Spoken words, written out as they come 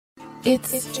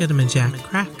It's Gentleman Jack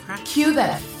Crack. Cue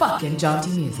that fucking jaunty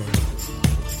music.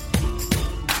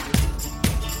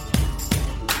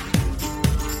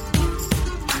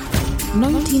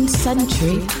 "19th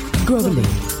century grubbling.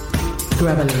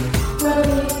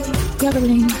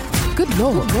 Good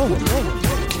lord.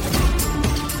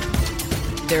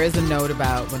 There is a note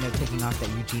about when they're taking off that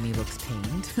Eugenie looks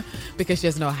pained because she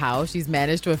doesn't know how she's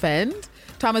managed to offend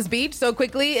Thomas Beach so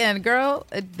quickly. And girl,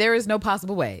 there is no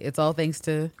possible way. It's all thanks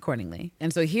to Corningly.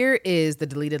 And so here is the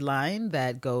deleted line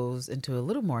that goes into a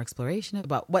little more exploration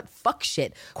about what fuck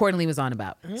shit Corningly was on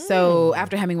about. So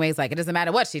after Hemingway's like, it doesn't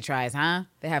matter what she tries, huh?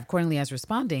 They have Corningly as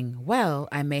responding, well,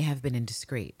 I may have been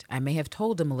indiscreet. I may have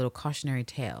told him a little cautionary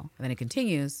tale. And then it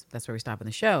continues, that's where we stop in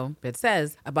the show, but it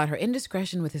says, about her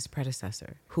indiscretion with his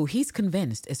predecessor, who he's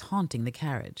convinced is haunting the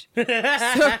carriage. So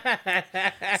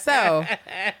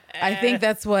I think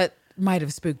that's what might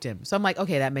have spooked him. So I'm like,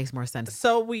 okay, that makes more sense.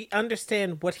 So we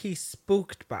understand what he's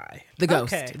spooked by. The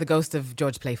ghost. Okay. The ghost of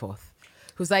George Playforth.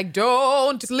 Who's like,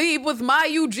 don't sleep with my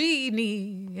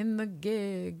Eugenie in the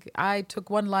gig. I took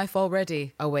one life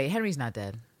already. Oh, wait, Henry's not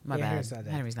dead. My bad.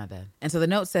 Henry's not dead. And so the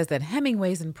note says that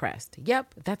Hemingway's impressed.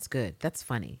 Yep, that's good. That's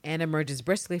funny. And emerges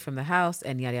briskly from the house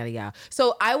and yada, yada, yada.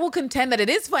 So I will contend that it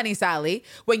is funny, Sally,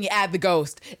 when you add the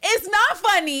ghost. It's not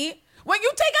funny when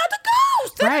you take out the ghost.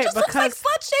 Right, it just looks like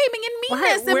slut-shaming and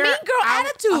meanness and mean girl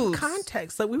attitudes.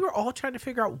 Context. Like, we were all trying to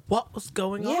figure out what was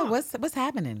going on. Yeah, what's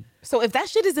happening? So if that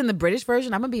shit is in the British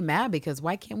version, I'm going to be mad because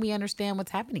why can't we understand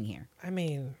what's happening here? I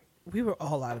mean, we were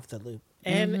all out of the loop.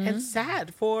 And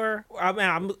sad for, I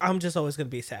mean, I'm just always going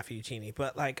to be sad for Eugenie,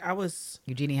 but like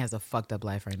Eugenie has a fucked up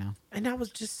life right now. And I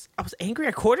was angry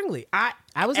accordingly. I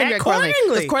was angry accordingly.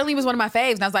 Because Accordingly was one of my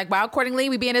faves. And I was like, wow, Accordingly,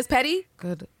 we being this petty?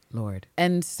 Good Lord.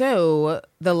 And so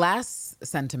the last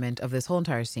sentiment of this whole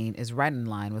entire scene is right in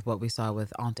line with what we saw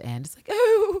with Aunt Anne. It's like,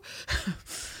 oh,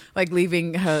 like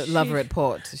leaving her lover at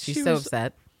port. She's so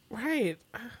upset. Right.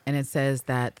 And it says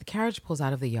that the carriage pulls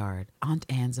out of the yard. Aunt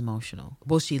Anne's emotional.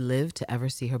 Will she live to ever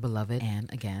see her beloved Anne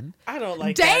again? I don't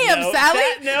like Damn,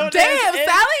 that note. Damn,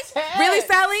 Sally. Really,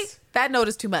 Sally? That note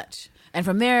is too much. And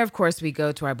from there, of course, we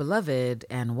go to our beloved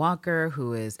Anne Walker,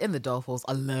 who is in the Dolphins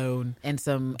alone in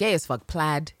some gay as fuck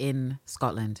plaid in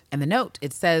Scotland. And the note,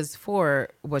 it says for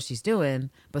what she's doing,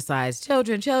 besides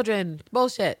children,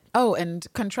 bullshit. Oh, and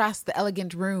contrast the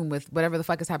elegant room with whatever the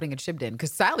fuck is happening in Shibden.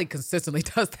 Because Sally consistently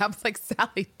does that. I was like,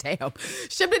 Sally, damn.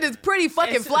 Shibden is pretty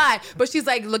fucking fly. But she's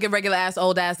like, look at regular ass,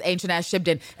 old ass, ancient ass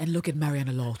Shibden. And look at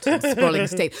Mariana Lawton, sprawling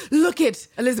estate. Look at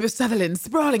Elizabeth Sutherland,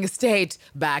 sprawling estate.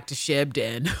 Back to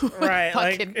Shibden. Right.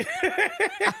 Like,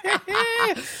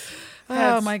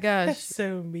 oh my gosh, that's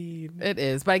so mean. It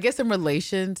is, but I guess in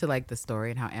relation to like the story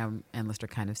and how Anne Lister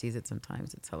kind of sees it,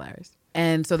 sometimes it's hilarious.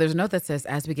 And so there's a note that says,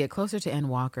 as we get closer to Anne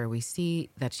Walker, we see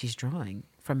that she's drawing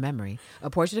from memory a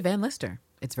portrait of Anne Lister.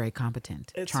 It's very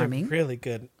competent, charming, a really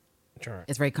good drawing.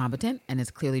 It's very competent and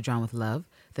it's clearly drawn with love.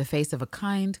 The face of a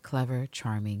kind, clever,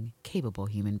 charming, capable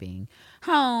human being.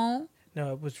 Oh.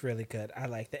 No, it was really good. I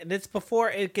like that. And it's before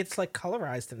it gets like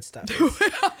colorized and stuff.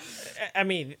 I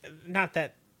mean, not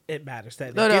that it matters.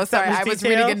 That no, sorry. I was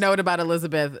reading a note about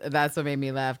Elizabeth. That's what made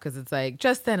me laugh because it's like,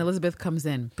 just then Elizabeth comes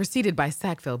in, preceded by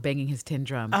Sackville banging his tin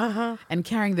drum and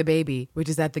carrying the baby, which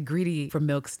is at the greedy for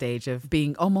milk stage of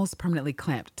being almost permanently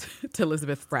clamped to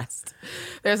Elizabeth's breast.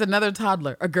 There's another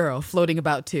toddler, a girl, floating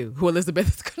about too, who Elizabeth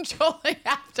is controlling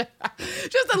after her.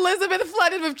 Just Elizabeth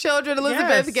flooded with children.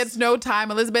 Elizabeth gets no time.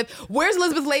 Where's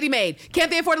Elizabeth's lady maid? Can't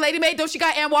they afford a lady maid? Don't she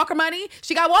got Anne Walker money?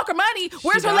 She got Walker money.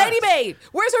 Where's her lady maid?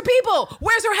 Where's her people?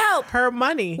 Where's her help? Her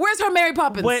money. Where's her Mary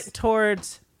Poppins? Went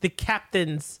towards the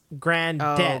captain's grand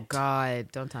debt. Oh,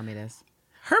 God. Don't tell me this.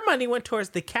 Her money went towards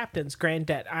the captain's grand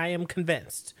debt. I am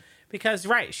convinced. Because,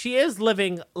 right, she is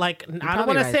living like, I don't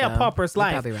want to say a pauper's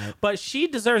life, but she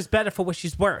deserves better for what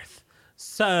she's worth.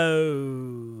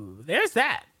 So there's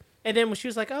that. And then when she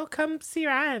was like, oh, come see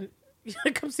your aunt.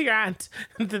 Come see your aunt.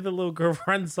 And then the little girl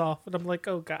runs off. And I'm like,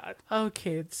 oh, God. Oh,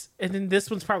 kids. And then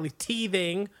this one's probably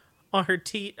teething on her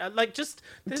teeth. Like, just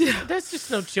there's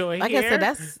just no joy like here. I said,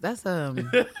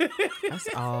 that's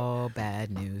all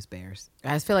bad news, bears.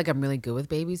 I just feel like I'm really good with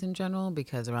babies in general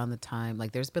because around the time,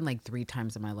 like, there's been like 3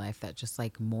 times in my life that just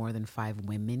like more than 5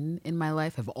 women in my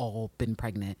life have all been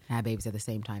pregnant and had babies at the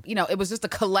same time. You know, it was just a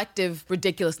collective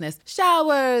ridiculousness.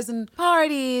 Showers and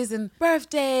parties and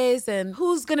birthdays and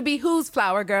who's gonna be whose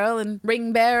flower girl and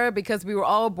ring bearer because we were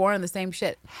all born in the same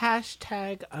shit.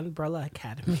 Hashtag Umbrella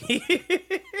Academy.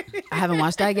 I haven't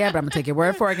watched that yet, but I'm gonna take your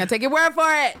word for it. That's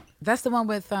the one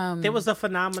with there was a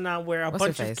phenomenon where a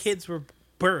bunch of kids were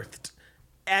birthed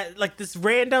at like this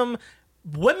random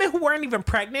women who weren't even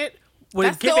pregnant Wait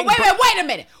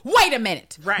a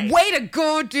minute. Right. Wait a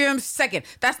goddamn second.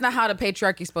 That's not how the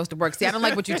patriarchy is supposed to work. See, I don't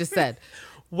like what you just said.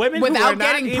 Women without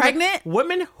getting pregnant?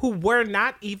 Women who were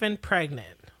not even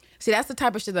pregnant. See, that's the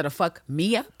type of shit that'll fuck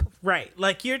me up. Right.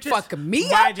 Like, you're just fuck me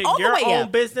minding up your own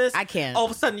business. I can't. All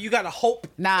of a sudden, you got a hope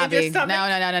in your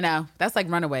stomach. No. That's like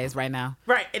Runaways right now.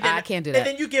 Right. And then, I can't do that. And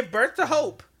then you give birth to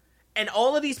hope. And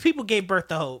all of these people gave birth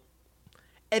to hope.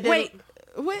 And then, wait,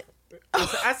 what?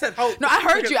 I said hope. No, I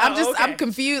heard you. I'm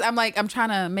confused. I'm trying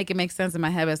to make it make sense in my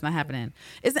head, but it's not happening.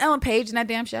 Isn't Ellen Page in that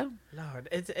damn show? Lord,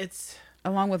 it's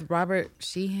along with Robert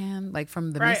Sheehan, like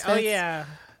from the right. Misfits. Oh yeah.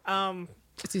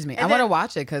 Excuse me. I want to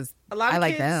watch it because I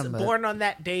like them. A lot of kids born on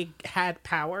that day had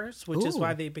powers, which is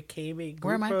why they became a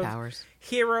group of powers?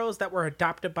 Heroes that were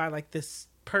adopted by like this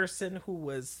person who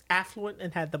was affluent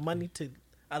and had the money to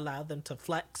allow them to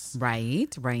flex.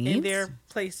 Right. In their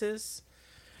places.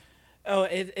 Oh,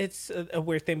 it's a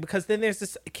weird thing because then there's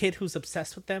this kid who's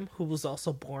obsessed with them who was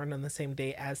also born on the same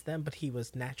day as them, but he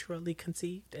was naturally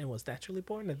conceived and was naturally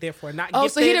born and therefore not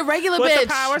gifted. So he the regular with bitch. The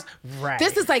powers. Right.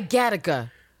 This is like Gattaca.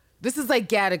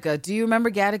 Do you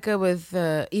remember Gattaca with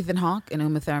Ethan Hawke and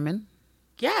Uma Thurman?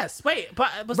 Yes. Wait,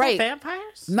 but was that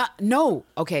vampires? No.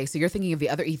 Okay, so you're thinking of the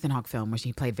other Ethan Hawke film where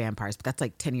he played vampires, but that's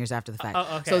like 10 years after the fact.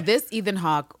 Oh, okay. So this Ethan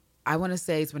Hawke, I want to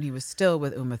say it's when he was still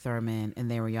with Uma Thurman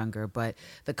and they were younger, but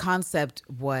the concept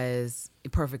was a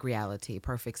perfect reality,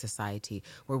 perfect society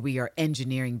where we are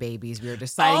engineering babies. We are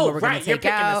deciding what we're going to take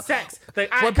out.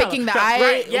 We're picking the eye.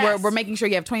 Right, yes. We're making sure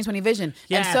you have 20/20 vision.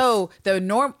 Yes. And so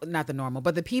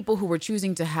but the people who were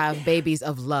choosing to have babies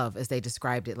of love, as they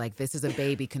described it, like this is a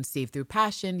baby conceived through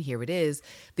passion. Here it is.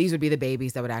 These would be the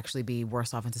babies that would actually be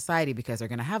worse off in society because they're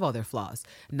going to have all their flaws,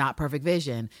 not perfect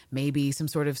vision, maybe some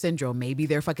sort of syndrome, maybe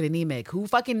they're fucking anemic. Who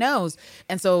fucking knows?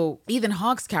 And so Ethan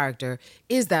Hawke's character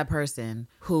is that person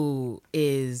who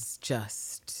is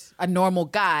just a normal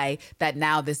guy that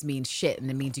now this means shit and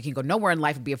it means you can go nowhere in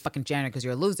life and be a fucking janitor because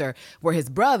you're a loser. Where his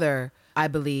brother, I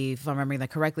believe, if I'm remembering that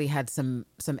correctly, had some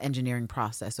engineering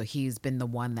process. So he's been the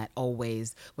one that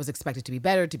always was expected to be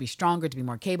better, to be stronger, to be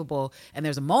more capable. And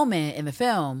there's a moment in the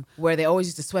film where they always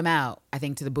used to swim out, I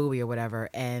think to the buoy or whatever,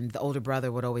 and the older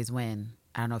brother would always win.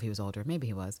 I don't know if he was older. Maybe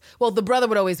he was. Well, the brother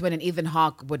would always win and Ethan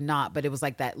Hawke would not. But it was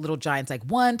like that Little Giant's like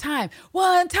one time,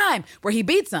 where he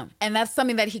beats him. And that's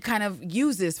something that he kind of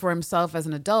uses for himself as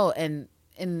an adult. And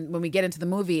when we get into the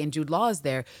movie and Jude Law is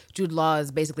there, Jude Law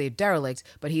is basically a derelict,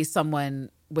 but he's someone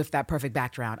with that perfect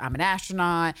background. I'm an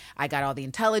astronaut. I got all the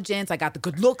intelligence. I got the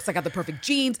good looks. I got the perfect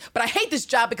genes. But I hate this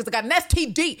job because I got an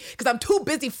STD because I'm too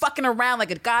busy fucking around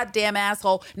like a goddamn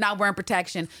asshole, not wearing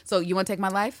protection. So you want to take my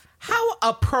life?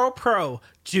 How pro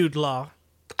Jude Law.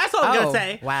 That's all I'm going to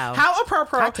say. Wow. How a pro.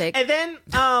 And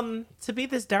then to be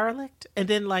this derelict and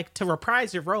then like to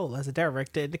reprise your role as a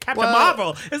derelict in Captain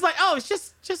Marvel. It's like,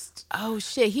 it's just. Oh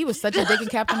shit. He was such a dick in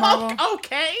Captain Marvel.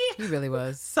 Okay. He really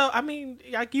was. So, I mean,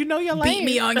 like, you know your lane. Beat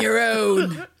me on your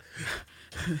own.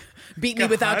 Beat me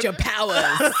without your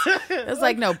powers. It's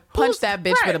like, no, punch that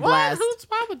bitch with a blast.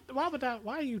 Why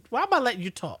am I letting you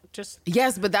talk?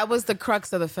 Yes, but that was the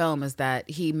crux of the film, is that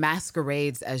he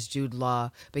masquerades as Jude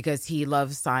Law because he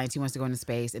loves science. He wants to go into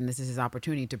space, and this is his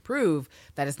opportunity to prove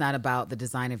that it's not about the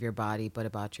design of your body, but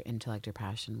about your intellect, your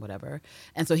passion, whatever.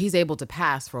 And so he's able to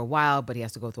pass for a while, but he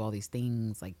has to go through all these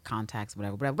things like contacts,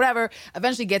 whatever.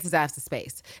 Eventually gets his ass to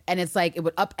space. And it's like, it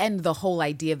would upend the whole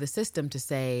idea of the system to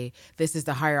say, this is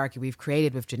the hierarchy we've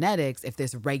created with genetics if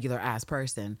this regular ass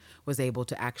person was able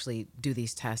to actually do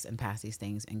these tests and pass these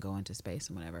things and go into space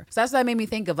and whatever. So that's what made me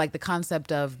think of like the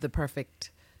concept of the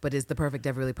perfect, but is the perfect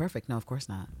ever really perfect? No, of course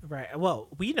not. Right. Well,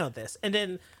 we know this. And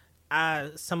then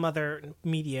some other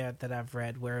media that I've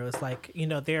read where it was like,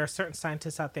 there are certain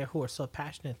scientists out there who are so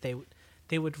passionate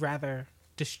they would rather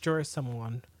destroy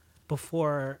someone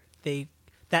before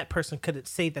that person could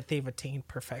say that they've attained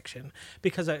perfection,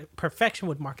 because perfection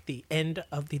would mark the end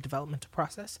of the developmental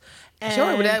process. And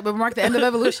sure, that would mark the end of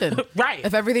evolution. Right.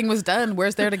 If everything was done,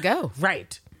 where's there to go?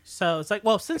 Right. So it's like,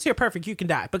 well, since you're perfect, you can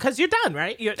die because you're done,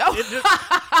 right?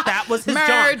 That was his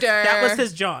John. That was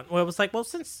his John. Where it was like, well,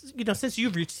 since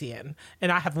you've reached the end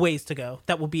and I have ways to go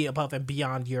that will be above and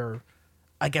beyond your,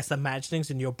 I guess, imaginings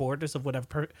and your borders of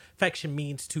whatever perfection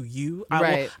means to you.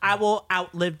 I will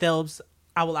outlive those.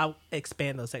 I will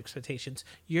expand those expectations.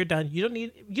 You're done. You don't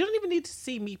even need to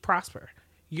see me prosper.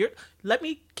 Let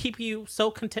me keep you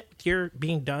so content with your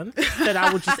being done that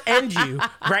I will just end you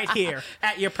right here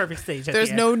at your perfect stage.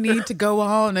 There's no need to go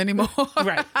on anymore.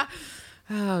 Right.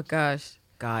 Oh gosh.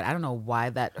 God. I don't know why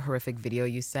that horrific video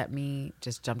you sent me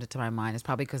just jumped into my mind. It's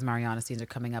probably because Mariana scenes are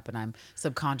coming up and I'm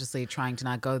subconsciously trying to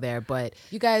not go there. But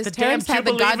you guys, Terrence had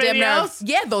the goddamn nerve.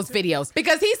 Yeah, those videos.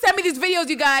 Because he sent me these videos,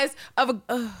 you guys, of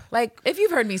like, if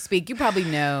you've heard me speak, you probably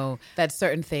know that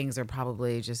certain things are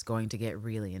probably just going to get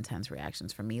really intense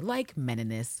reactions from me, like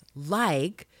meninist,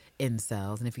 like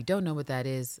incels. And if you don't know what that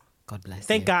is, God bless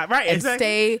Thank you. God. Right. And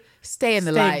exactly. stay in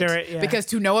the light. Yeah. Because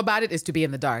to know about it is to be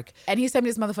in the dark. And he sent me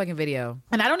this motherfucking video.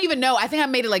 And I don't even know. I think I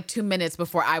made it like 2 minutes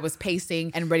before I was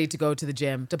pacing and ready to go to the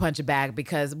gym to punch a bag.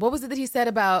 Because what was it that he said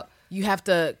about you have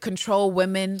to control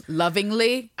women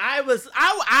lovingly? I was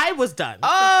done.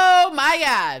 Oh my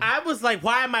God. I was like,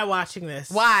 why am I watching this?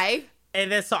 Why? And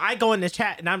then so I go in the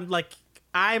chat and I'm like,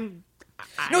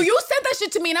 no, you sent that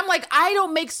shit to me and I'm like, I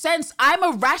don't make sense. I'm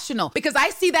irrational because I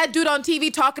see that dude on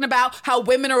TV talking about how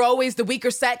women are always the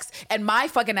weaker sex and my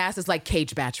fucking ass is like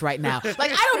cage match right now.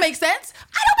 Like, I don't make sense.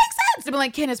 I'm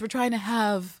like, Candace, we're trying to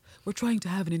have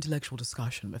an intellectual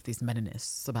discussion with these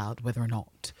meninists about whether or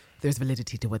not there's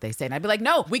validity to what they say. And I'd be like,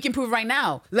 no, we can prove right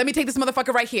now. Let me take this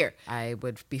motherfucker right here. I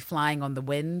would be flying on the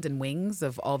wind and wings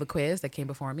of all the queers that came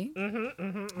before me,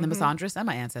 the misandrists and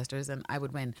my ancestors, and I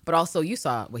would win. But also, you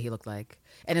saw what he looked like.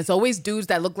 And it's always dudes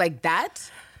that look like that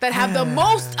have the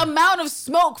most amount of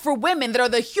smoke for women, that are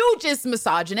the hugest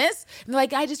misogynists. And they're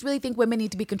like, I just really think women need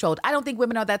to be controlled. I don't think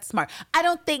women are that smart. I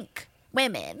don't think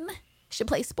women should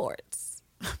play sports.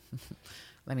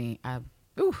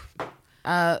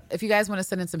 If you guys want to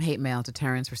send in some hate mail to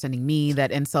Terrence for sending me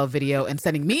that incel video and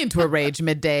sending me into a rage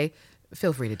midday,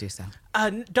 feel free to do so.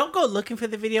 Don't go looking for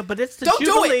the video, but it's the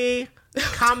Jubilee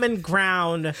Common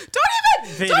Ground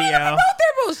video. Don't even promote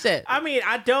their bullshit. I mean,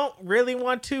 I don't really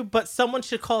want to, but someone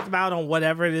should call them out on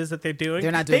whatever it is that they're doing.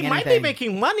 They're not doing anything. They might be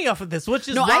making money off of this, which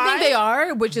is why. I think they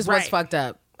are, which is what's fucked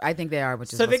up. I think they are,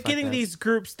 which is so what's they're fucked getting up. These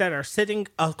groups that are sitting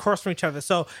across from each other.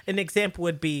 So an example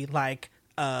would be like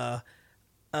cop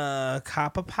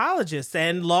apologists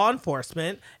and law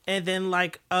enforcement, and then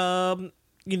like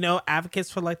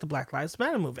advocates for like the Black Lives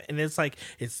Matter movement, and it's like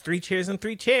it's 3 cheers and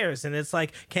 3 chairs, and it's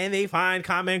like, can they find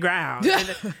common ground?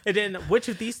 and then which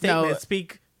of these statements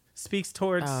speaks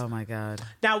towards? Oh my God!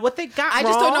 Now what they got? I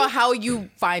just don't know how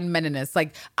you find meninists.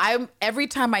 Like every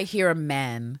time I hear a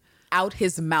man out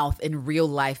his mouth in real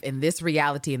life, in this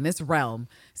reality, in this realm,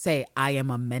 say, I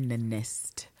am a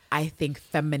meninist. I think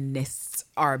feminists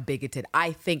are bigoted.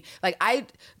 I think,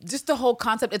 just the whole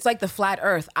concept, it's like the flat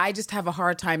earth. I just have a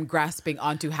hard time grasping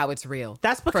onto how it's real.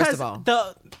 That's because first of all,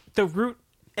 the root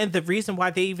and the reason why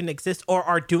they even exist or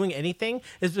are doing anything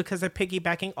is because they're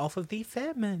piggybacking off of the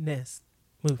feminist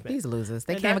movement. These losers.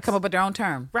 They can't even come up with their own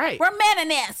term. Right. We're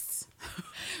meninists.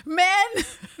 Men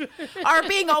are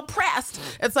being oppressed.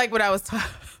 It's like what I was talking.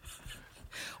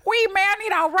 We men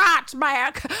need our rights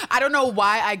back. I don't know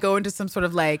why I go into some sort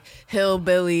of like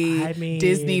hillbilly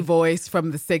Disney voice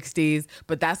from the 60s,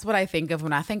 but that's what I think of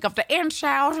when I think of the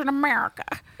incels in America.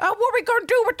 What are we going to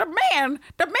do with the men?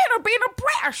 The men are being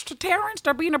oppressed, Terrence.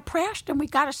 They're being oppressed, and we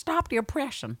got to stop the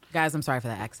oppression. Guys, I'm sorry for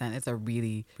that accent. It's a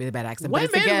really, really bad accent. Women,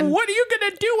 but again, what are you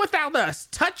going to do without us?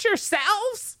 Touch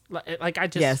yourselves? Like I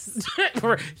just... Yes.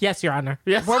 Yes, Your Honor.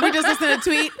 Yes. Were we just listening to a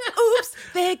tweet? Oops,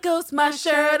 there goes my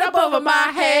shirt up over my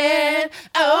head.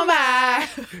 Oh my.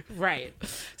 Right.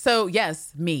 So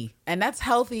yes, me. And that's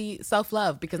healthy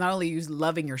self-love, because not only are you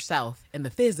loving yourself in the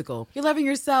physical, you're loving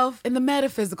yourself in the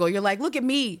metaphysical. You're like, look at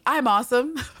me. I'm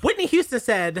awesome. Whitney Houston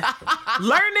said,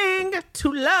 learning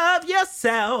to love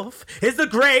yourself is the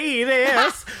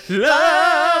greatest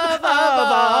love of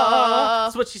all.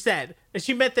 That's what she said. And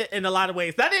she meant that in a lot of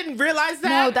ways. I didn't realize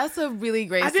that. No, that's a really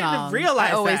great song. I didn't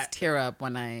realize that. I always tear up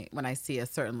when I see a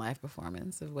certain live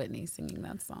performance of Whitney singing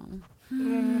that song.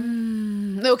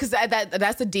 No, because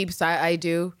that's a deep sigh I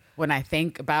do when I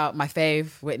think about my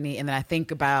fave, Whitney, and then I think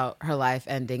about her life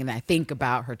ending, and then I think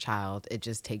about her child. It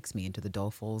just takes me into the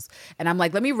dolefuls. And I'm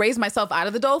like, let me raise myself out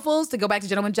of the dolefuls to go back to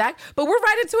Gentleman Jack. But we're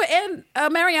right into a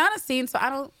Mariana scene, so I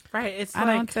don't... Right, it's I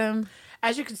like... don't...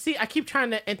 As you can see, I keep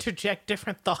trying to interject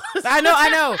different thoughts. I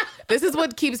know. This is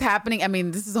what keeps happening. I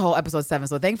mean, this is a whole episode 7.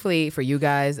 So thankfully for you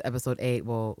guys, episode 8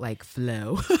 will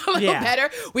flow a little better.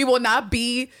 We will not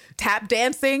be tap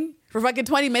dancing for fucking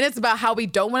 20 minutes about how we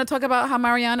don't want to talk about how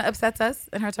Mariana upsets us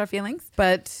and hurts our feelings.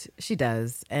 But she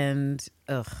does. And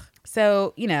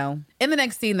So, in the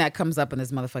next scene that comes up in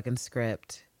this motherfucking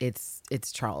script, it's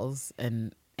Charles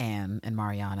and Anne and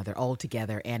Mariana. They're all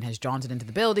together. Anne has jaunted into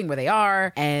the building where they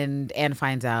are, and Anne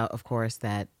finds out, of course,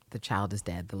 that the child is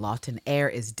dead. The Lawton heir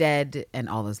is dead, and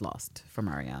all is lost for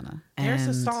Mariana. There's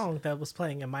a song that was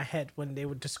playing in my head when they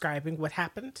were describing what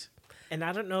happened. And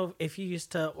I don't know if you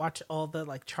used to watch all the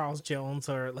like Charles Jones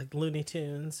or like Looney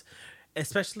Tunes.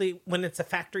 especially when it's a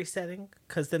factory setting,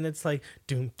 because then it's like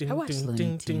doom doom doom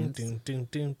doom doom doom doom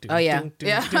doom. Oh yeah,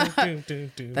 yeah.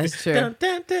 That's true.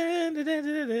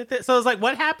 So it's like,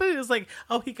 what happened? It was like,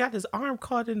 oh, he got his arm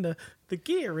caught in the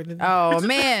gear. And oh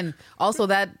man! Also,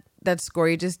 that score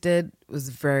you just did was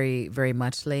very, very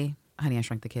muchly Honey, I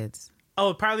Shrunk the Kids.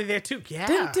 Oh, probably there too.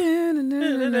 Yeah.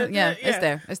 Yeah, it's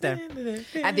there. It's there.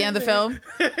 At the end of the film,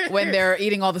 when they're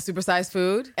eating all the supersized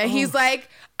food, and he's like,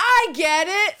 I get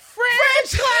it.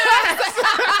 French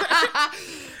class.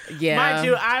 Yeah. Mind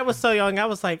you, I was so young. I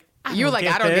was like, you were like,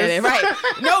 I don't get it. Right.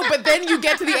 No, but then you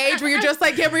get to the age where you're just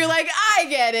like him, where you're like, I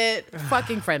get it.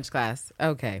 Fucking French class.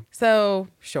 Okay. So,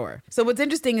 sure. So what's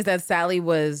interesting is that Sally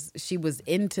was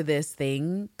into this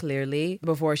thing, clearly,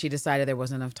 before she decided there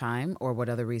wasn't enough time or what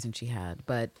other reason she had.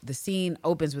 But the scene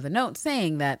opens with a note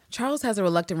saying that Charles has a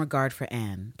reluctant regard for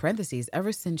Anne, parentheses,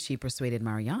 ever since she persuaded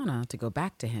Mariana to go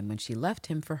back to him when she left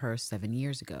him for her 7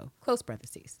 years ago, close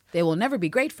parentheses. They will never be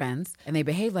great friends, and they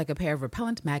behave like a pair of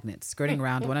repellent magnets skirting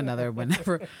around one another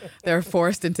whenever they're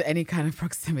forced into any kind of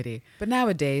proximity. But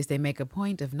nowadays, they make a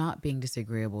point of not being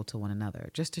disagreeable to one another,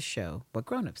 just to show what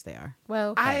grown-ups they are.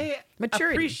 Well, okay. I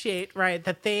appreciate, right,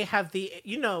 that they have the,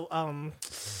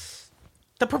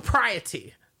 the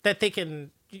propriety that they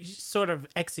can sort of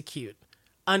execute,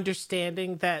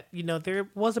 understanding that, there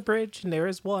was a bridge and there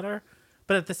is water,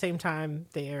 but at the same time,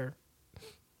 they're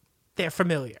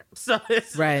familiar. So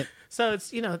it's, right. So it's,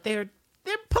 they're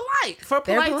polite for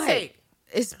polite sake.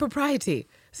 It's propriety.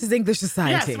 This is English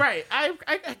society. Yes, right. I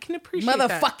can appreciate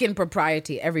motherfucking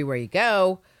propriety everywhere you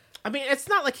go. I mean, it's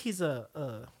not like he's a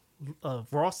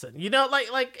Rawson,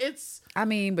 like it's. I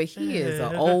mean, but he is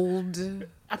an old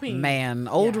man,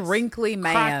 wrinkly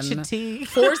man, crotchety.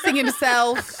 Forcing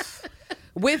himself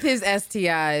with his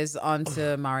STIs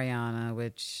onto Mariana,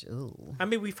 which, ooh. I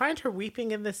mean, we find her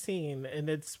weeping in the scene, and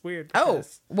it's weird. Oh,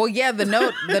 well, yeah, the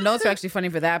notes are actually funny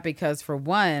for that, because for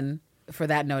one, for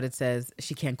that note, it says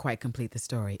she can't quite complete the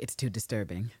story. It's too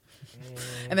disturbing.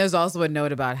 And there's also a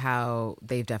note about how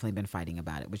they've definitely been fighting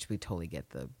about it, which we totally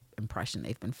get the impression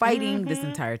they've been fighting this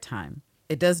entire time.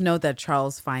 It does note that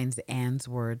Charles finds Anne's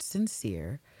words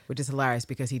sincere, which is hilarious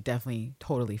because he definitely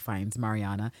totally finds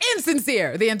Mariana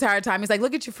insincere the entire time. He's like,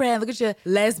 look at your friend, look at your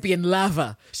lesbian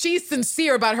lover. She's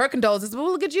sincere about her condolences.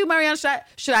 Well, look at you, Mariana.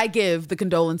 Should I give the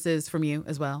condolences from you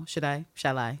as well? Should I?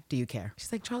 Shall I? Do you care?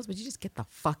 She's like, Charles, would you just get the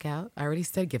fuck out? I already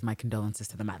said give my condolences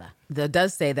to the mother. It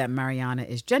does say that Mariana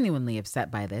is genuinely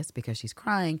upset by this because she's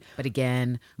crying. But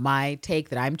again, my take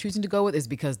that I'm choosing to go with is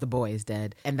because the boy is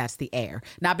dead, and that's the heir.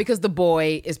 Not because the boy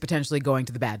is potentially going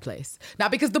to the bad place.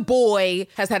 Not because the boy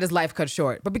has had his life cut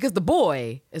short, but because the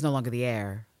boy is no longer the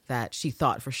heir that she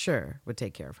thought for sure would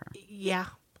take care of her. Yeah,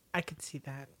 I could see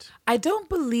that. I don't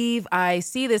believe I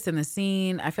see this in the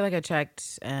scene. I feel like I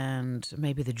checked, and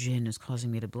maybe the gin is causing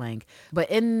me to blank.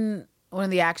 But in one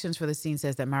of the actions for the scene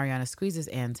says that Mariana squeezes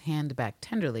Anne's hand back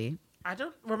tenderly. I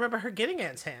don't remember her getting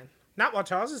Anne's hand. Not while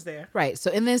Charles is there. Right. So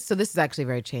this is actually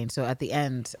very changed. So at the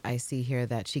end, I see here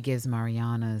that she gives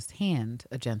Mariana's hand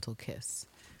a gentle kiss.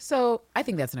 So I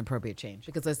think that's an appropriate change,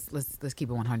 because let's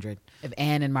keep it 100. If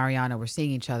Anne and Mariana were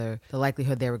seeing each other, the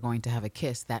likelihood they were going to have a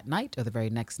kiss that night or the very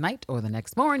next night or the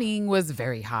next morning was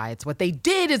very high. It's what they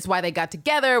did. It's why they got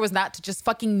together. It was not to just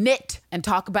fucking knit and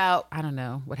talk about, I don't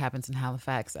know, what happens in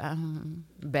Halifax.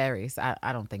 Berries.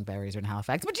 I don't think berries are in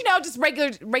Halifax, but just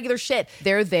regular shit.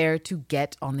 They're there to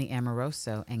get on the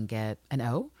Amoroso and get an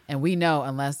O. And we know,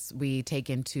 unless we take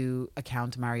into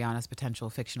account Mariana's potential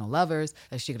fictional lovers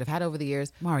that she could have had over the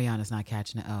years, Mariana's not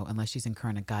catching an O unless she's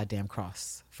incurring a goddamn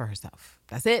cross for herself.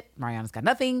 That's it. Mariana's got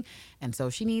nothing, and so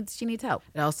she needs help.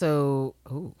 It also,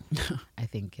 I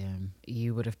think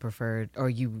you would have preferred, or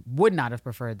you would not have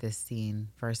preferred this scene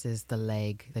versus the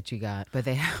leg that you got. But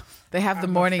they have the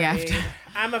morning after.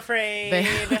 I'm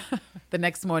afraid. The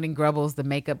next morning grubbles, the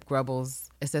makeup grubbles.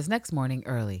 It says next morning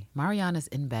early. Mariana's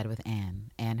in bed with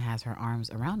Anne. Anne has her arms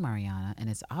around Mariana, and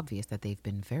it's obvious that they've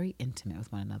been very intimate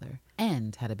with one another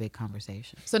and had a big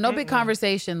conversation. So no big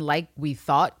conversation like we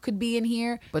thought could be in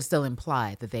here, but still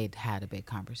implied that they'd had a big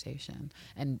conversation.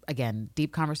 And again,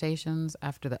 deep conversations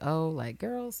after the O, like,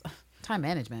 girls, time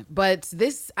management. But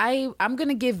this, I'm going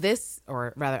to give this,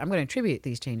 or rather, I'm going to attribute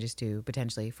these changes to,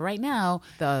 potentially, for right now,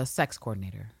 the sex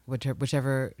coordinator,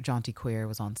 whichever jaunty queer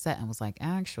was on set and was like,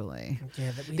 actually,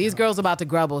 these girls about to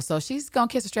grubble, so she's going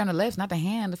to kiss her straight on the lips, not the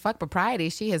hand. Fuck propriety.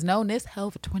 She has known this hell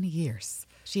for 20 years.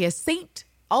 She has seen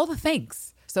all the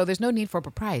things. So there's no need for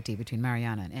propriety between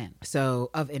Mariana and Anne. So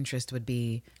of interest would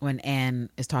be when Anne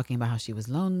is talking about how she was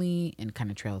lonely and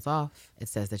kind of trails off, it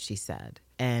says that she's sad.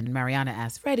 And Mariana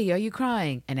asks, Freddie, are you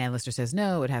crying? And Ann Lister says,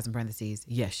 no, it has in parentheses,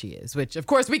 yes, she is. Which, of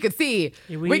course, we could see.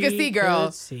 We could see,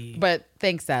 girl. But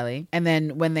thanks, Sally. And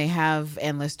then when they have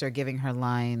Ann Lister giving her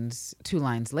lines 2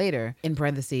 lines later, in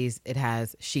parentheses, it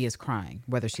has, she is crying,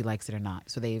 whether she likes it or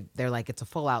not. So they're like, it's a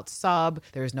full out sob.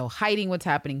 There is no hiding what's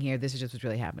happening here. This is just what's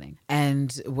really happening.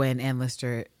 And when Ann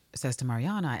Lister says to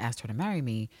Mariana, I asked her to marry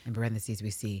me, in parentheses, we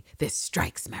see, this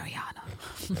strikes Mariana.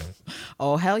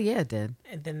 Oh, hell yeah, it did.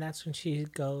 And then that's when she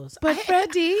goes, but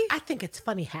Freddie. I think it's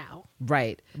funny how.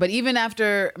 Right. But even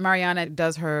after Mariana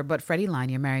does her, but Freddie line,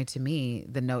 you're married to me,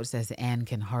 the note says Anne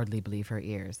can hardly believe her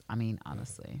ears. I mean,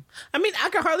 honestly. I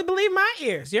can hardly believe my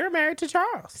ears. You're married to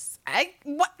Charles.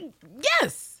 What?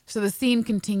 Yes. So the scene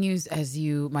continues as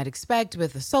you might expect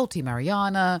with the salty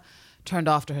Mariana, turned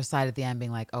off to her side at the end,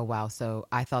 being like, oh, wow, so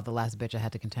I thought the last bitch I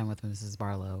had to contend with was Mrs.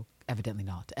 Barlow. Evidently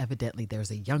not. Evidently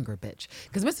there's a younger bitch.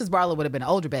 Because Mrs. Barlow would have been an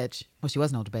older bitch. Well, she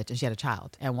was an older bitch, and she had a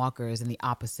child. And Walker is in the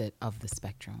opposite of the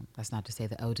spectrum. That's not to say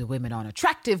that older women aren't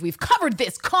attractive. We've covered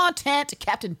this content,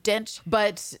 Captain Dench.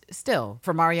 But still,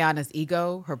 for Mariana's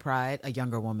ego, her pride, a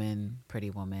younger woman, pretty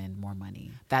woman, more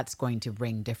money. That's going to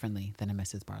ring differently than a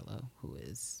Mrs. Barlow, who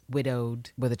is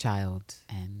widowed with a child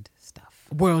and stuff.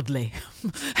 Worldly,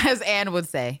 as Anne would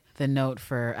say. The note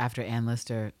for after Ann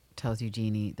Lister tells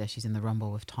Eugenie that she's in the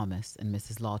rumble with Thomas and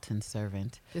Mrs. Lawton's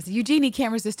servant. Just, Eugenie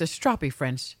can't resist a stroppy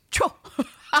French.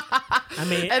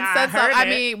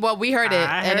 We heard it,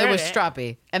 and it was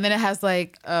stroppy. And then it has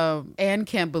like, Anne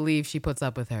can't believe she puts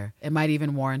up with her. It might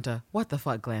even warrant a what the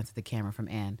fuck glance at the camera from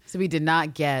Anne. So we did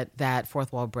not get that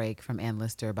fourth wall break from Ann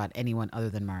Lister about anyone other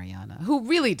than Mariana, who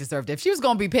really deserved it. If she was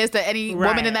going to be pissed at any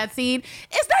woman in that scene,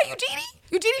 it's not Eugenie.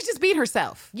 Eugenie's just being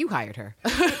herself. You hired her.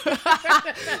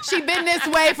 She been this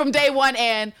way from day one,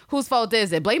 and whose fault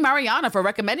is it? Blame Mariana for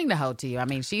recommending the hoe to you. I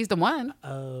mean, she's the one.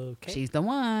 Okay. She's the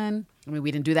one. I mean,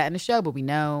 we didn't do that in the show, but we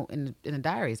know in the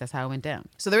diaries, that's how it went down.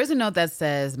 So there is a note that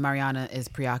says Mariana is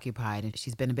preoccupied, and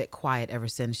she's been a bit quiet ever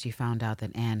since she found out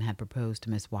that Anne had proposed to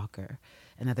Miss Walker,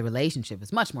 and that the relationship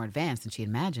was much more advanced than she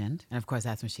imagined. And of course,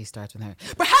 that's when she starts with her,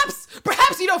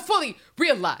 perhaps you don't fully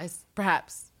realize,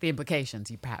 perhaps the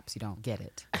implications, perhaps you don't get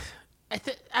it.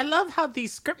 I love how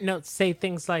these script notes say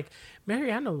things like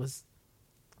Mariana was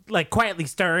like quietly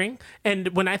stirring, and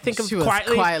when I think of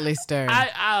quietly stirring,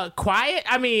 quiet.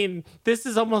 I mean, this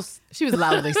is almost. She was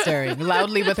loudly stirring,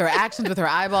 loudly with her actions, with her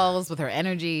eyeballs, with her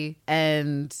energy.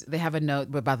 And they have a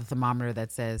note about the thermometer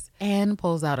that says Anne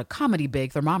pulls out a comedy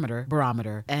big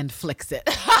barometer, and flicks it.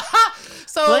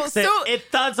 So it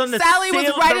thuds on the Sally seal,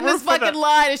 was writing this fucking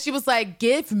line, and she was like,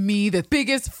 give me the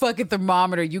biggest fucking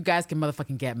thermometer you guys can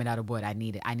motherfucking get made out of wood. I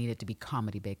need it to be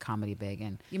comedy big.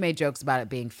 And you made jokes about it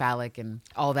being phallic and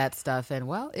all that stuff, and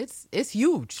well, it's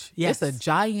huge. Yes. It's a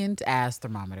giant ass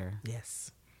thermometer.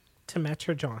 Yes. To match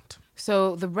her jaunt.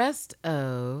 So the rest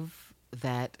of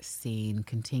that scene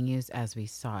continues as we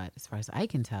saw it, as far as I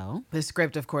can tell. The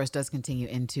script, of course, does continue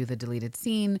into the deleted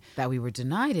scene that we were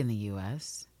denied in the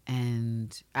U.S.,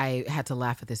 and I had to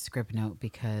laugh at this script note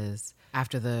because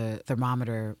after the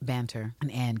thermometer banter,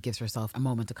 and Anne gives herself a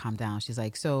moment to calm down. She's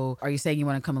like, so are you saying you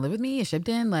want to come and live with me in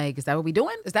Shipton? Like, is that what we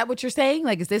doing? Is that what you're saying?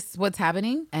 Like, is this what's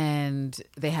happening? And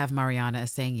they have Mariana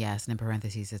saying yes. And in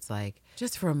parentheses, it's like,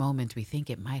 just for a moment, we think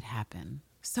it might happen.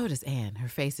 So does Anne. Her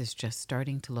face is just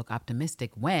starting to look optimistic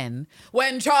when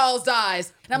Charles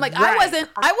dies. And I'm like, right.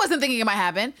 I wasn't thinking it might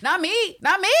happen. Not me.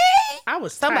 I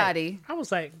was somebody. Tight. I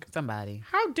was like, somebody.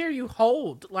 How dare you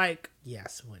hold like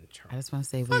yes when Charles? I just want to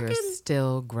say we are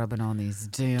still grubbing on these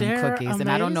damn cookies, amazing.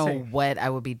 And I don't know what I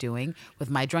would be doing with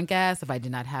my drunk ass if I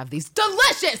did not have these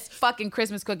delicious fucking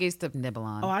Christmas cookies to nibble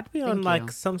on. Oh, I'd be on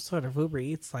like some sort of Uber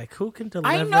Eats. Like, who can deliver?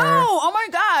 I know. Oh my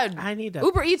God. I need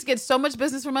Uber Eats gets so much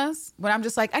business from us when I'm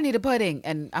just like, I need a pudding,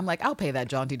 and I'm like, I'll pay that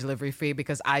jaunty delivery fee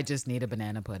because I just need a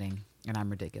banana pudding. And I'm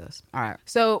ridiculous. All right.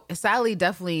 So Sally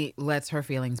definitely lets her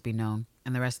feelings be known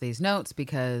in the rest of these notes,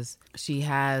 because she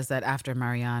has that after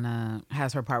Mariana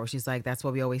has her part where she's like, that's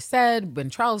what we always said when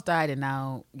Charles died, and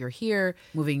now you're here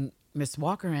moving Miss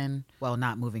Walker in. Well,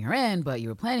 not moving her in, but you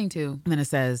were planning to. And then it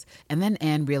says, and then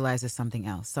Anne realizes something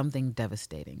else, something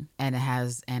devastating. And it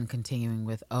has Anne continuing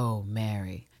with, oh,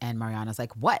 Mary. And Mariana's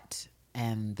like, what?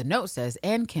 And the note says,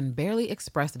 Anne can barely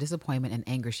express the disappointment and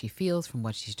anger she feels from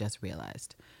what she's just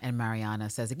realized. And Mariana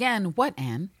says again, what,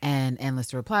 Anne? And Anne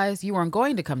Lister replies, you weren't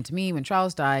going to come to me when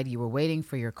Charles died. You were waiting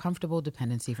for your comfortable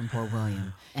dependency from poor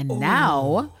William. And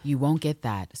now you won't get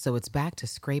that. So it's back to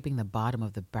scraping the bottom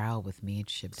of the barrel with me at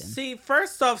Shipton. See,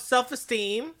 first off,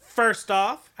 self-esteem. First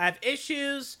off, I have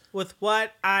issues with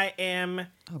what I am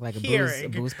like hearing. A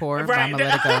booze pour. Right. I'm gonna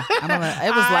let it go.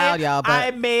 It was loud, y'all. But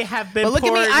I may have been. But look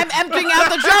at me. I'm bring out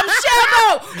the drum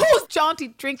shambo. Who's jaunty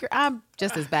drinker? I'm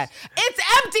just as bad. It's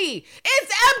empty.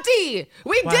 It's empty.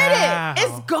 We did it.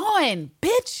 It's gone,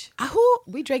 bitch.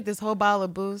 We drank this whole bottle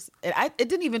of booze. It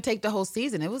didn't even take the whole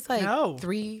season. It was like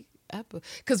 3 episodes.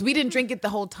 Because we didn't drink it the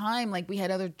whole time. Like, we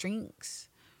had other drinks.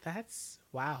 That's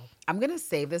wow. I'm going to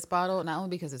save this bottle, not only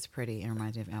because it's pretty and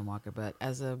reminds me of Ann Walker, but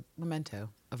as a memento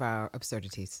of our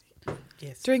absurdities.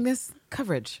 Yes. During this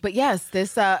coverage. But yes,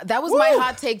 this that was my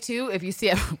hot take too. If you see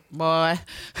it, boy.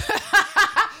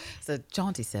 It's a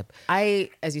jaunty sip.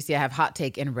 As you see, I have hot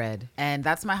take in red. And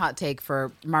that's my hot take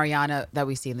for Mariana that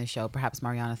we see in the show. Perhaps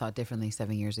Mariana thought differently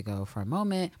 7 years ago for a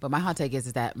moment. But my hot take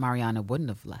is that Mariana wouldn't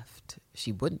have left.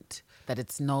 She wouldn't. That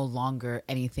it's no longer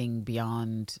anything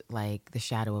beyond like the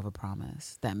shadow of a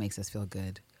promise that makes us feel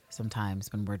good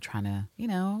sometimes when we're trying to,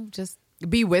 just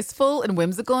be wistful and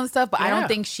whimsical and stuff. But I don't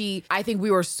think I think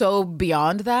we were so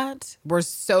beyond that. We're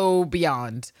so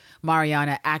beyond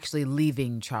Mariana actually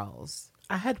leaving Charles.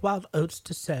 I had wild oats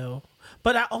to sow,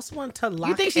 but I also want to lock in.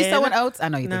 You think she's sowing oats? I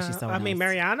know you think she's sowing oats. I mean,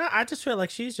 Mariana, I just feel like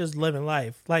she's just living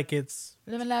life. Like it's...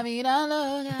 Living la vida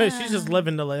loca. She's just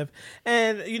living to live.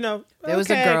 And, there was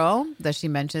a girl that she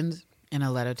mentioned in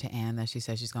a letter to Anne that she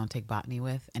said she's going to take botany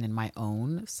with. And in my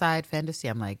own side fantasy,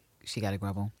 I'm like, she got a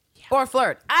grubble. Yeah. Or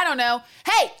flirt. I don't know.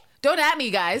 Hey, don't at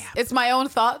me, guys. Yeah. It's my own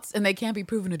thoughts, and they can't be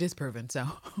proven or disproven. So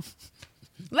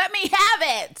let me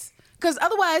have it. Because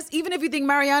otherwise, even if you think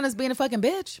Mariana's being a fucking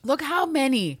bitch, look how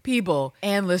many people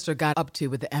Ann Lister got up to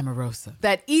with the Amorosa.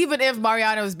 That even if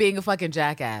Mariana was being a fucking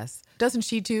jackass, doesn't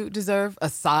she too deserve a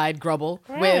side grubble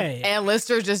with Ann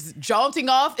Lister just jaunting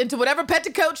off into whatever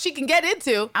petticoat she can get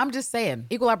into? I'm just saying,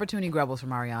 equal opportunity grubbles for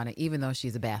Mariana, even though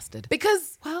she's a bastard.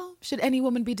 Because, well, should any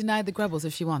woman be denied the grubbles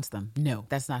if she wants them? No,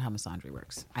 that's not how misandry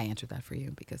works. I answered that for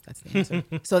you because that's the answer.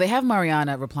 So they have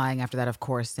Mariana replying after that, of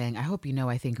course, saying, I hope you know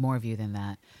I think more of you than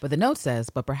that. But the note says,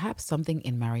 but perhaps something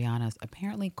in Mariana's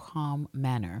apparently calm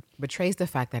manner betrays the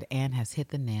fact that Anne has hit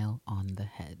the nail on the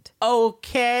head.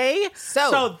 Okay.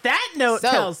 So that note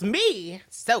tells me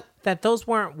that those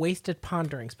weren't wasted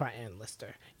ponderings by Ann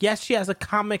Lister. Yes, she has a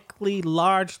comically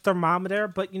large thermometer,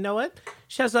 but you know what?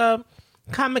 She has a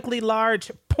comically large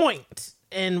point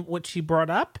in what she brought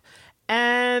up,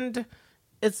 and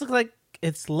it's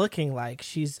looking like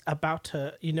she's about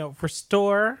to,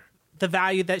 restore the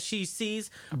value that she sees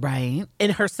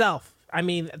in herself. I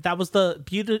mean, that was the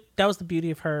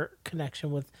beauty of her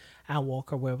connection with Al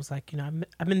Walker, where it was like, I'm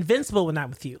invincible when I'm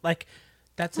with you. Like,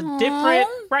 that's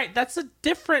a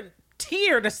different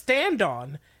tier to stand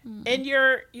on in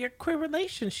your queer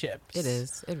relationships. It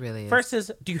is. It really is.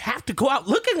 Versus, do you have to go out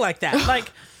looking like that?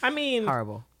 Like, I mean,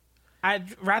 horrible.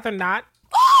 I'd rather not.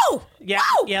 Oh! Yeah.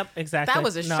 Whoa! Yep. Exactly. That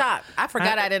was a shot. I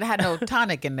forgot I didn't have no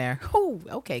tonic in there. Ooh,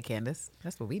 okay, Candace.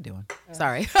 That's what we doing.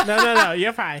 Sorry. No.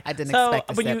 You're fine. I didn't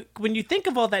expect to when you think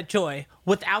of all that joy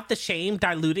without the shame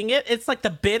diluting it, it's like the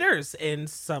bitters in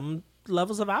some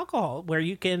levels of alcohol where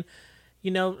you can,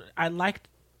 I liked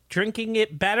drinking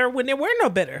it better when there were no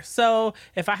bitters. So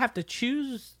if I have to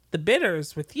choose the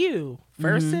bitters with you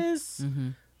versus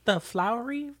the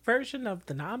flowery version of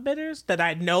the non-bitters that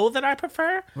I know that I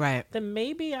prefer, then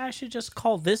maybe I should just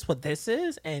call this what this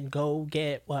is and go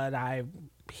get what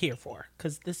I'm here for.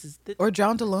 Because this is... Or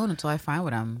jaunt alone until I find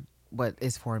what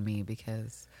is for me,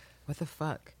 because what the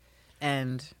fuck?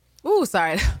 And, ooh,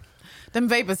 sorry. Them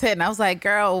vapors hitting. I was like,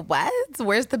 girl, what?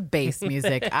 Where's the bass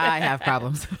music? I have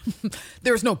problems.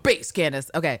 There's no bass, Candace.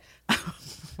 Okay.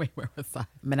 Wait, where was I? I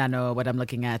mean, I know what I'm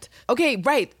looking at. Okay,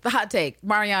 right. The hot take.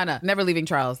 Mariana, never leaving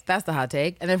Charles. That's the hot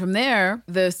take. And then from there,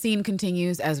 the scene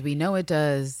continues as we know it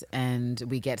does. And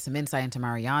we get some insight into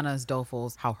Mariana's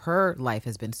dolefuls, how her life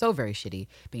has been so very shitty,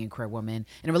 being a queer woman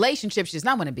in a relationship she does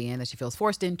not want to be in, that she feels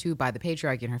forced into by the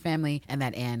patriarchy in her family, and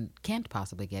that Anne can't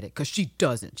possibly get it because she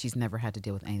doesn't. She's never had to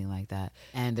deal with anything like that.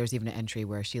 And there's even an entry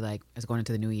where she is going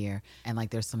into the new year, and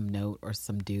there's some note or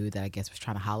some dude that I guess was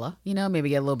trying to holla, maybe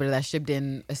get a little bit of that shipped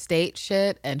in estate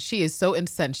shit, and she is so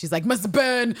incensed. She's like, must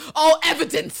burn all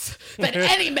evidence that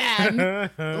any man. A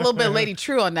little bit Lady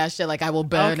True on that shit. Like, I will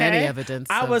burn any evidence.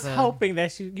 I was hoping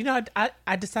that she,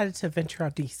 I decided to venture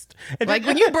out east. Like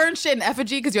when you burn shit in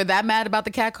effigy because you're that mad about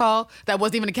the cat call, that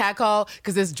wasn't even a cat call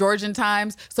because it's Georgian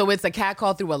times, so it's a cat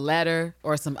call through a letter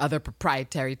or some other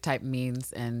proprietary type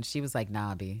means. And she was like,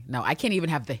 nah, B, no, I can't even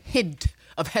have the hint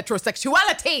of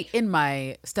heterosexuality in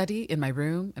my study, in my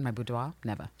room, in my boudoir.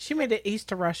 Never. She made it east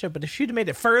to Russia, but if she'd have made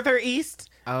it further east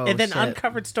and then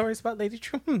uncovered stories about Lady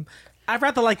True, I'd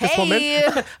rather like this woman.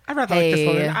 I'd rather like this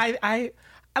woman. I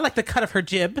like the cut of her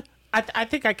jib. I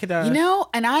think I could.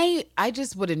 And I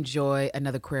just would enjoy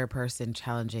another queer person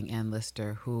challenging Ann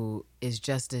Lister, who is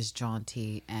just as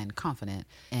jaunty and confident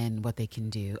in what they can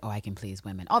do. Oh, I can please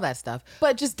women, all that stuff,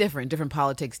 but just different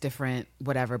politics, different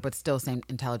whatever, but still same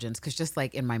intelligence. Because just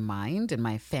like in my mind, in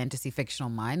my fantasy fictional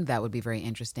mind, that would be very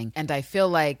interesting. And I feel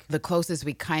like the closest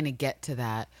we kind of get to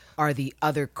that are the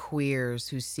other queers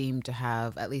who seem to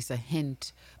have at least a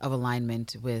hint of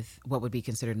alignment with what would be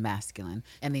considered masculine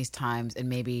in these times. And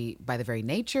maybe by the very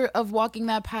nature of walking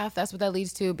that path, that's what that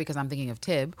leads to. Because I'm thinking of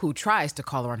Tib, who tries to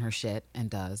call her on her shit and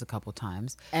does a couple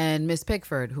times, and Miss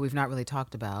Pickford, who we've not really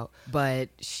talked about, but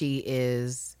she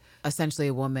is essentially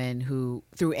a woman who,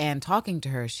 through Anne talking to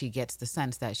her, she gets the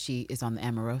sense that she is on the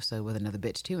Amorosa with another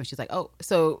bitch too. And she's like, oh,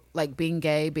 so like being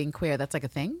gay, being queer, that's like a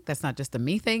thing? That's not just a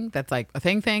me thing? That's like a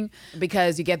thing?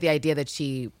 Because you get the idea that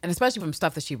she, and especially from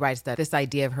stuff that she writes, that this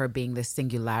idea of her being this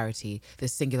singularity,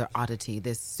 this singular oddity,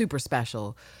 this super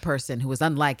special person who is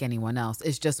unlike anyone else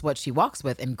is just what she walks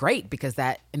with. And great, because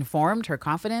that informed her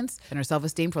confidence and her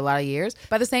self-esteem for a lot of years.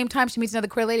 By the same time, she meets another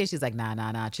queer lady and she's like,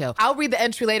 nah, chill. I'll read the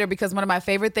entry later because one of my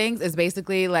favorite things is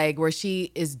basically like where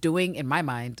she is doing, in my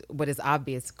mind, what is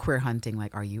obvious queer hunting,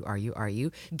 like, are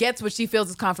you, gets what she feels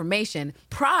is confirmation,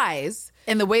 prize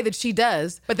in the way that she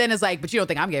does, but then is like, but you don't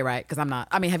think I'm gay, right? Because I'm not.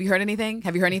 I mean, have you heard anything?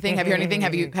 Have you heard anything?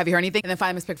 And then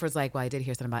finally Miss Pickford's like, well, I did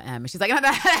hear something about M. And she's like,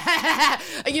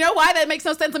 you know why that makes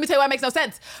no sense? Let me tell you why it makes no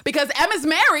sense. Because M is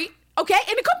married. Okay,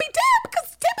 and it could be Tib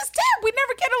because Tib is Tib. We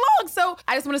never get along. So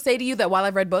I just want to say to you that while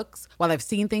I've read books, while I've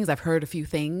seen things, I've heard a few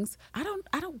things, I don't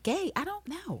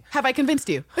know. Have I convinced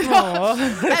you?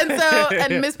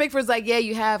 And Miss Pickford's like, yeah,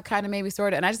 you have, kind of, maybe,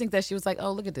 sort of. And I just think that she was like,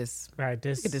 oh, look at this. Right,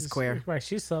 look at this queer. Right,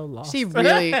 she's so lost. She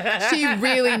really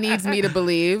needs me to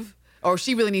believe, or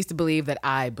she really needs to believe that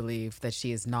I believe that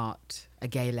she is not a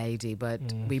gay lady, but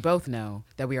we both know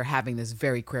that we are having this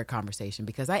very queer conversation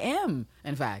because I am,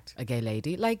 in fact, a gay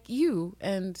lady like you,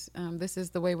 and this is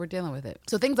the way we're dealing with it.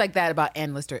 So things like that about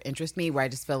Ann Lister interest me, where I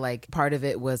just feel like part of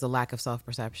it was a lack of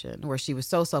self-perception, where she was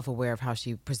so self-aware of how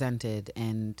she presented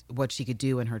and what she could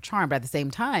do in her charm, but at the same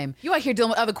time, you out here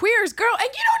dealing with other queers, girl, and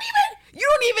you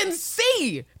don't even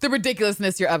see the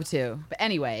ridiculousness you're up to. But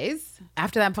anyways,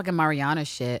 after that fucking Mariana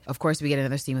shit, of course, we get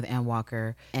another scene with Ann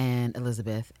Walker and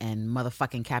Elizabeth and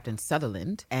motherfucking Captain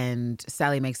Sutherland. And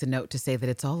Sally makes a note to say that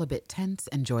it's all a bit tense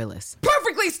and joyless.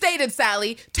 Perfectly stated,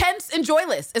 Sally. Tense and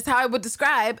joyless is how I would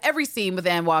describe every scene with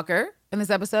Ann Walker in this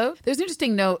episode. There's an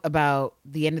interesting note about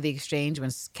the end of the exchange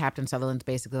when Captain Sutherland's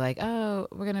basically like, oh,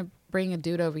 we're going to bring a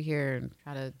dude over here and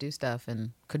try to do stuff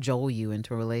and cajole you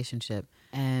into a relationship.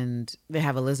 And they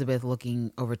have Elizabeth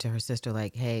looking over to her sister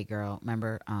like, hey, girl,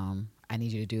 remember, I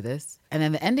need you to do this. And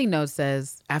then the ending note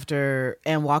says, after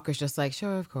Ann Walker's just like,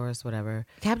 sure, of course, whatever,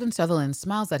 Captain Sutherland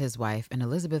smiles at his wife and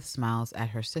Elizabeth smiles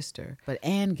at her sister. But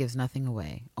Anne gives nothing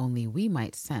away. Only we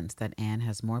might sense that Anne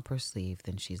has more up her sleeve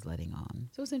than she's letting on.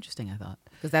 So it was interesting, I thought,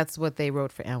 because that's what they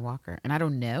wrote for Ann Walker. And I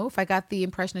don't know if I got the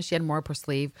impression that she had more up her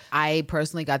sleeve. I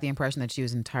personally got the impression that she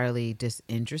was entirely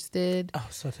disinterested. Oh,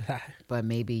 so did I. But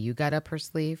maybe you got up her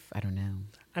sleeve. I don't know.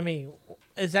 I mean,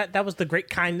 that was the great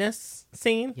kindness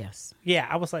scene? Yes. Yeah,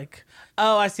 I was like,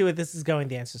 oh, I see where this is going.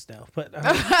 The answer's no. But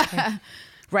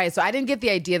right. So I didn't get the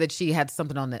idea that she had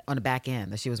something on the back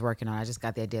end that she was working on. I just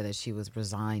got the idea that she was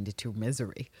resigned to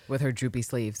misery with her droopy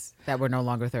sleeves that were no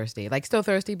longer thirsty. Like still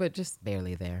thirsty, but just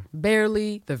barely there.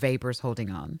 Barely the vapors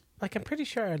holding on. Like, I'm pretty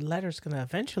sure a letter's going to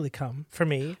eventually come for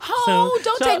me. Oh, soon.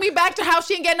 Don't take me back to how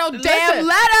she didn't get no damn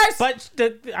letters.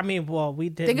 But we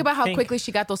did. Think about how quickly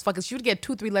she got those fucking, she would get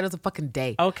 2-3 letters a fucking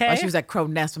day. Okay. While she was at Crow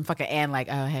Nest from fucking Anne, like,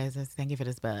 oh, hey, thank you for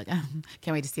this bug.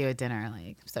 Can't wait to see you at dinner.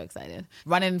 Like, I'm so excited.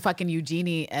 Running fucking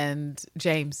Eugenie and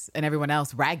James and everyone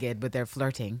else ragged with their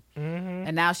flirting. Mm-hmm.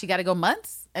 And now she got to go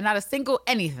months and not a single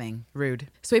anything. Rude.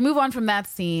 So we move on from that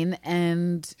scene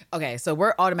and, okay, so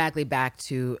we're automatically back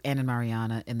to Anne and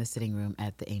Mariana in the sitting room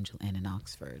at the Angel Inn in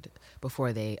Oxford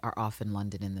before they are off in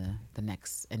London in the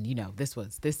next, and you know, this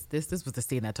was the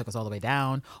scene that took us all the way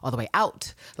down, all the way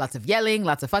out. Lots of yelling,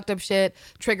 lots of fucked up shit,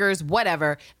 triggers,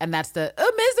 whatever. And that's the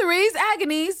miseries,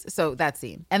 agonies. So that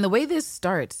scene. And the way this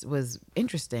starts was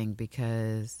interesting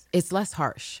because it's less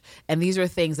harsh. And these are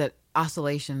things that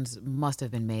oscillations must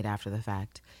have been made after the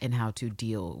fact in how to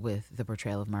deal with the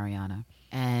portrayal of Mariana.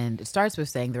 And it starts with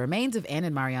saying the remains of Anne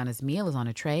and Mariana's meal is on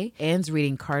a tray. Anne's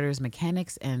reading Carter's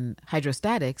Mechanics and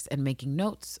Hydrostatics and making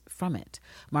notes from it.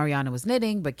 Mariana was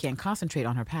knitting but can't concentrate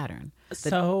on her pattern.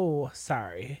 So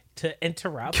sorry to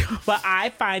interrupt, but I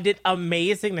find it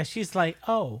amazing that she's like,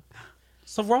 oh,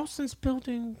 so Ralston's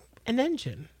building an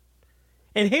engine.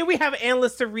 And here we have Ann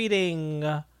Lister reading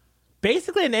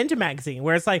basically an engine magazine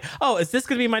where it's like, oh, is this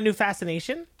going to be my new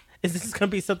fascination? Is this going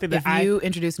to be something that if you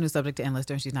introduce a new subject to Ann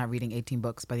Lister and she's not reading 18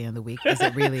 books by the end of the week, is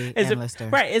it really Ann Lister?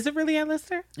 Right. Is it really Ann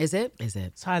Lister? Is it?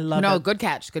 So I love it. No, good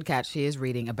catch. She is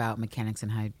reading about mechanics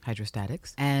and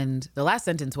hydrostatics. And the last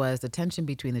sentence was, the tension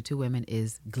between the two women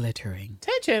is glittering.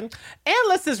 Tension. Ann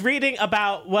Lister's reading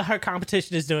about what her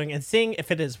competition is doing and seeing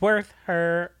if it is worth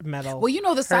her medal. Well, you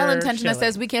know the silent tension that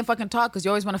says we can't fucking talk because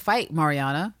you always want to fight,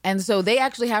 Mariana. And so they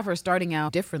actually have her starting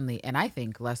out differently, and I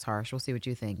think less harsh. We'll see what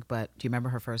you think. But do you remember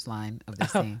her first line of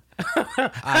this scene?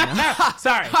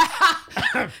 Sorry.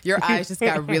 Your eyes just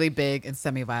got really big and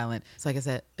semi-violent. So like I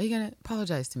said, are you going to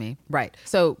apologize to me? Right.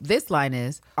 So this line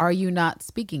is, are you not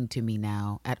speaking to me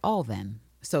now at all then?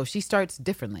 So she starts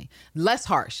differently, less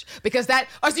harsh, because so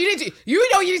you need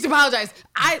to apologize.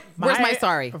 Where's my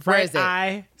sorry? Where is it?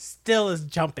 Eye still is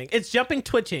jumping. It's jumping,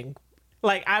 twitching.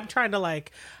 Like I'm trying to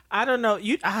I don't know.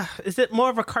 Is it more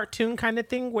of a cartoon kind of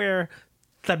thing where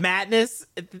the madness?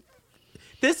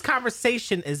 This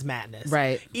conversation is madness.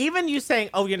 Right. Even you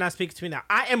saying, oh, you're not speaking to me now.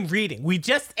 I am reading. We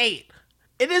just ate.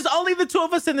 It is only the two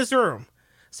of us in this room.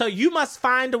 So you must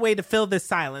find a way to fill this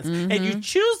silence. Mm-hmm. And you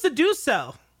choose to do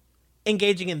so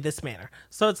engaging in this manner.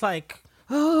 So it's like,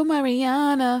 oh,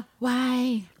 Mariana,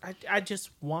 why? I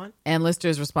just want. And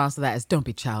Lister's response to that is, don't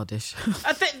be childish.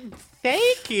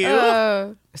 Thank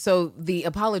you. So the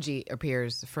apology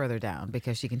appears further down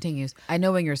because she continues, I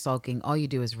know when you're sulking, all you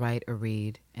do is write or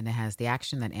read. And it has the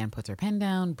action that Anne puts her pen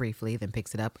down briefly, then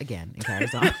picks it up again and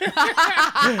carries on.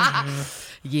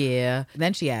 Yeah.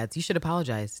 Then she adds, you should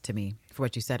apologize to me for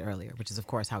what you said earlier, which is, of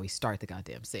course, how we start the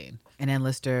goddamn scene. And Ann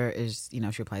Lister is, she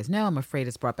replies, no, I'm afraid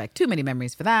it's brought back too many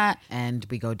memories for that. And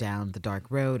we go down the dark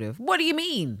road of, what do you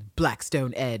mean?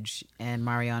 Blackstone Edge. And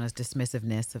Mariana's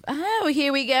dismissiveness of, oh,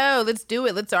 here we go. Let's do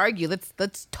it. Let's argue.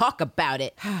 Let's talk about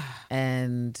it.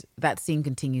 And that scene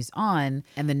continues on.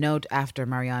 And the note after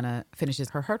Mariana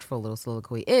finishes her hurtful little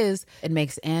soliloquy is, it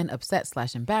makes Anne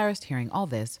upset/embarrassed hearing all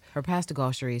this. Her past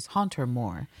gaucheries haunt her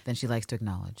more than she likes to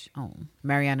acknowledge. Oh.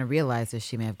 Mariana realizes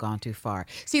she may have gone too far.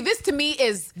 See, this to me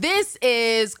is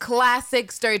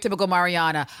classic stereotypical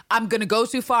Mariana. I'm going to go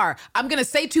too far. I'm going to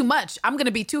say too much. I'm going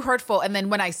to be too hurtful. And then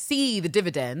when I see the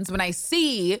dividends, when I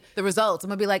see the results, I'm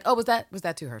going to be like, oh, was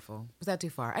that too hurtful? Was that too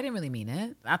far? I didn't really mean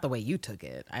it. Not the way you took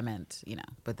it. I meant,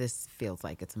 but this feels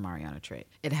like it's a Mariana trait.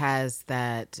 It has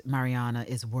that Mariana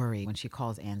is worried when she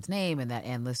calls Anne's name, and that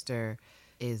Ann Lister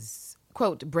is,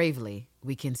 quote, bravely.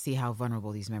 We can see how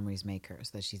vulnerable these memories make her,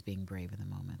 so that she's being brave in the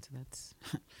moment. So that's,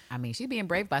 she's being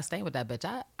brave by staying with that bitch.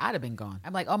 I'd have been gone.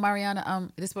 I'm like, oh, Mariana,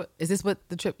 is this what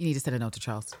the trip? You need to send a note to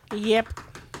Charles. Yep.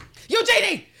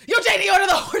 Eugenie, order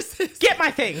the horses. Get my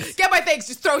things.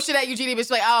 Just throw shit at Eugenie. But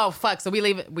she's like, oh, fuck. So we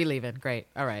leaving. Great.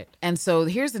 All right. And so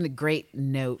here's a great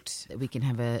note that we can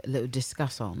have a little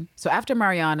discuss on. So after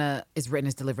Mariana is written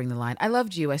as delivering the line, I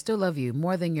loved you. I still love you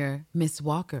more than your Miss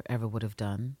Walker ever would have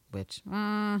done. Which,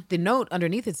 the note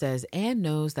underneath it says, Anne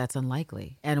knows that's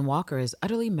unlikely. And Walker is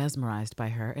utterly mesmerized by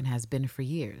her and has been for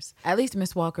years. At least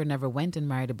Miss Walker never went and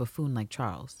married a buffoon like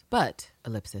Charles. But,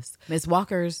 ellipsis, Miss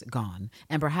Walker's gone.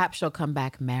 And perhaps she'll come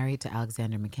back married to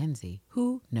Alexander Mackenzie.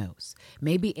 Who knows?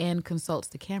 Maybe Anne consults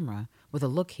the camera with a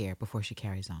look here before she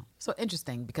carries on. So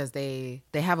interesting, because they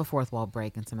have a fourth wall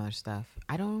break and some other stuff.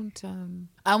 I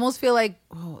almost feel like,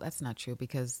 oh, that's not true,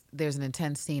 because there's an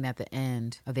intense scene at the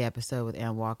end of the episode with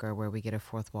Anne Walker where we get a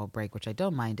fourth wall break, which I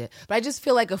don't mind it. But I just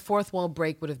feel like a fourth wall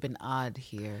break would have been odd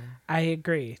here. I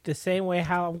agree. The same way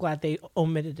how I'm glad they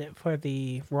omitted it for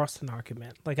the Rawson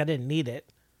argument. Like, I didn't need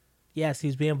it. Yes,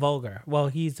 he's being vulgar. Well,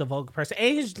 he's a vulgar person.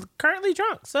 And he's currently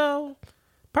drunk, so...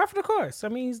 Perfect, of course.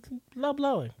 He's low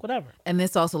blowing, whatever. And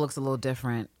this also looks a little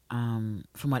different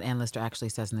from what Ann Lister actually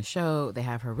says in the show. They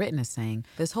have her written as saying,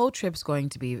 this whole trip's going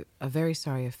to be a very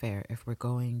sorry affair if we're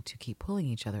going to keep pulling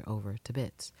each other over to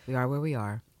bits. We are where we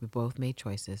are. We've both made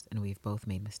choices, and we've both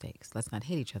made mistakes. Let's not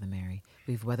hate each other, Mary.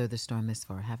 We've weathered the storm this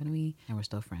far, haven't we? And we're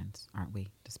still friends, aren't we?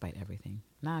 Despite everything.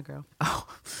 Nah, girl. Oh,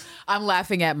 I'm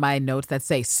laughing at my notes that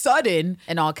say sudden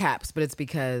in all caps, but it's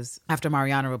because after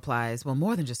Mariana replies, well,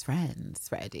 more than just friends,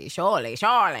 Freddie. Surely.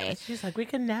 She's like, we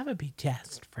can never be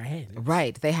just friends.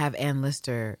 Right. They have Ann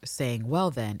Lister saying, well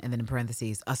then, and then in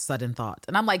parentheses, a sudden thought.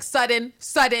 And I'm like, sudden.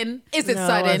 Is it No,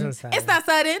 sudden? it wasn't sudden. It's not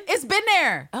sudden. It's been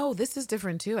there. Oh, this is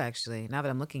different too, actually, now that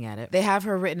I'm looking at it. They have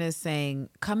her written as saying,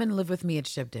 come and live with me at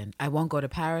Shipton. I won't go to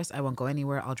Paris. I won't go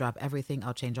anywhere. I'll drop everything.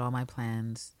 I'll change all my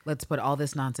plans. Let's put all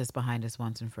this nonsense behind us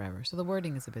once and forever. So the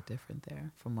wording is a bit different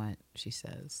there from what she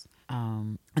says.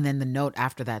 And then the note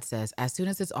after that says, as soon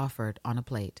as it's offered on a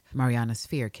plate, Mariana's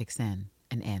fear kicks in,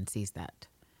 and Anne sees that.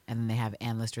 And then they have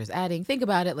Ann Lister as adding, think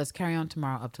about it. Let's carry on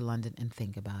tomorrow up to London and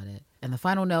think about it. And the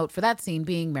final note for that scene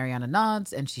being Mariana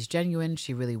nods, and she's genuine.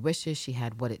 She really wishes she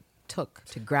had what it took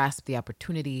to grasp the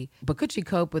opportunity, but could she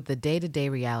cope with the day-to-day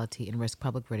reality and risk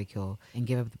public ridicule and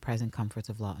give up the present comforts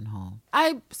of Lawton Hall?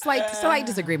 Slight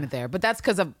disagreement there, but that's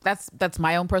because of that's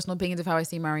my own personal opinions of how I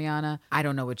see Mariana. I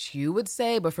don't know what you would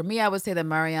say, but for me, I would say that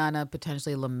Mariana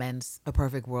potentially laments a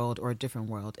perfect world or a different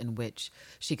world in which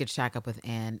she could shack up with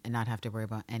Anne and not have to worry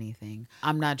about anything.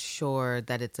 I'm not sure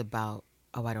that it's about,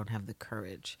 oh, I don't have the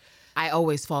courage. I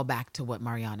always fall back to what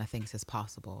Mariana thinks is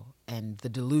possible and the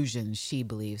delusions she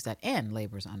believes that Anne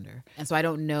labors under. And so I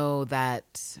don't know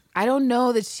that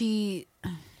she...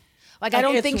 Like, I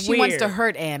don't think she wants to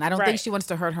hurt Anne. I don't think she wants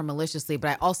to hurt her maliciously, but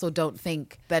I also don't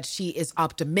think that she is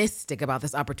optimistic about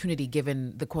this opportunity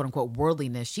given the quote-unquote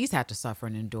worldliness she's had to suffer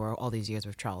and endure all these years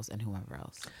with Charles and whoever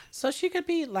else. So she could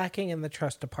be lacking in the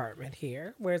trust department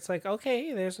here, where it's like,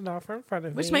 okay, there's an offer in front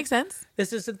of me. Which makes sense.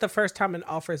 This isn't the first time an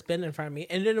offer has been in front of me.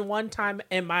 And then one time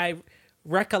in my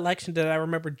recollection that I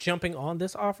remember jumping on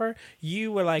this offer,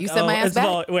 you were like, you sent my ass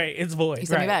back. It's void. You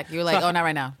sent me back. You were like, oh, not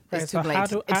right now. It's too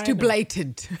blatant. It's too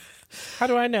blatant. How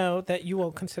do I know that you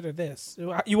won't consider this?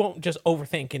 You won't just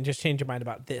overthink and just change your mind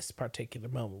about this particular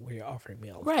moment where you're offering me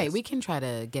all of this. Right. We can try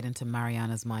to get into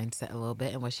Mariana's mindset a little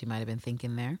bit and what she might have been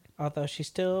thinking there. Although she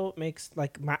still makes,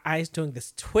 like, my eyes doing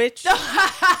this twitch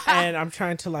and I'm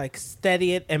trying to, like,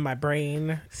 steady it in my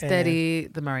brain. Steady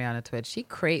the Mariana twitch. She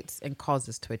creates and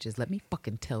causes twitches. Let me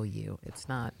fucking tell you. It's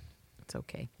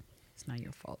okay. It's not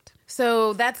your fault.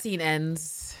 So that scene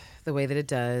ends the way that it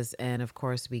does, and of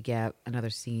course we get another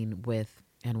scene with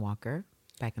Anne Walker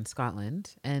back in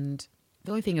Scotland. And the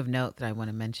only thing of note that I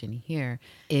want to mention here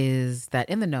is that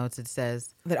in the notes it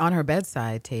says that on her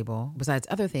bedside table, besides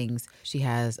other things, she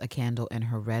has a candle and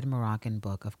her red Moroccan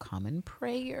book of common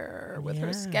prayer with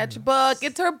her sketchbook.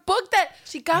 It's her book that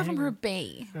she got from her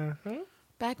bae.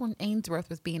 Back when Ainsworth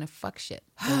was being a fuck shit.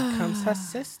 Here comes her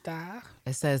sister.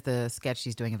 It says the sketch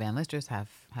she's doing of Anne Lister's have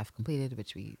completed,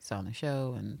 which we saw on the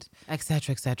show, and et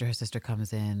cetera, et cetera. Her sister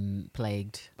comes in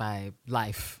plagued by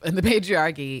life and the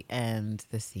patriarchy, and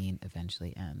the scene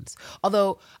eventually ends.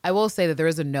 Although I will say that there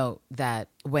is a note that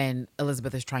when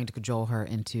Elizabeth is trying to cajole her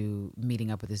into meeting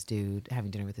up with this dude,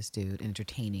 having dinner with this dude, and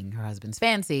entertaining her husband's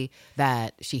fancy,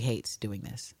 that she hates doing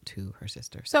this to her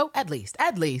sister. So at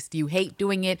least you hate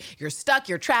doing it. You're stuck,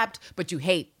 you're trapped, but you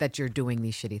hate that you're doing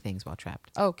these shitty things while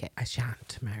trapped. Okay. I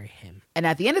shan't marry him. And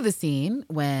at the end of the scene,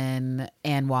 when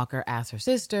Anne Walker asks her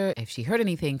sister if she heard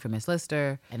anything from Miss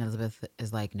Lister, and Elizabeth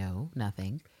is like, no,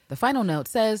 nothing. The final note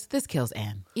says, this kills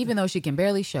Anne. Even though she can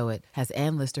barely show it, has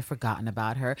Anne Lister forgotten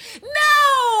about her? No!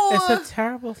 It's a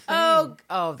terrible thing.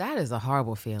 Oh, that is a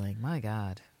horrible feeling. My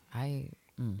God. I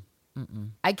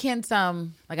can't,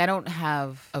 I don't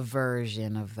have a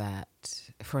version of that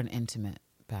for an intimate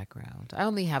background. I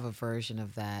only have a version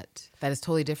of that is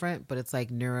totally different, but it's like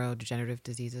neurodegenerative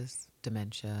diseases,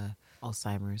 dementia,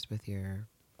 Alzheimer's with your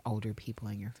older people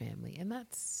in your family, and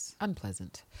that's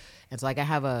unpleasant. And so I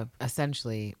have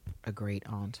essentially a great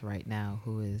aunt right now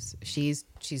who is she's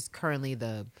currently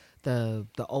the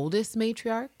oldest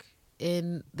matriarch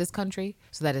in this country.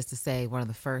 So that is to say, one of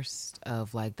the first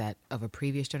of a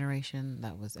previous generation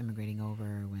that was immigrating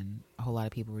over when a whole lot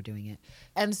of people were doing it.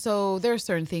 And so there are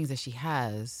certain things that she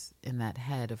has in that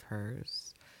head of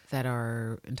hers that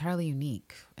are entirely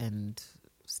unique and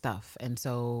stuff. And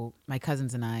so my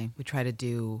cousins and I, we try to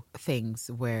do things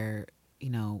where,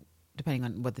 depending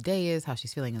on what the day is, how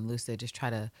she's feeling and lucid, just try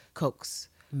to coax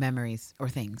memories or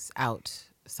things out.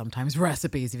 Sometimes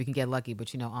recipes if you can get lucky,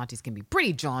 but aunties can be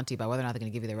pretty jaunty about whether or not they're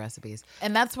going to give you the recipes.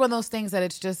 And that's one of those things that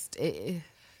it's just,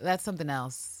 that's something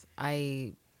else.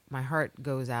 My heart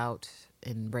goes out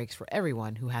and breaks for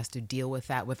everyone who has to deal with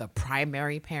that with a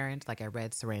primary parent. Like I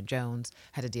read Saran Jones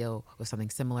had to deal with something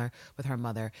similar with her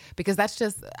mother, because that's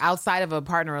just outside of a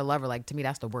partner or lover. Like to me,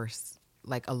 that's the worst.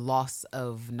 Like a loss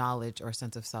of knowledge or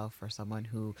sense of self for someone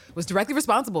who was directly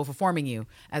responsible for forming you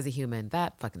as a human.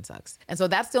 That fucking sucks. And so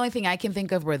that's the only thing I can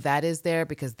think of where that is there,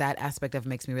 because that aspect of it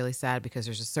makes me really sad, because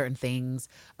there's just certain things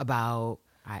about,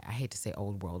 I hate to say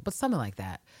old world, but something like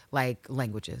that, like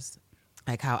languages.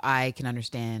 Like how I can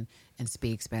understand and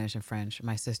speak Spanish and French.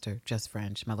 My sister, just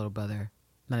French. My little brother,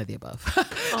 none of the above.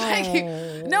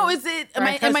 No, is it?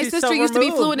 Right, and my sister so used to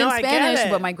be fluent in Spanish,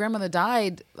 but my grandmother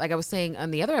died, like I was saying on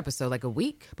the other episode, like a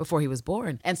week before he was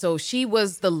born. And so she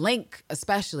was the link,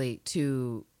 especially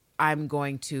to, I'm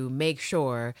going to make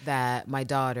sure that my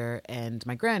daughter and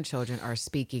my grandchildren are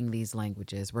speaking these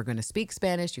languages. We're going to speak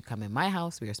Spanish. You come in my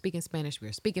house. We are speaking Spanish. We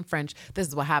are speaking French. This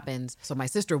is what happens. So my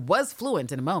sister was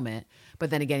fluent in a moment. But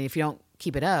then again, if you don't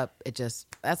keep it up.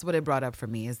 That's what it brought up for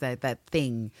me, is that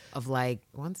thing of like,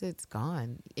 once it's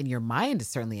gone, in your mind,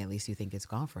 certainly at least you think it's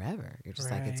gone forever. You're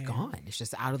just like, it's gone. It's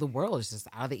just out of the world. It's just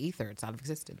out of the ether. It's out of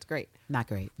existence. Great. Not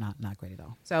great. Not great at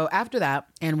all. So after that,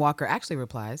 Ann Walker actually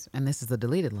replies, and this is the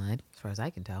deleted line, as far as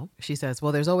I can tell. She says,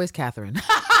 well, there's always Catherine.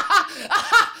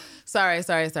 Sorry.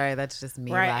 That's just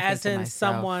me. Right, laughing as to in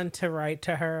myself. someone to write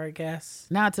to her, I guess.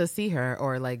 Not to see her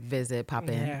or like visit, pop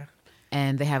in. Yeah.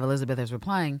 And they have Elizabeth as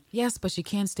replying, yes, but she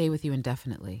can't stay with you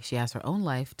indefinitely. She has her own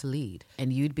life to lead.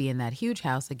 And you'd be in that huge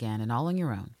house again and all on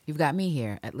your own. You've got me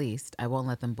here, at least. I won't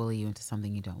let them bully you into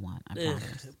something you don't want. I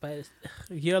promise. But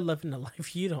you're living a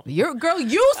life you don't want.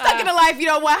 You stuck in a life you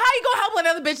don't want. How you gonna help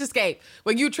another bitch escape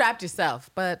when you trapped yourself?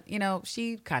 But,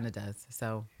 she kind of does.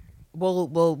 So we'll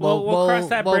cross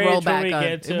that bridge roll back when we on.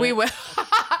 get to We will.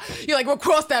 You're like, we'll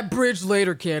cross that bridge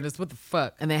later, Candace. What the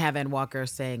fuck? And they have Ann Walker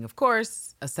saying, of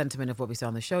course, a sentiment of what we saw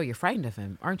on the show. You're frightened of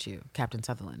him, aren't you, Captain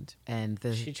Sutherland? And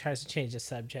she tries to change the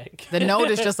subject. The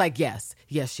note is just like, yes,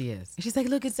 she is. And she's like,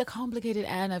 look, it's a complicated,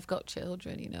 Anne. I've got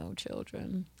children,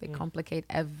 children. They complicate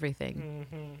everything.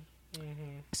 Mm-hmm.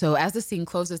 Mm-hmm. So as the scene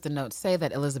closes, the notes say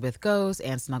that Elizabeth goes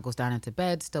and snuggles down into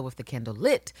bed, still with the candle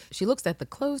lit. She looks at the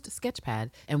closed sketch pad,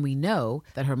 and we know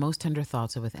that her most tender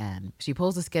thoughts are with Anne. She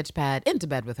pulls the sketch pad into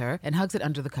bed with her and hugs it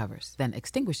under the covers, then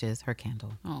extinguishes her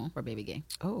candle. Oh, poor baby gay.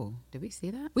 Oh, did we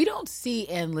see that? We don't see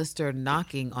Ann Lister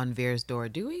knocking on Vere's door,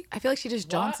 do we? I feel like she just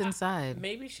jaunts inside.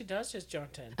 Maybe she does just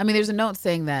jaunt in. I mean, there's a note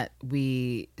saying that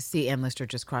we see Ann Lister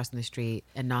just crossing the street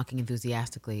and knocking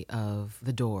enthusiastically of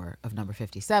the door of number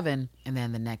 57. And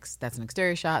then that's an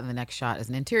exterior shot, and the next shot is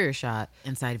an interior shot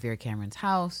inside Vera Cameron's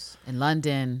house in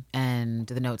London. And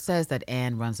the note says that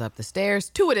Anne runs up the stairs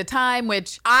 2 at a time,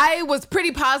 which I was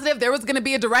pretty positive there was going to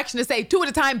be a direction to say 2 at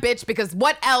a time, bitch, because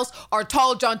what else are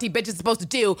tall, jaunty bitches supposed to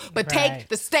do but take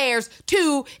the stairs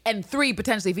 2 and 3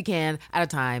 potentially, if you can, at a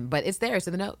time. But it's there, so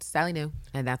the notes. Sally knew,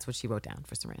 and that's what she wrote down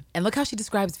for Saran. And look how she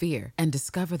describes Vera. And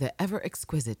discover the ever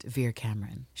exquisite Vera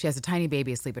Cameron. She has a tiny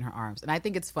baby asleep in her arms. And I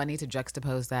think it's funny to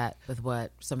juxtapose that with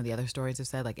what some of the other stories have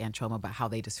said, like Ann Troma, about how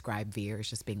they describe Vera as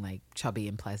just being like chubby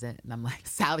and pleasant. And I'm like,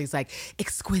 Sally's like,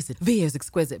 exquisite. Vera's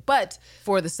exquisite. But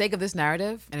for the sake of this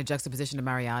narrative and a juxtaposition to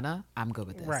Mariana, I'm good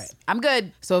with this. Right. I'm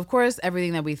good. So of course,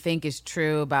 everything that we think is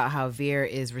true about how Vera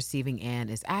is receiving Anne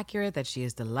is accurate, that she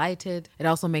is delighted. It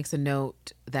also makes a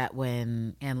note that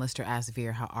when Ann Lister asks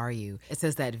Vera, how are you? It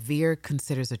says that Vera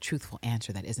considers a truthful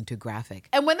answer that isn't too graphic.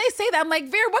 And when they say that, I'm like,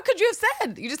 Vera, what could you have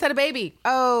said? You just had a baby.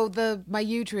 Oh, my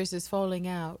uterus is falling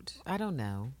out. I don't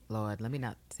know. Lord, let me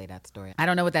not say that story. I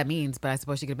don't know what that means, but I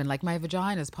suppose she could have been like, my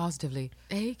vagina is positively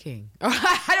aching.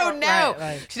 I don't know.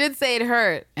 Right. She did say it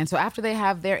hurt. And so after they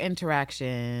have their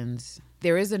interactions,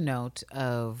 there is a note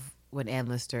of when Ann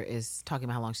Lister is talking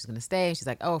about how long she's going to stay. And she's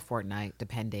like, a fortnight,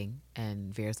 depending.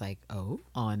 And Vera's like,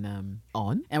 on?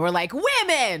 And we're like,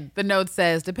 women! The note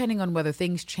says, depending on whether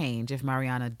things change, if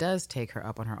Mariana does take her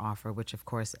up on her offer, which of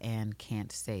course Anne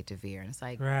can't say to Vera. And it's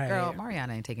like, girl,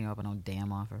 Mariana ain't taking you up on no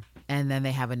damn offer. And then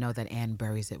they have a note that Anne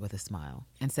buries it with a smile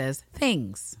and says,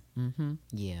 things. Mm-hmm.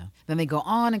 Yeah. Then they go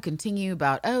on and continue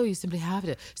about, you simply have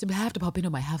to pop into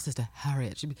my house, Sister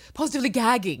Harriet. She'd be positively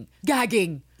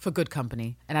gagging for good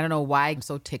company. And I don't know why I'm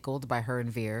so tickled by her and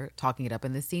Vera talking it up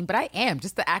in this scene, but I am.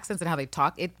 Just the accents and how they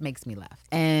talk, it makes me laugh.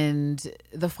 And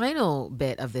the final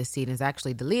bit of this scene is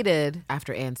actually deleted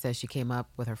after Anne says she came up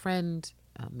with her friend,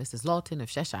 Mrs. Lawton of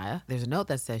Cheshire. There's a note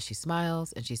that says she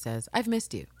smiles and she says, I've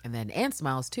missed you. And then Anne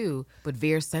smiles too, but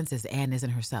Vera senses Anne isn't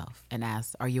herself and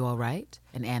asks, are you all right?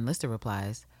 And Ann Lister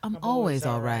replies, I'm always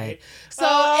all right. So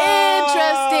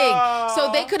interesting.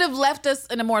 So they could have left us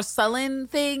in a more sullen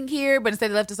thing here, but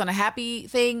instead they left us on a happy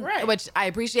thing, which I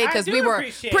appreciate because we were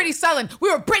pretty sullen.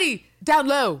 We were pretty down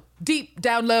low, deep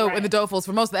down low in the dolefuls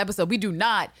for most of the episode. We do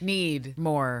not need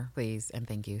more, please. And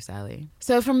thank you, Sally.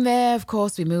 So from there, of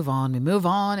course, we move on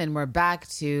and we're back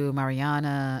to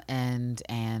Mariana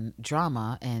and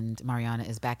drama. And Mariana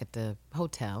is back at the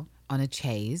hotel on a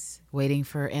chaise, waiting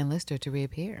for Ann Lister to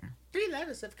reappear. 3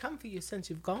 letters have come for you since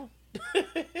you've gone.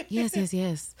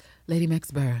 Yes. Lady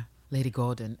Mexborough, Lady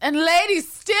Gordon, and Lady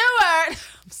Stewart.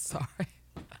 I'm sorry.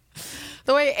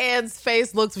 The way Anne's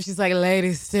face looks when she's like,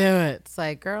 Lady Stewart. It's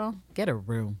like, girl, get a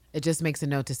room. It just makes a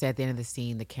note to say at the end of the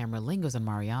scene, the camera lingers on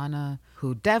Mariana,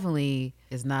 who definitely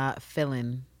is not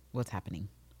feeling what's happening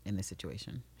in this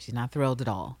situation. She's not thrilled at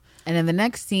all. And then the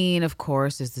next scene, of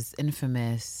course, is this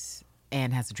infamous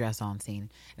Anne has a dress on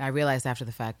scene. And I realized after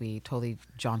the fact we totally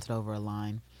jaunted over a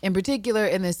line. In particular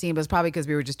in this scene, but it's probably because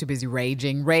we were just too busy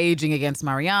raging against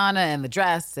Mariana and the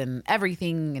dress and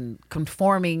everything and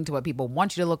conforming to what people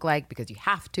want you to look like because you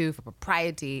have to for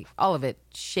propriety. All of it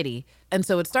shitty. And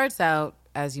so it starts out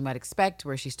as you might expect,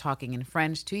 where she's talking in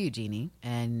French to Eugenie.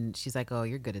 And she's like, oh,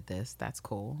 you're good at this. That's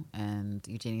cool. And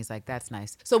Eugenie's like, that's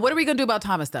nice. So what are we going to do about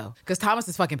Thomas, though? Because Thomas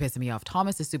is fucking pissing me off.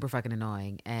 Thomas is super fucking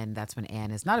annoying. And that's when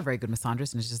Anne is not a very good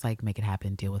misandrist. And it's just like, make it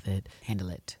happen, deal with it, handle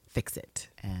it, fix it.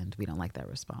 And we don't like that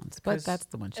response. But that's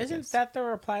the one she gives. Isn't that the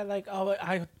reply? Like, oh,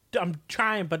 I'm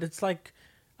trying, but it's like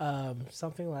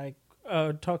something like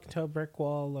talking to a brick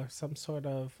wall or some sort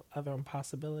of other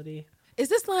impossibility. Is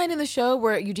this line in the show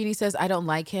where Eugenie says, I don't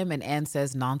like him, and Anne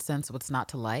says, nonsense, what's not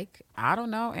to like? I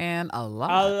don't know, Anne. A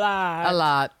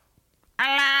lot.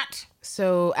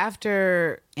 So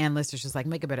after Anne Lister's just like,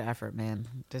 make a better effort, man.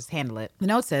 Just handle it. The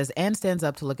note says, Anne stands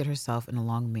up to look at herself in a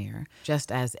long mirror,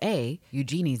 just as A,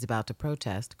 Eugenie's about to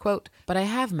protest, quote, but I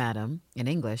have, madam, in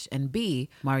English, and B,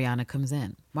 Mariana comes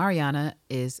in. Mariana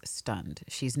is stunned.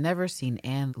 She's never seen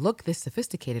Anne look this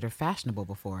sophisticated or fashionable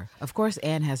before. Of course,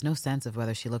 Anne has no sense of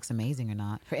whether she looks amazing or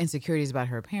not. Her insecurities about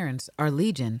her appearance are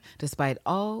legion, despite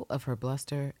all of her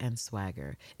bluster and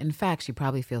swagger. In fact, she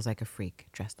probably feels like a freak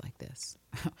dressed like this.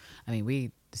 I mean,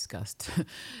 we discussed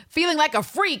feeling like a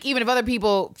freak. Even if other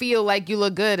people feel like you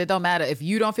look good, it don't matter. If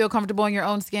you don't feel comfortable in your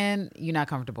own skin, you're not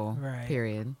comfortable, right?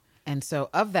 Period. And so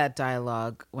of that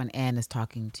dialogue, when Anne is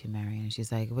talking to Marion,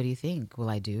 she's like, what do you think? Will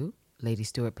I do? Lady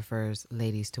Stewart prefers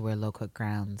ladies to wear low-cut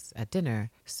gowns at dinner.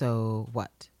 So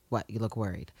what? What? You look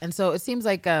worried. And so it seems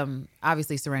like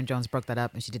obviously Saran Jones broke that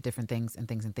up and she did different things,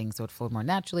 so it flowed more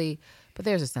naturally. But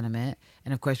there's a sentiment.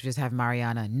 And of course we just have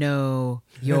Mariana, no,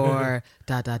 you're ...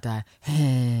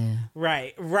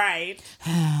 Right.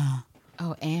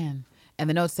 Oh, Anne. And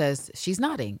the note says she's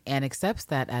nodding and accepts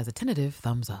that as a tentative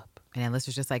thumbs up. And Anne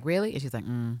Lister's just like, really? And she's like,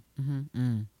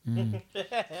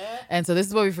 And so this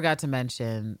is what we forgot to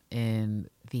mention in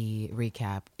the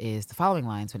recap is the following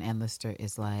lines when Anne Lister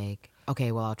is like,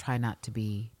 okay, well, I'll try not to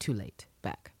be too late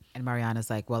back. And Mariana's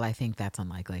like, well, I think that's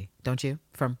unlikely. Don't you?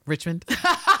 From Richmond.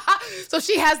 So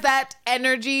she has that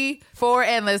energy for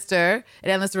Anne Lister.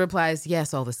 And Anne Lister replies,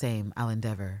 yes, all the same, I'll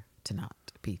endeavor to not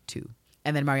be too.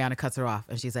 And then Mariana cuts her off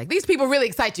and she's like, these people really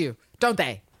excite you, don't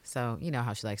they? So you know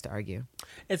how she likes to argue.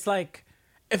 It's like,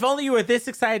 if only you were this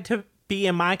excited to be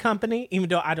in my company, even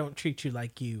though I don't treat you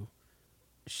like you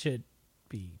should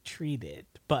be treated,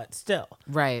 but still.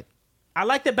 Right. I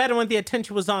liked it better when the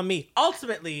attention was on me.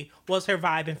 Ultimately was her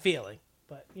vibe and feeling,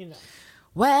 but you know.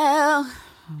 Well,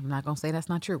 I'm not going to say that's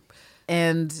not true.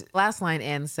 And last line,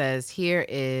 Anne says, here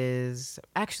is,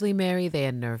 actually, Mary, they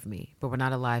unnerve me, but we're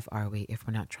not alive, are we, if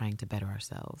we're not trying to better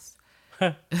ourselves?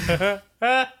 And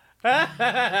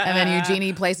then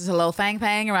Eugenie places a little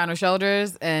thang around her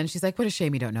shoulders and she's like, what a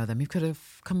shame you don't know them. You could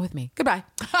have come with me. Goodbye.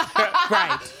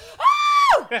 Right.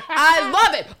 I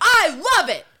love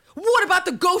it. What about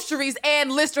the ghosteries Anne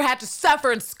Lister had to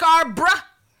suffer in Scarborough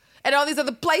and all these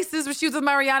other places where she was with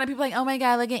Mariana? People are like, oh my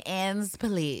God, look at Anne's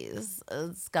pelisse.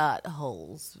 It's got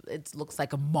holes. It looks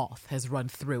like a moth has run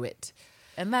through it.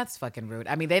 And that's fucking rude.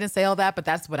 I mean, they didn't say all that, but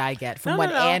that's what I get from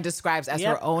what Anne describes as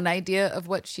her own idea of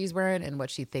what she's wearing and what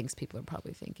she thinks people are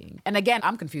probably thinking. And again,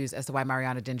 I'm confused as to why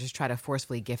Mariana didn't just try to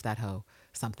forcefully gift that hoe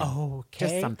something. Okay.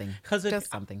 Just something.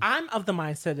 Just something. I'm of the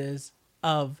mindset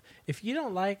of if you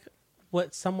don't like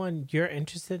what someone you're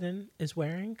interested in is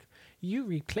wearing, you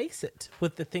replace it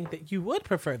with the thing that you would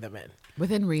prefer them in.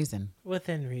 Within reason.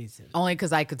 Only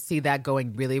because I could see that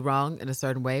going really wrong in a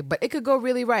certain way, but it could go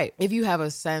really right if you have a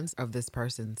sense of this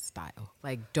person's style.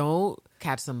 Like, don't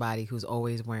catch somebody who's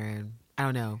always wearing, I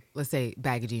don't know, let's say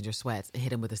baggy jeans or sweats and hit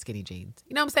them with the skinny jeans.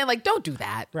 You know what I'm saying? Like, don't do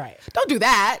that. Right. Don't do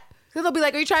that. Because they'll be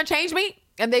like, are you trying to change me?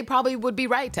 And they probably would be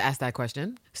right to ask that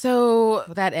question. So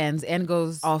that ends. Anne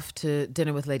goes off to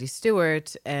dinner with Lady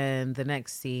Stewart, and the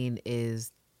next scene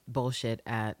is bullshit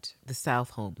at the South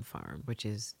Home Farm, which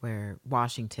is where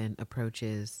Washington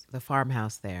approaches the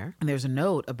farmhouse there. And there's a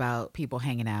note about people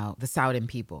hanging out, the Southern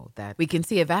people, that we can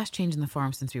see a vast change in the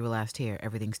farm since we were last here.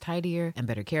 Everything's tidier and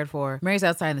better cared for. Mary's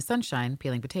outside in the sunshine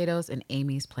peeling potatoes, and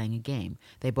Amy's playing a game.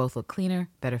 They both look cleaner,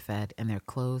 better fed, and their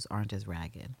clothes aren't as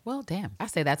ragged. Well, damn. I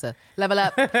say that's a level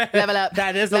up, level up.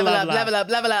 That is level a up, level up,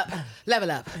 level up,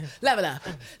 level up, level up,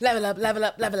 level up, level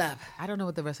up, level up. I don't know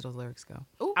what the rest of those lyrics go.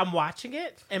 Ooh. I'm watching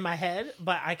it in my head,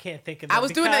 but I can't think of it. I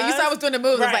was doing that. You saw I was doing the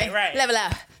moves. Right, like, level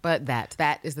up. But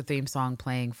that is the theme song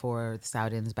playing for the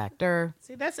Soudens back there.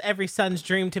 See, that's every son's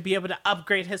dream, to be able to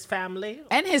upgrade his family.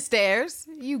 And his stairs.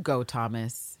 You go,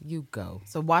 Thomas. You go.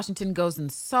 So Washington goes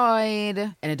inside,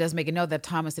 and it does make a note that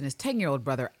Thomas and his 10-year-old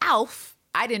brother, Alf,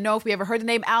 I didn't know if we ever heard the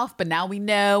name Alf, but now we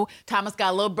know. Thomas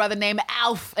got a little brother named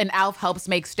Alf, and Alf helps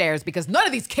make stairs because none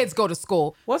of these kids go to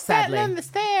school. What's sadly. that on the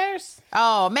stairs?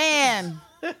 Oh, man.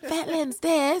 Fat Lynn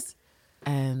stairs.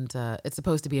 And it's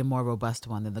supposed to be a more robust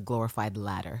one than the glorified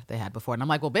ladder they had before. And I'm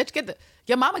like, well, bitch,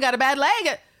 your mama got a bad leg.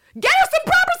 Get her some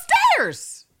proper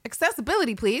stairs.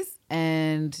 Accessibility, please.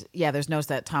 And yeah, there's notes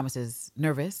that Thomas is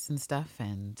nervous and stuff,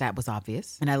 and that was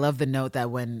obvious. And I love the note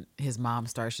that when his mom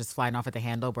starts just flying off at the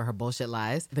handle where her bullshit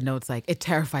lies, the note's like, it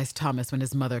terrifies Thomas when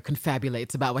his mother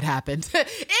confabulates about what happened.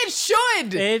 It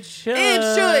should. It should. It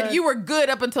should. You were good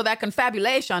up until that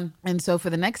confabulation. And so for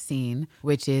the next scene,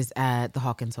 which is at the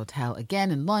Hawkins Hotel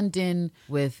again in London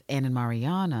with Anne and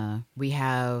Mariana, we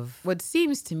have what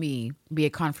seems to me be a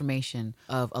confirmation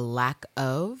of a lack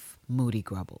of moody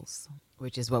grubbles,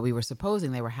 which is what we were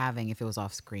supposing they were having if it was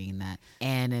off screen, that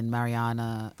Anne and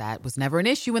Mariana, that was never an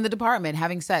issue in the department,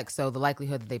 having sex. So the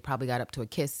likelihood that they probably got up to a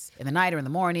kiss in the night or in the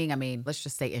morning, I mean, let's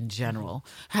just say in general,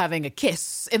 having a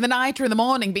kiss in the night or in the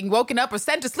morning, being woken up or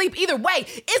sent to sleep, either way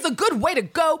is a good way to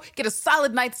go. Get a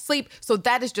solid night's sleep. So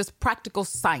that is just practical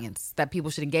science that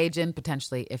people should engage in,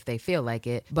 potentially, if they feel like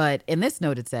it. But in this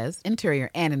note, it says, interior,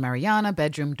 Anne and Mariana,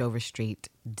 bedroom, Dover Street,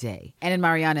 day. Anne and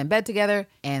Mariana in bed together.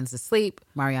 Anne's asleep.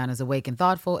 Mariana's awake and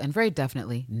thoughtful, and very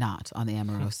definitely not on the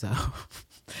Amoroso.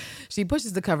 She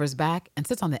pushes the covers back and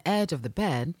sits on the edge of the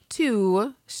bed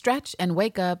to stretch and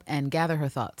wake up and gather her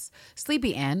thoughts.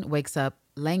 Sleepy Anne wakes up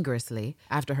languorously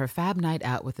after her fab night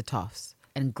out with the toffs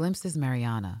and glimpses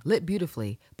Mariana, lit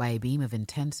beautifully by a beam of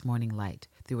intense morning light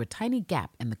through a tiny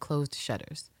gap in the closed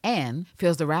shutters. Anne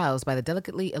feels aroused by the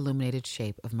delicately illuminated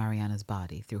shape of Mariana's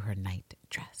body through her night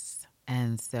dress.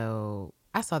 And so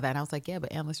I saw that and I was like, yeah,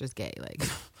 but Anne Lister's gay. Like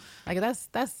that's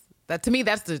that to me,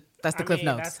 that's the Cliff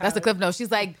Notes. That's the Cliff Notes.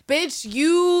 She's like, bitch,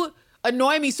 you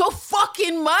annoy me so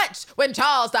fucking much when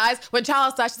Charles dies.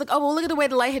 She's like, oh, well, look at the way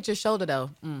the light hit your shoulder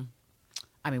though.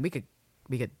 I mean, we could,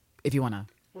 if you want to,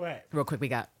 what? Real quick, we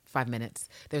got 5 minutes.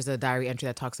 There's a diary entry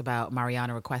that talks about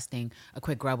Mariana requesting a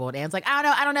quick grubble. And Anne's like, I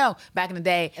don't know. Back in the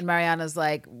day. And Mariana's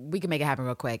like, we can make it happen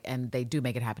real quick. And they do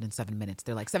make it happen in 7 minutes.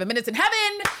 They're like, 7 minutes in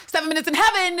heaven. 7 minutes in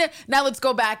heaven. Now let's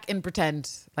go back and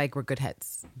pretend like we're good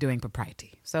heads doing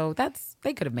propriety. So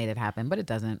they could have made it happen, but it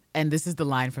doesn't. And this is the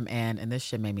line from Anne, and this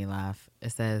shit made me laugh.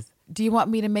 It says, do you want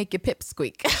me to make your pip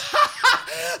squeak?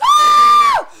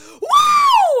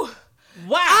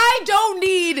 Wow. I don't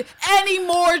need any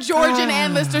more Georgian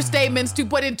Anne Lister statements to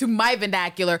put into my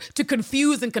vernacular to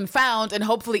confuse and confound and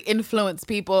hopefully influence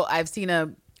people. I've seen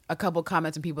a couple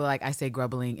comments and people are like, I say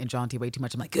grubbling and jaunty way too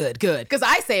much. I'm like, good. Because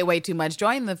I say it way too much.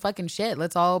 Join the fucking shit.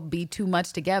 Let's all be too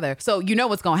much together. So you know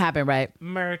what's going to happen, right?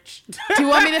 Merch. Do you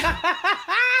want me to...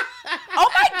 Oh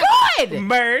my God!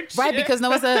 Merch. Right, because I'm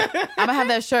gonna have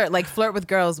that shirt, like flirt with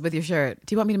girls with your shirt.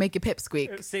 Do you want me to make your pips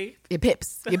squeak? See? Your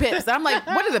pips. And I'm like,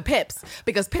 what are the pips?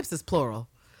 Because pips is plural.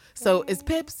 So is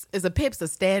a pips a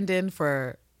stand-in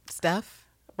for stuff?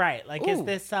 Right. Like, is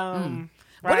this, right?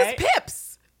 What is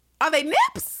pips? Are they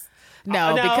nips?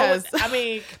 No, because I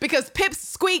mean, because pips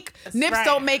squeak, nips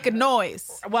don't make a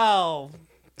noise. Well,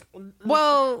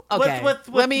 okay.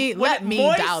 Let me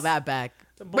dial that back.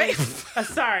 Wait,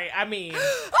 sorry. I mean,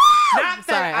 not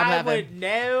sorry, that I would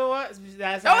know.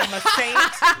 As I'm a saint.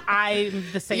 I'm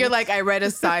the saint. You're like, I read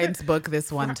a science book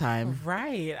this one time.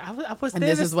 Right. I was and there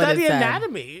this to is what study it said.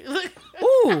 anatomy.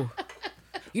 Ooh.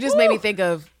 You just made me think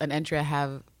of an entry I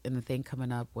have in the thing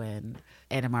coming up when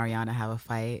Anne and Mariana have a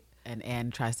fight. And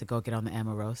Anne tries to go get on the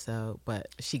Amoroso, but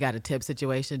she got a tip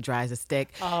situation, dries a stick.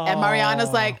 Oh. And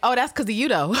Mariana's like, oh, that's because of you,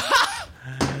 though.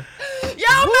 Yo,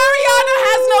 Mariana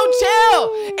has no chill.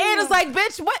 And it's like,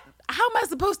 bitch, what? How am I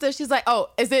supposed to? She's like,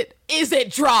 oh, is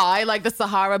it dry like the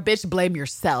Sahara? Bitch, blame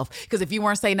yourself. Because if you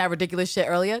weren't saying that ridiculous shit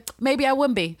earlier, maybe I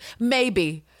wouldn't be.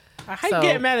 Maybe. How you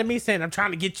getting mad at me saying I'm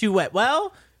trying to get you wet?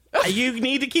 Well, you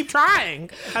need to keep trying.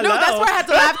 Hello? No, that's where I had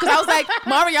to laugh because I was like,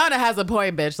 Mariana has a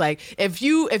point, bitch. Like, if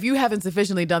you haven't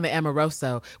sufficiently done the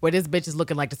Amoroso, where this bitch is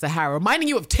looking like the Sahara, reminding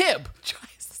you of Tib,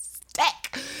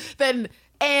 stick, then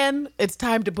Anne, it's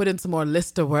time to put in some more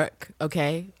Lister work,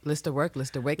 okay? Lister work.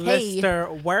 Hey.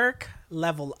 Lister work,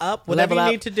 level up, whatever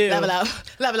you need to do. Level up.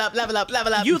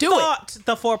 You thought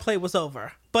the foreplay was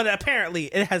over, but apparently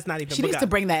it has not even begun. She needs to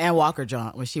bring that Ann Walker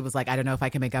jaunt when she was like, I don't know if I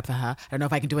can make up for her. I don't know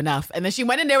if I can do enough. And then she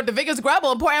went in there with the Vickers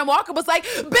grubble and poor Ann Walker was like,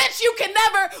 bitch, you can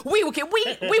never, we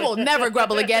will never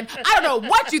grubble again. I don't know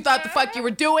what you thought the fuck you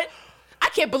were doing. I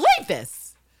can't believe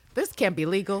this. This can't be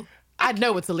legal. I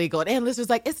know it's illegal. And Ann Lister's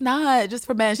like, it's not just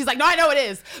for men. She's like, no, I know it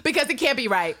is because it can't be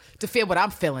right to feel what I'm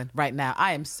feeling right now.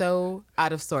 I am so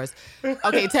out of sorts.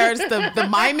 Okay, Terrence, the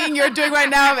miming you're doing right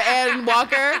now of Ann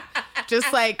Walker,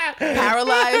 just like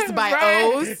paralyzed by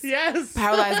O's. Yes.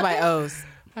 Paralyzed by O's.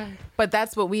 But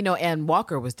that's what we know Ann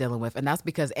Walker was dealing with. And that's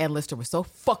because Ann Lister was so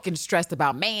fucking stressed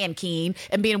about man keen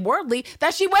and being worldly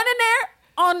that she went in there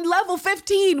on level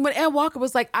 15 when Ann Walker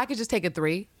was like, I could just take a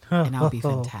 3 and I'll be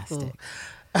fantastic.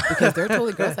 Because there are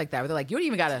totally girls like that where they're like, you don't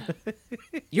even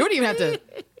have to,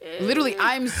 literally,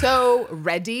 I'm so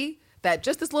ready that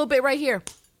just this little bit right here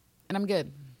and I'm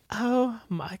good. Oh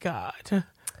my God.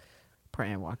 Poor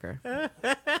Ann Walker.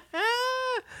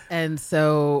 And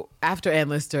so after Ann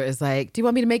Lister is like, do you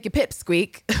want me to make your pips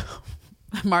squeak?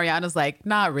 Mariana's like,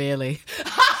 not really.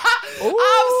 I'm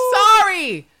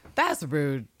sorry. That's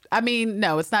rude. I mean,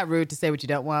 no, it's not rude to say what you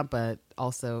don't want, but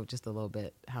also just a little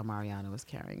bit how Mariana was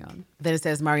carrying on. Then it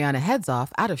says Mariana heads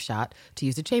off out of shot to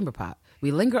use a chamber pot.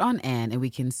 We linger on Anne and we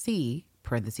can see,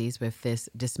 parentheses, with this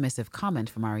dismissive comment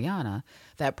from Mariana,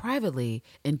 that privately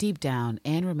and deep down,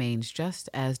 Anne remains just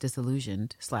as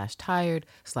disillusioned / tired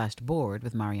 / bored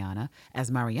with Mariana as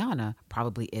Mariana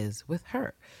probably is with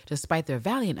her, despite their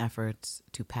valiant efforts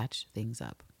to patch things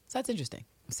up. So that's interesting.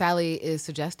 Sally is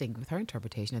suggesting with her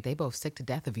interpretation that they both sick to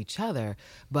death of each other,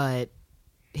 but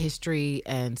history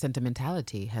and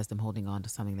sentimentality has them holding on to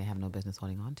something they have no business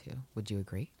holding on to. Would you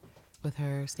agree with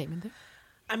her statement there?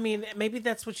 I mean, maybe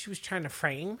that's what she was trying to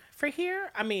frame for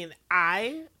here. I mean,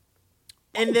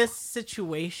 in this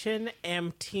situation,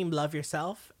 am team love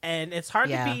yourself. And it's hard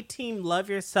to be team love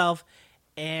yourself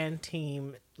and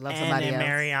team love somebody else.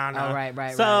 Mariana. Oh,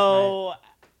 right. So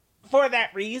for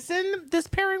that reason, this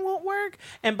pairing won't work.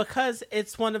 And because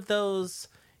it's one of those,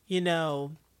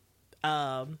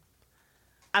 I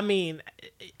mean,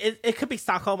 it could be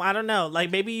Stockholm. I don't know. Like,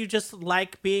 maybe you just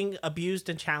like being abused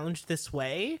and challenged this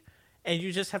way. And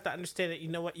you just have to understand that, you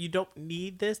know what? You don't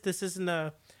need this. This isn't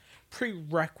a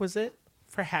prerequisite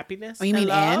for happiness. Oh, you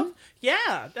mean Anne?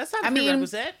 Yeah, that's not a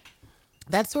prerequisite.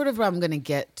 That's sort of where I'm going to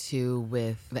get to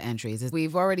with the entries.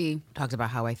 We've already talked about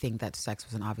how I think that sex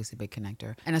was an obviously big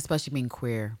connector, and especially being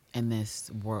queer in this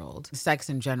world. Sex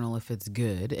in general, if it's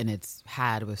good and it's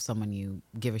had with someone you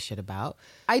give a shit about,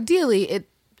 ideally it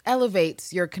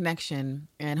elevates your connection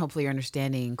and hopefully your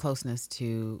understanding and closeness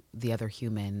to the other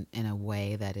human in a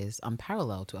way that is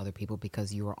unparalleled to other people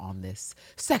because you are on this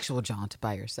sexual jaunt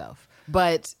by yourself.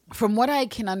 But from what I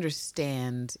can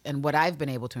understand and what I've been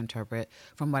able to interpret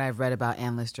from what I've read about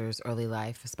Ann Lister's early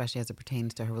life, especially as it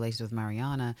pertains to her relationship with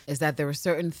Mariana, is that there were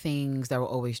certain things that were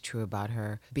always true about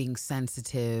her, being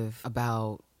sensitive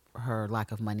about her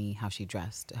lack of money, how she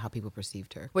dressed, how people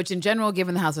perceived her, which in general,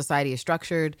 given how society is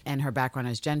structured and her background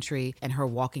as gentry and her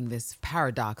walking this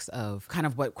paradox of kind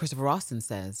of what Christopher Austin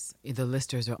says, the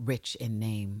Listers are rich in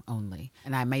name only.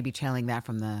 And I may be channeling that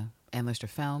from the Ann Lister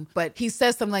film, but he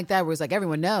says something like that where it's like,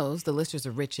 everyone knows the Listers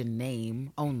are rich in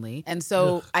name only. And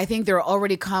so I think there are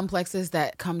already complexes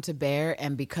that come to bear,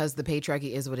 and because the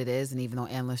patriarchy is what it is, and even though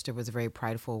Ann Lister was a very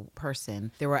prideful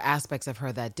person, there were aspects of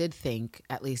her that did think,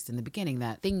 at least in the beginning,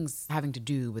 that things having to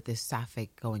do with this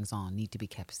Sapphic goings on need to be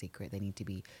kept secret. They need to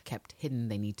be kept hidden.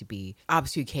 They need to be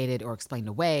obfuscated or explained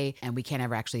away, and we can't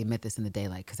ever actually admit this in the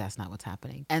daylight because that's not what's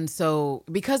happening. And so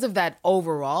because of that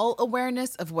overall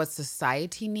awareness of what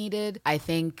society needed, I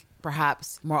think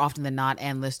perhaps more often than not,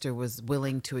 Ann Lister was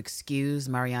willing to excuse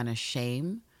Mariana's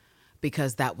shame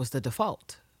because that was the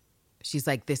default. She's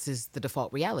like, this is the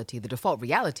default reality. The default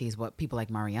reality is what people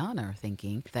like Mariana are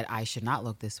thinking, that I should not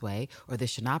look this way, or this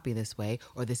should not be this way,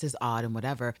 or this is odd and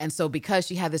whatever. And so because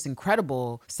she had this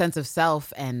incredible sense of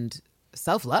self and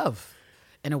self-love,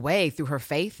 in a way, through her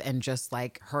faith and just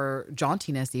like her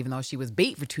jauntiness, even though she was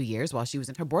beat for 2 years while she was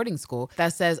in her boarding school,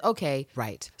 that says, okay,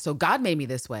 right. So God made me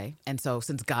this way. And so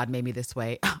since God made me this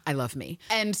way, I love me.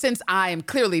 And since I am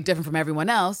clearly different from everyone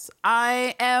else,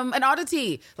 I am an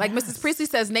oddity. Like Mrs. Priestley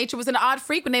says, nature was an odd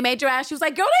freak when they made your ass. She was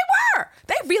like, girl, they were.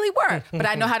 They really were. But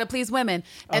I know how to please women.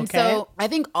 And so I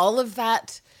think all of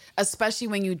that, especially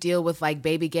when you deal with like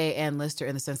baby gay Ann Lister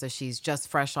in the sense that she's just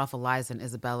fresh off Eliza and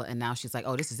Isabella, and now she's like,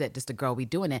 oh, this is it. This is the girl. We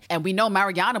doing it. And we know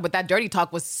Mariana with that dirty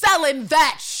talk was selling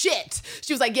that shit.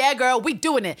 She was like, yeah, girl, we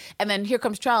doing it. And then here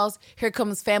comes Charles. Here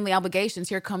comes family obligations.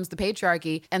 Here comes the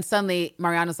patriarchy. And suddenly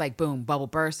Mariana's like, boom, bubble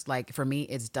burst. Like, for me,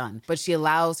 it's done. But she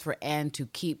allows for Anne to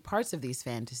keep parts of these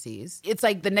fantasies. It's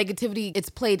like the negativity it's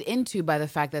played into by the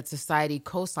fact that society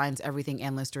co-signs everything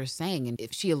Ann Lister is saying. And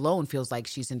if she alone feels like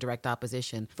she's in direct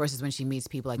opposition versus when she meets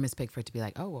people like Miss Pickford to be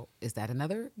like, oh, well, is that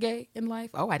another gay in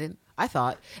life? Oh, I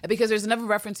thought. Because there's another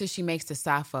references she makes to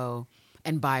Sappho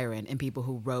and Byron and people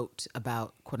who wrote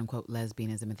about quote unquote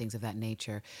lesbianism and things of that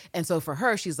nature. And so for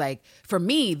her, she's like, for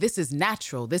me, this is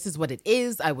natural. This is what it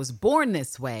is. I was born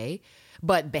this way.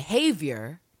 But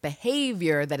behavior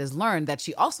behavior that is learned that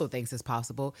she also thinks is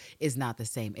possible is not the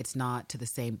same. It's not to the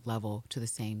same level, to the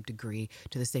same degree,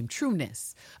 to the same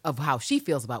trueness of how she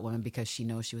feels about women because she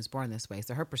knows she was born this way.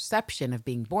 So her perception of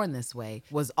being born this way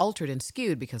was altered and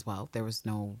skewed because, well, there was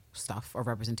no stuff or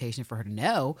representation for her to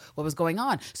know what was going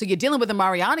on. So you're dealing with a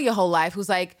Mariana your whole life who's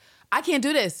like, I can't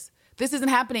do this. This isn't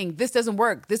happening. This doesn't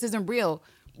work. This isn't real.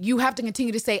 You have to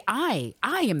continue to say, I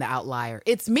am the outlier.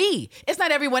 It's me. It's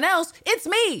not everyone else. It's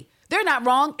me. They're not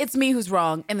wrong. It's me who's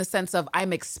wrong in the sense of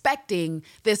I'm expecting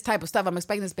this type of stuff. I'm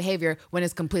expecting this behavior when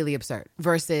it's completely absurd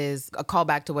versus a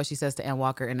callback to what she says to Ann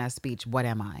Walker in that speech, what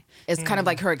am I? It's kind of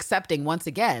like her accepting once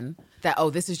again that, oh,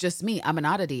 this is just me. I'm an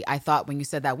oddity. I thought when you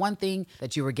said that one thing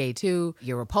that you were gay too,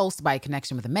 you're repulsed by a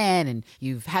connection with a man and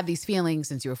you've had these feelings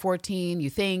since you were 14. You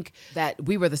think that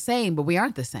we were the same, but we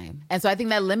aren't the same. And so I think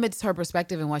that limits her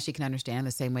perspective and what she can understand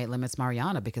the same way it limits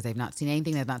Mariana because they've not seen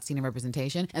anything. They've not seen a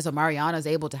representation. And so Mariana is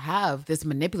able to have this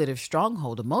manipulative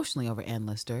stronghold emotionally over Ann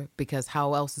Lister because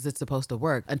how else is it supposed to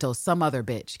work until some other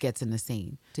bitch gets in the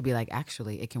scene to be like,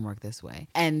 actually, it can work this way.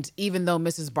 And even though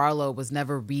Mrs. Barlow was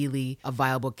never really a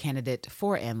viable candidate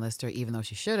for Ann Lister, even though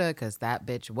she should have, because that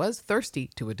bitch was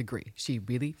thirsty to a degree. She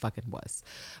really fucking was.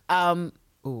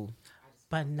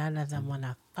 But none of them want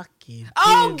to fuck you.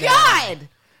 Oh, God!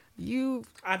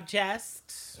 I'm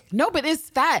just... No, but it's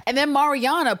that. And then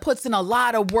Mariana puts in a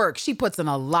lot of work. She puts in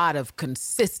a lot of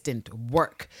consistent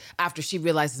work after she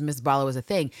realizes Miss Barlow is a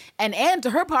thing. And Anne, to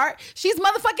her part, she's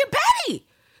motherfucking petty.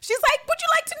 She's like, would you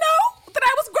like to know that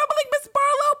I was grumbling Miss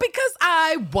Barlow? Because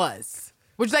I was.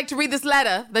 Would you like to read this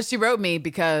letter that she wrote me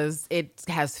because it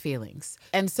has feelings?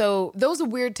 And so those are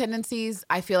weird tendencies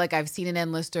I feel like I've seen in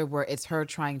Ann Lister where it's her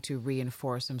trying to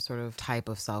reinforce some sort of type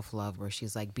of self-love where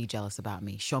she's like, be jealous about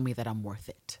me. Show me that I'm worth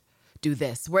it. Do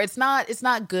this, where it's not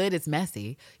good, it's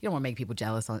messy. You don't want to make people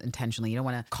jealous intentionally. You don't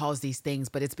want to cause these things,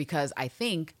 but it's because I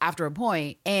think after a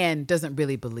point, Anne doesn't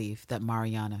really believe that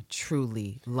Mariana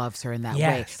truly loves her in that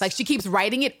way. Like she keeps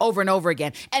writing it over and over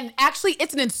again. And actually,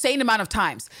 it's an insane amount of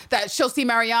times that she'll see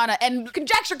Mariana and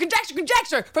conjecture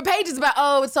for pages about,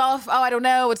 oh, it's off. Oh, I don't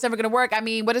know. It's never going to work. I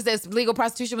mean, what is this? Legal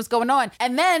prostitution? What's going on?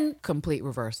 And then complete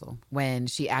reversal when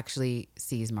she actually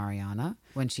sees Mariana,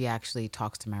 when she actually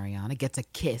talks to Mariana, gets a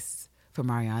kiss for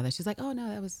Mariana, that she's like, oh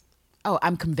no,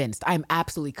 I'm convinced. I'm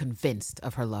absolutely convinced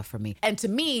of her love for me. And to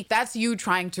me, that's you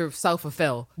trying to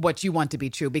self-fulfill what you want to be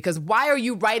true. Because why are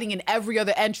you writing in every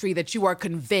other entry that you are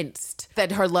convinced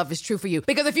that her love is true for you?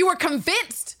 Because if you were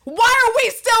convinced, why are we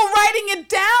still writing it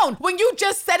down when you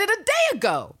just said it a day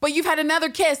ago? But you've had another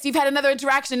kiss, you've had another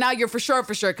interaction, now you're for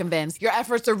sure convinced. Your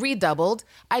efforts are redoubled.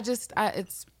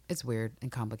 It's weird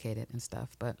and complicated and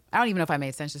stuff. But I don't even know if I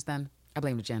made sense just then. I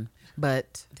blame the gin.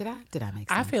 But did I make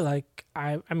sense? I feel like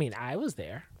I was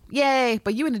there. Yay,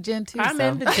 but you in the gin too. I'm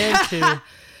in the gin too.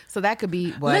 So that could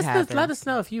be what happened. Let us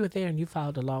know if you were there and you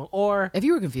followed along, or if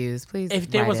you were confused, please. If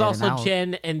there was also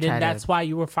gin and then that's why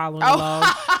you were following along,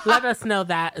 let us know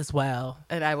that as well.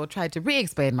 And I will try to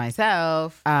re-explain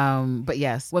myself. But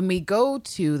yes, when we go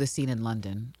to the scene in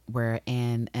London where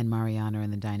Anne and Mariana are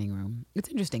in the dining room, it's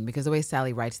interesting because the way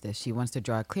Sally writes this, she wants to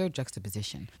draw a clear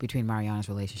juxtaposition between Mariana's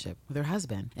relationship with her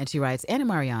husband. And she writes, Anne and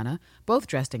Mariana, both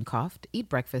dressed and coiffed, eat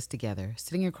breakfast together,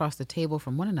 sitting across the table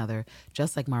from one another,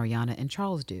 just like Mariana and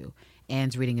Charles do.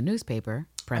 Anne's reading a newspaper.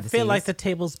 I feel like the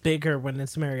table's bigger when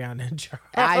it's Mariana and Charles.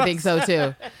 I think so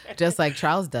too. Just like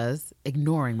Charles does,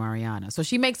 ignoring Mariana. So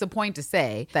she makes a point to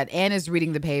say that Anne is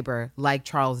reading the paper like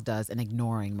Charles does and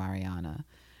ignoring Mariana.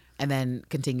 And then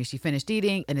continues, she finished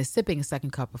eating and is sipping a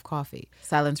second cup of coffee.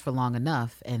 Silence for long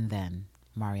enough, and then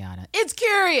Mariana, it's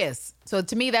curious. So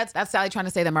to me, that's Sally trying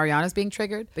to say that Mariana's being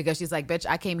triggered because she's like, bitch,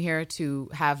 I came here to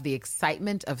have the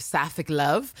excitement of Sapphic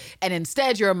love. And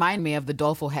instead, you remind me of the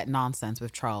doleful het nonsense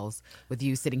with Charles, with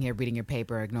you sitting here reading your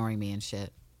paper, ignoring me and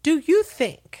shit. Do you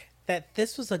think that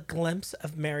this was a glimpse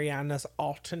of Mariana's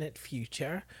alternate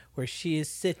future where she is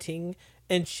sitting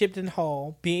in Shipton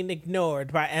Hall being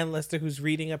ignored by Ann Lister who's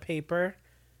reading a paper?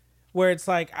 Where it's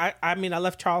like, I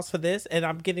left Charles for this and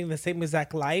I'm getting the same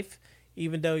exact life.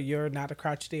 Even though you're not a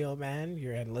crotchety old man,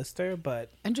 you're Ann Lister,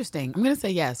 but... Interesting. I'm going to say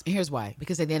yes. Here's why.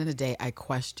 Because at the end of the day, I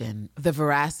question the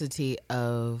veracity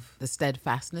of the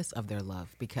steadfastness of their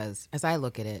love. Because as I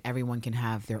look at it, everyone can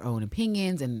have their own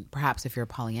opinions. And perhaps if you're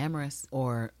polyamorous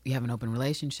or you have an open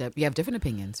relationship, you have different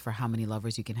opinions for how many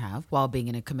lovers you can have while being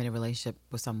in a committed relationship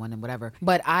with someone and whatever.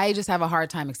 But I just have a hard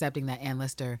time accepting that Ann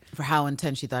Lister, for how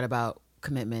intense she thought about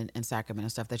commitment and sacrament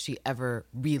and stuff, that she ever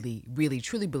really, really,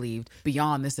 truly believed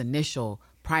beyond this initial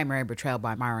primary betrayal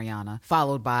by Mariana,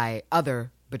 followed by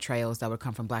other betrayals that would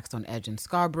come from Blackstone Edge and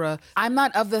Scarborough. I'm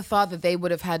not of the thought that they would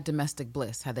have had domestic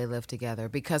bliss had they lived together,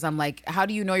 because I'm like, how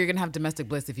do you know you're going to have domestic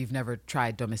bliss if you've never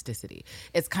tried domesticity?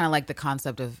 It's kind of like the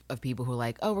concept of people who are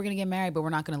like, oh, we're going to get married, but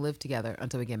we're not going to live together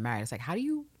until we get married. It's like, how do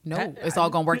you know it's all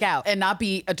going to work out and not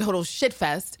be a total shit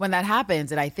fest when that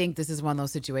happens? And I think this is one of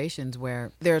those situations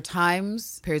where there are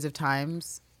periods of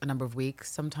times, a number of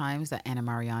weeks sometimes, that Anna and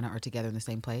Mariana are together in the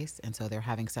same place, and so they're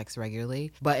having sex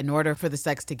regularly. But in order for the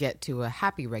sex to get to a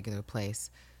happy regular place,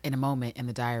 in a moment in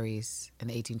the diaries in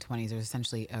the 1820s, there's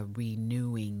essentially a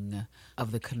renewing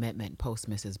of the commitment post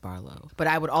Mrs. Barlow. But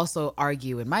I would also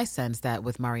argue, in my sense, that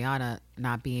with Mariana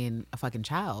not being a fucking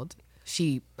child,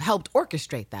 she helped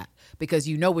orchestrate that, because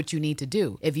you know what you need to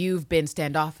do. If you've been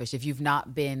standoffish, if you've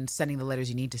not been sending the letters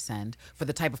you need to send for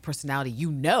the type of personality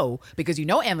you know, because you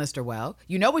know Ann Lister well,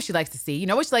 you know what she likes to see, you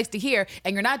know what she likes to hear,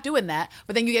 and you're not doing that,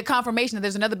 but then you get confirmation that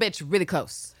there's another bitch really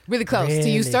close to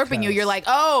usurping you. You're like,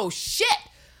 oh shit,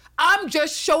 I'm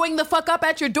just showing the fuck up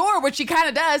at your door, which she kind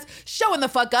of does, showing the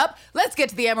fuck up. Let's get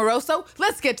to the Amoroso.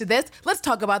 Let's get to this. Let's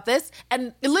talk about this.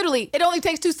 And it only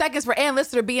takes 2 seconds for Ann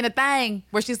Lister to be in a thing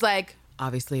where she's like,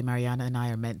 obviously, Mariana and I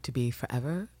are meant to be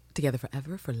forever, together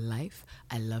forever, for life.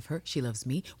 I love her. She loves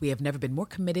me. We have never been more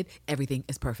committed. Everything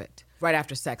is perfect. Right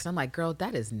after sex. I'm like, girl,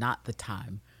 that is not the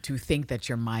time to think that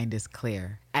your mind is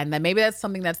clear. And then maybe that's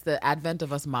something that's the advent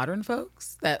of us modern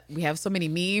folks, that we have so many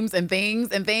memes and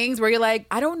things where you're like,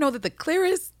 I don't know that the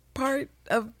clearest part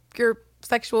of your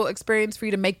sexual experience for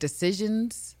you to make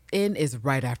decisions in is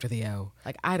right after the O.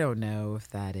 Like, I don't know if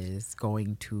that is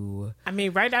going to, I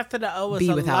mean, right after the O is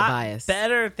a lot bias.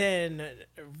 Better than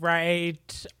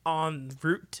right en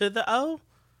route to the O.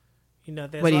 You know,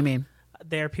 what do you mean?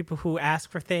 There are people who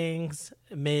ask for things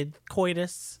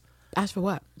mid-coitus. Ask for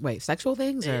what? Wait, sexual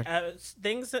things or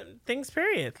things?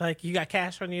 Period. Like, you got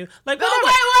cash on you. Like, no,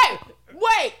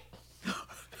 wait.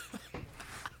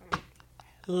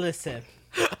 Listen,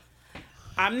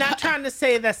 I'm not trying to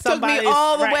say that somebody took me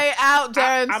all the way out,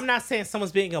 Terrence. I'm not saying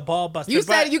someone's being a ball buster. You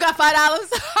said you got $5,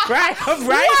 right?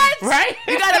 What? Right?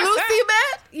 You got a Lucy,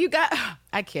 man? You got?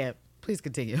 I can't. Please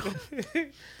continue.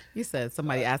 You said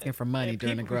somebody asking for money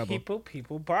during the grubble.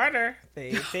 People barter.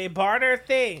 They barter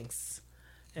things.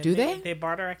 And do they? They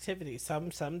barter activities. Some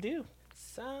do.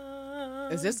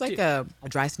 Some. Is this like a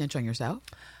dry snitch on yourself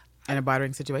in a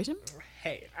bartering situation?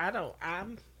 Hey,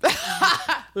 I'm.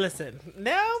 Listen,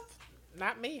 no,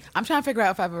 not me. I'm trying to figure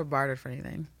out if I've ever bartered for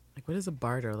anything. Like, what is a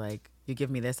barter? Like, you give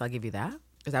me this, I'll give you that?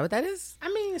 Is that what that is? I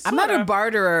mean, I'm not a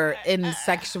barterer in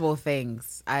sexual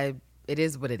things. It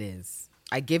is what it is.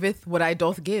 I giveth what I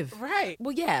doth give. Right.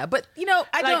 Well, yeah, but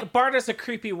I don't. Barter's a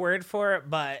creepy word for it,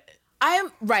 but I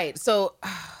am right. So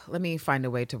let me find a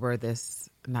way to word this,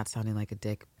 not sounding like a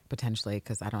dick potentially,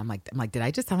 because I'm like, did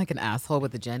I just sound like an asshole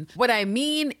with the gin? What I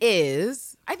mean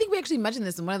is, I think we actually mentioned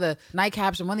this in one of the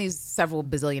nightcaps and one of these several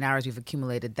bazillion hours we've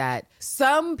accumulated, that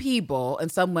some people and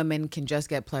some women can just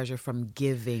get pleasure from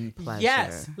giving pleasure.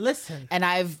 Yes, listen. And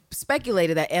I've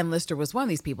speculated that Ann Lister was one of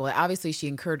these people. Obviously, she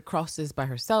incurred crosses by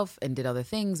herself and did other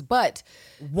things, but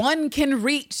one can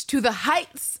reach to the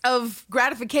heights of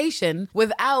gratification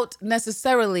without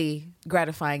necessarily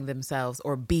gratifying themselves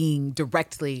or being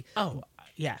directly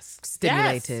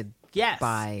stimulated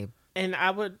by. And I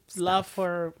would love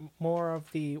for more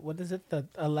of the, what is it, the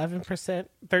 11%,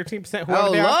 13%?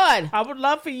 Oh, Lord. I would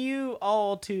love for you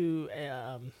all to,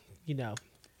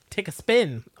 take a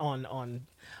spin on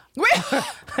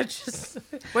just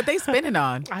what they spinning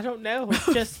on. I don't know.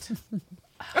 It's just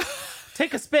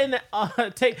take a spin.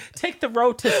 Take the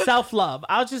road to self-love.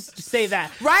 I'll just say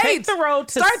that. Right. Take the road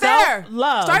to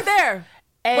self-love. Start there.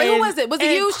 Wait, who was it? Was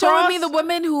it you showing me the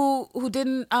woman who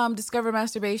didn't discover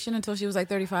masturbation until she was like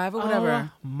 35 or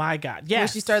whatever? Oh my God, yes. Where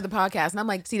she started the podcast. And I'm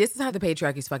like, see, this is how the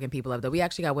patriarchy's fucking people up, though. We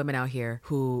actually got women out here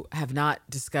who have not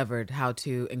discovered how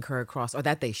to incur a cross, or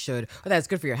that they should, or that's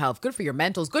good for your health, good for your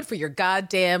mentals, good for your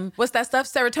goddamn, what's that stuff?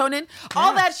 Serotonin?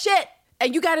 All that shit.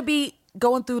 And you got to be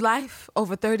going through life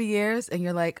over 30 years and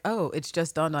you're like, oh, it's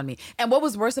just dawned on me. And what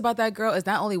was worse about that girl is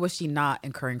not only was she not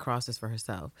incurring crosses for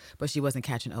herself, but she wasn't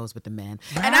catching O's with the men.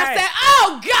 Right. And I said,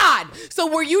 oh God.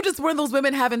 So were you just one of those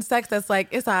women having sex that's like,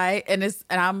 it's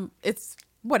it's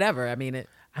whatever. I mean,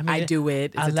 I do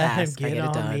it. It's I a let task. him get I get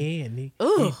it done. On me and he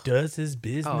does his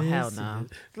business. Oh, hell no.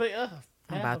 Like,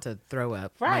 I'm about to throw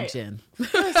up my gin.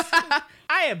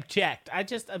 I object. I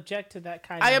just object to that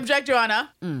kind of... I object, Your Honor.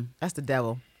 That's the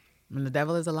devil. And the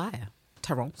devil is a liar,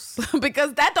 Terrence.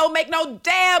 Because that don't make no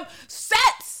damn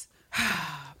sense.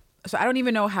 So I don't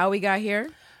even know how we got here.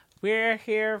 We're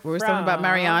here We were talking about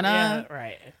Mariana. Yeah,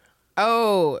 right.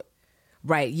 Oh,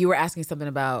 right. You were asking something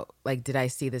about, like, did I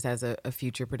see this as a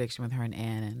future prediction with her and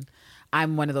Anne? And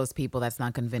I'm one of those people that's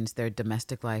not convinced their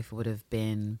domestic life would have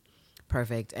been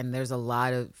perfect. And there's a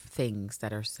lot of things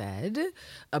that are said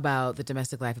about the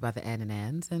domestic life, about the Ann and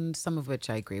Anns, and some of which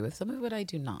I agree with, some of it I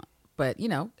do not. But, you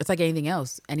know, it's like anything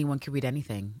else. Anyone can read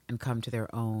anything and come to their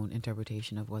own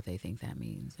interpretation of what they think that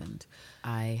means. And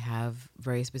I have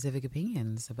very specific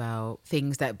opinions about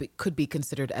things that could be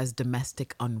considered as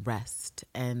domestic unrest.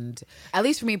 And at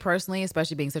least for me personally,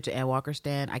 especially being such an Ann Walker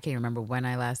stan, I can't remember when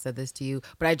I last said this to you,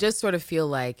 but I just sort of feel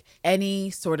like any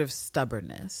sort of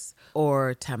stubbornness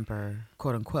or temper,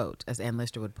 quote unquote, as Ann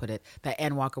Lister would put it, that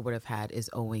Ann Walker would have had is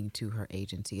owing to her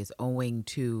agency, is owing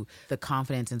to the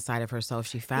confidence inside of herself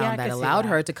she found that allowed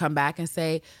her to come back and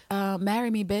say,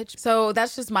 marry me, bitch. So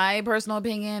that's just my personal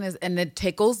opinion, and it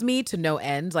tickles me to no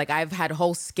end. Like, I've had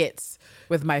whole skits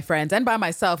with my friends and by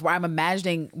myself where I'm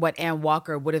imagining what Ann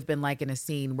Walker would have been like in a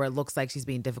scene where it looks like she's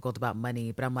being difficult about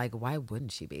money, but I'm like, why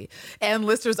wouldn't she be? Ann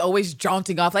Lister's always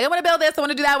jaunting off like, I want to build this, I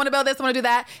want to do that, I want to build this, I want to do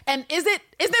that. And isn't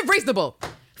it reasonable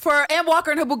for Ann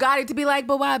Walker and her Bugatti to be like,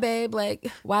 but why, babe?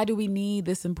 Like, why do we need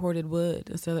this imported wood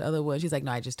instead of the other wood? She's like,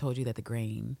 no, I just told you that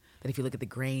if you look at the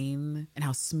grain and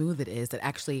how smooth it is, that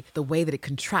actually the way that it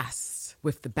contrasts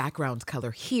with the background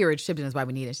color here, it's shipped in is why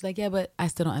we need it. She's like, yeah, but I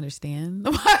still don't understand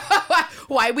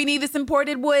why we need this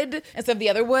imported wood instead of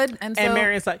the other wood. And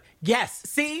Marion's like, yes,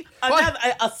 see,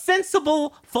 a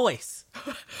sensible voice.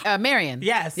 Marion.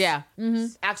 Yes. Yeah. Mm-hmm.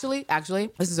 Actually,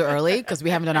 this is early because we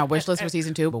haven't done our wish list for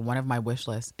season 2, but one of my wish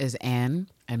lists is Anne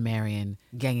and Marion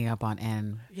ganging up on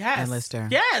Ann and Lister.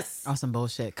 Yes. On some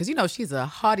bullshit. Because, you know, she's a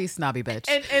haughty, snobby bitch.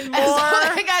 And more,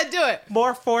 so they gotta do it.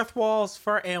 More fourth walls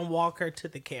for Ann Walker to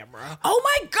the camera. Oh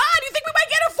my God, you think we might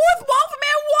get a fourth wall from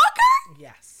Ann Walker?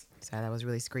 Yes. Sorry, that was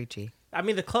really screechy. I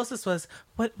mean, the closest was,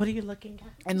 what are you looking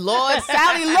at? And Lord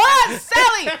Sally,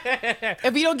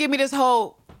 if you don't give me this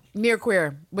whole near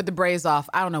queer with the braids off,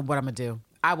 I don't know what I'm gonna do.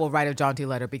 I will write a jaunty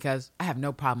letter because I have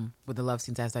no problem with the love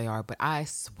scenes as they are, but I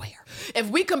swear, if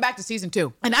we come back to season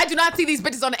 2 and I do not see these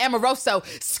bitches on the Amoroso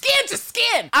skin to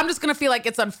skin, I'm just gonna feel like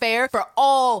it's unfair for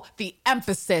all the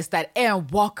emphasis that Ann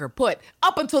Walker put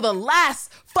up until the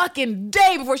last fucking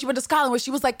day before she went to Scotland, where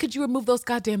she was like, could you remove those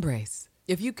goddamn braids?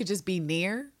 If you could just be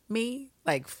near me,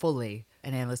 like fully.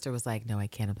 And Ann Lister was like, no, I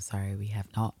can't. I'm sorry. We have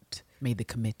not made the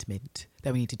commitment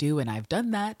that we need to do. And I've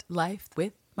done that life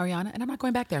with Mariana, and I'm not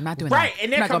going back there. I'm not doing that. Right,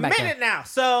 and they're committed now.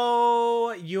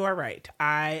 So you are right.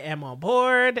 I am on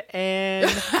board, and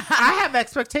I have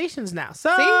expectations now.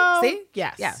 So see,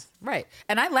 yes, yeah, right.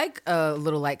 And I like a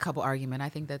little like couple argument. I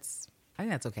think that's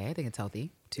okay. I think it's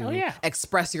healthy to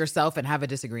express yourself and have a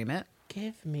disagreement.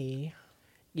 Give me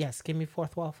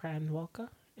fourth wall for Ann Walker,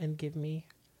 and give me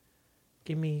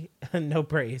no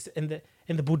braids in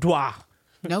the boudoir.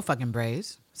 No fucking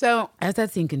braids. So as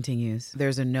that scene continues,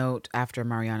 there's a note after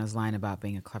Mariana's line about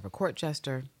being a clever court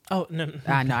jester. Oh, no. No,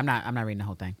 I'm not reading the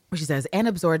whole thing. She says, Anne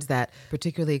absorbs that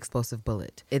particularly explosive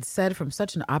bullet. It's said from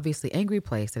such an obviously angry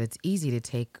place that it's easy to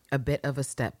take a bit of a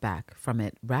step back from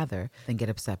it rather than get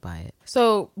upset by it.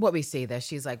 So what we see that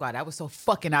she's like, wow, that was so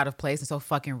fucking out of place and so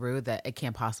fucking rude that it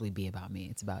can't possibly be about me.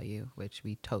 It's about you, which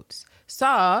we totes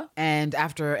saw. And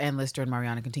after Ann Lister and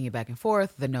Mariana continue back and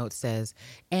forth, the note says,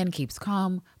 Anne keeps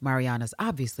calm. Mariana's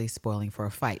obviously spoiling for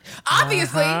a fight.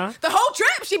 Obviously, the whole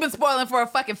trip she's been spoiling for a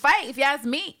fucking fight, if you ask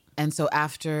me. And so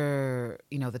after,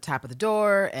 the tap of the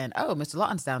door and, Mr.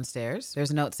 Lawton's downstairs, there's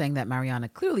a note saying that Mariana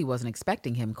clearly wasn't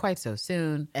expecting him quite so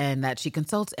soon and that she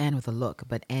consults Anne with a look,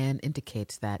 but Anne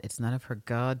indicates that it's none of her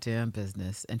goddamn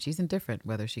business and she's indifferent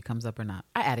whether she comes up or not.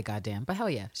 I added goddamn, but hell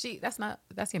yeah.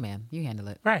 That's your man. You handle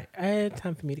it. Right. I had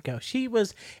time for me to go. She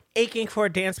was aching for a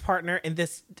dance partner in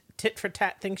this tit for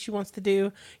tat thing she wants to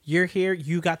do. You're here.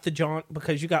 You got the jaunt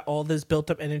because you got all this built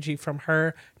up energy from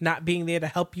her not being there to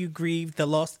help you grieve the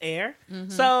lost heir. Mm-hmm.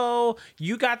 So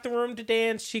you got the room to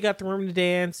dance. She got the room to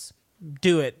dance.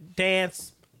 Do it.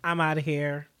 Dance. I'm out of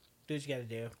here. Do what you got to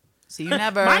do. See you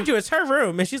never. Mind you, it's her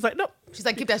room. And she's like, nope. She's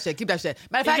like, keep that shit.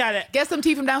 Matter of fact, get some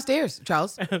tea from downstairs,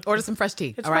 Charles. Order some fresh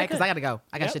tea. All right? Because I got to go.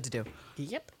 I got shit to do.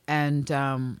 Yep.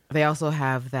 And they also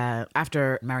have that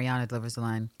after Mariana delivers the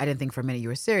line, I didn't think for a minute you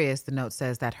were serious. The note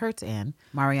says that hurts Anne.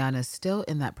 Mariana's still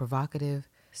in that provocative,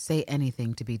 say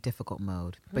anything to be difficult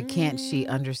mode. But can't she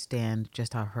understand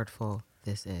just how hurtful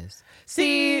this is?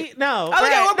 See, no. Oh,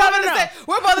 right.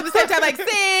 We're both at the same time. Like,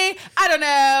 see, I don't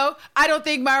know. I don't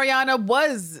think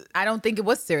I don't think it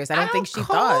was serious. I don't think she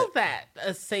thought that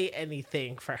say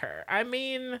anything for her. I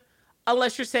mean,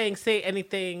 unless you're saying say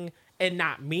anything and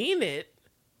not mean it.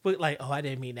 But like, oh, I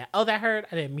didn't mean that. Oh, that hurt.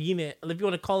 I didn't mean it. If you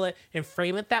want to call it and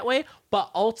frame it that way.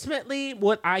 But ultimately,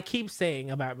 what I keep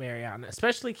saying about Mariana,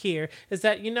 especially here, is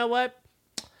that, you know what?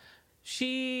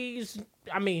 She's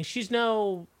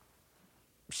no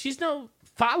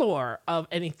follower of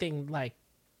anything like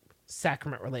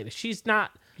sacrament related.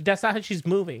 That's not how she's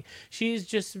moving. She's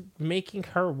just making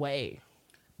her way.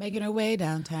 Making her way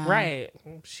downtown. Right.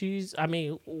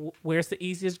 Where's the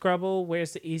easiest grubble?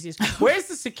 Where's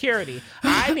the security?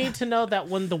 I need to know that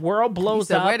when the world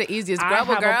blows up. Where the easiest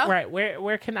grubble, girl? Right.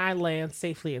 Where can I land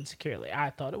safely and securely?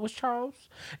 I thought it was Charles.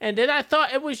 And then I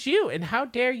thought it was you. And how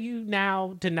dare you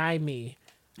now deny me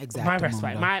my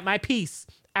respite, my peace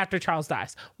after Charles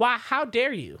dies? Why? How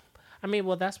dare you?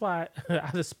 That's why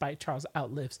despite Charles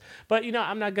outlives. But,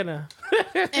 I'm not going to.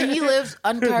 And he lives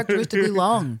uncharacteristically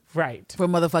long. Right. For a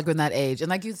motherfucker in that age. And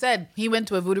like you said, he went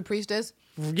to a voodoo priestess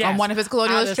on one of his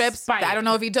colonialist trips. I don't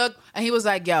know if he took. And he was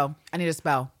like, yo, I need a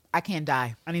spell. I can't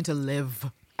die. I need to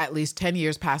live at least 10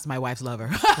 years past my wife's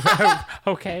lover.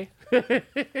 Okay.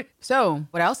 So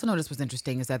what I also noticed was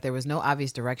interesting is that there was no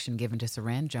obvious direction given to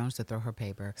Saran Jones to throw her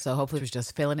paper. So hopefully she was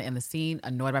just filling it in the scene,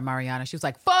 annoyed by Mariana. She was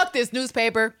like, fuck this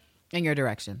newspaper. In your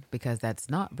direction, because that's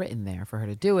not written there for her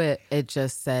to do it. It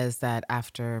just says that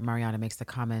after Mariana makes the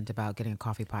comment about getting a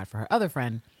coffee pot for her other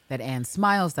friend, that Anne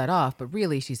smiles that off, but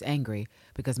really she's angry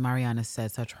because Mariana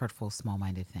said such hurtful,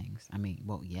 small-minded things.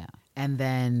 Yeah. And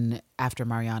then after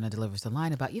Mariana delivers the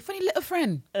line about, you funny little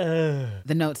friend,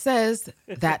 the note says,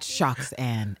 that shocks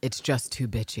Anne. It's just too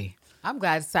bitchy. I'm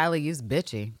glad Sally used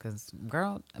bitchy because,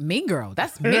 mean girl.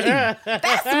 That's mean.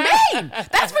 That's mean.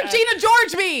 That's Regina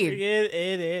George mean. It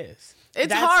is.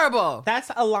 That's horrible. That's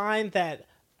a line that,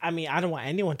 I don't want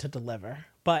anyone to deliver.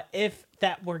 But if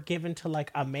that were given to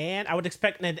like a man, I would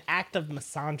expect an act of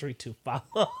misandry to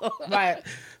follow. Right.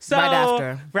 Right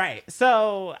after. Right.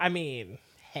 So,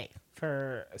 hey,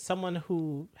 for someone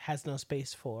who has no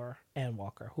space for Ann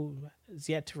Walker, who is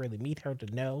yet to really meet her to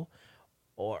know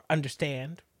or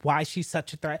understand why she's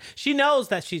such a threat. She knows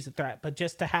that she's a threat, but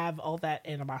just to have all that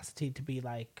animosity to be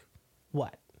like,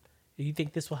 what? Do you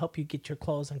think this will help you get your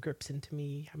claws and grips into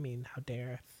me? How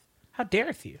dareth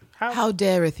you? How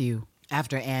dareth you?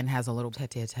 After Anne has a little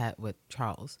tete-a-tete with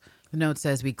Charles, the note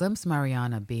says, we glimpse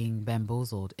Mariana being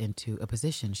bamboozled into a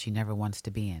position she never wants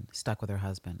to be in, stuck with her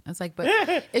husband. It's like, but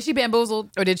is she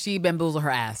bamboozled or did she bamboozle her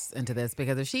ass into this?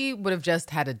 Because if she would have just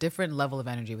had a different level of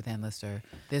energy with Ann Lister,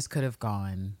 this could have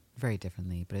gone very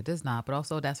differently, but it does not. But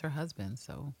also that's her husband.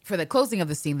 So for the closing of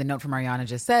the scene, the note from Mariana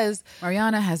just says,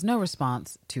 Mariana has no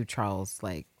response to Charles,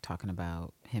 talking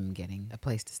about him getting a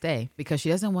place to stay because she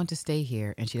doesn't want to stay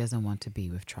here and she doesn't want to be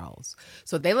with Charles.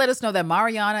 So they let us know that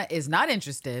Mariana is not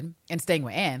interested in staying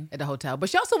with Anne at the hotel, but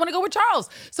she also want to go with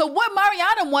Charles. So what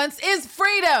Mariana wants is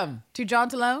freedom. To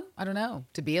jaunt alone? I don't know.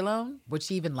 To be alone? Would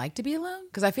she even like to be alone?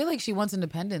 Because I feel like she wants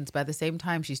independence, but at the same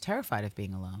time, she's terrified of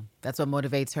being alone. That's what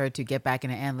motivates her to get back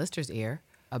into Ann Lister's ear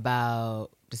about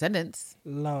descendants.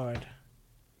 Lord,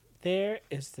 there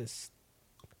is this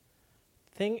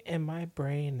thing in my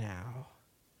brain now.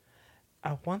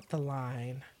 I want the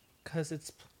line because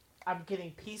I'm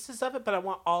getting pieces of it, but I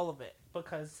want all of it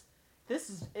because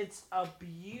it's a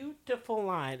beautiful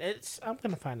line. I'm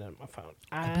going to find it on my phone.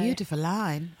 A beautiful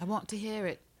line. I want to hear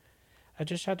it. I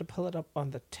just tried to pull it up on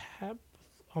the tab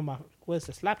on my,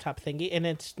 laptop thingy, and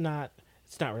it's not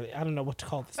really, I don't know what to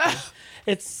call this thing.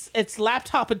 It's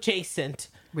laptop adjacent.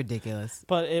 Ridiculous.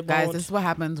 But guys, this is what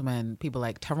happens when people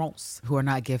like Terrence, who are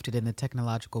not gifted in the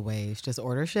technological ways, just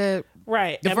order shit.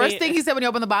 Right. The first thing he said when he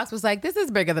opened the box was like, this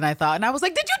is bigger than I thought. And I was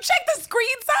like, did you check the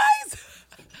screen size?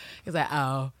 He's like,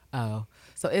 oh.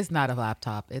 So it's not a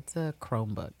laptop. It's a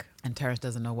Chromebook. And Terrence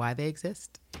doesn't know why they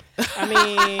exist. Answer,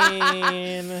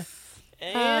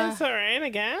 I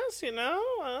guess, You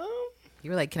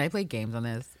were like, can I play games on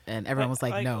this? And everyone was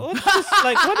like no.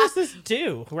 What does this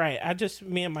do? Right.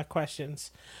 Me and my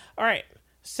questions. All right.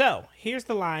 So here's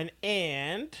the line.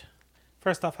 And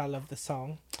first off, I love the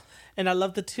song. And I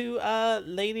love the two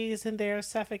ladies in their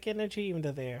Sapphic energy, even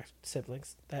though they're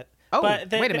siblings. Wait a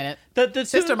minute. The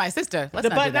sister, my sister. Let's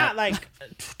not do that. Not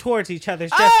towards each other.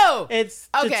 It's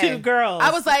the two girls. I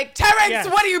was like, Terrence,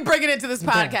 what are you bringing into this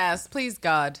podcast? Yeah. Please,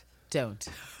 God, don't.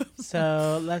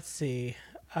 So let's see.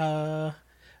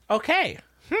 Okay.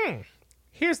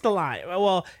 Here's the line.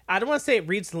 Well, I don't want to say it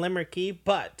reads limericky,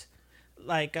 but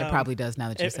it probably does now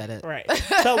that you said it. Right.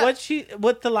 So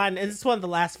what the line, and this is one of the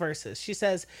last verses. She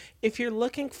says, if you're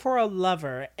looking for a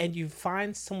lover and you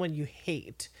find someone you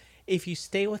hate, if you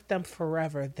stay with them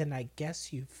forever, then I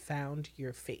guess you found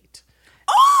your fate.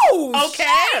 Oh,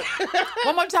 okay.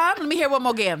 One more time. Let me hear one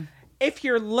more again. If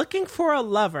you're looking for a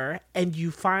lover and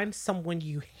you find someone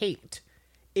you hate,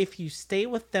 if you stay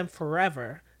with them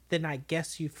forever, then I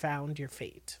guess you found your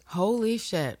fate. Holy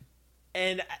shit.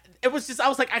 And it was just, I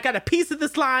was like, I got a piece of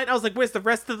this line. I was like, where's the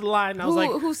rest of the line? I was like,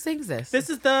 who sings this? This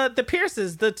is the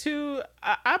Pierces, the two.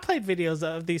 I played videos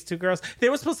of these two girls. They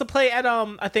were supposed to play at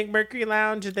I think Mercury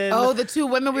Lounge. And then the two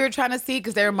women we were trying to see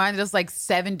because they reminded us like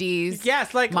 70s.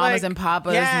 Yes, like Mamas and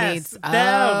Papas meets.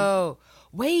 Them. Oh,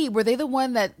 wait, were they the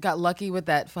one that got lucky with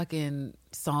that fucking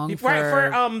song for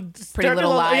Pretty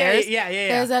Little Liars? Yeah.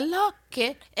 There's a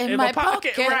locket in my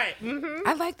pocket. Right. Mm-hmm.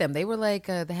 I like them. They were like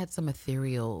they had some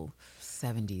ethereal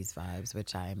 70s vibes,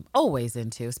 which I'm always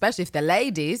into, especially if they're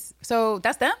ladies. So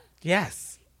that's them?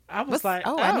 Yes. I was like,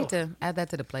 I need to add that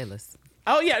to the playlist.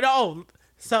 Oh, yeah. No.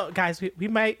 So, guys, we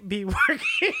might be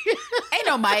working. Ain't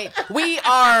no might. We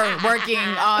are working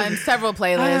on several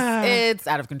playlists. It's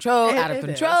out of control, out of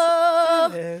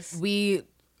control. It is. We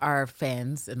are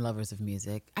fans and lovers of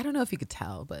music. I don't know if you could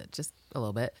tell, but just a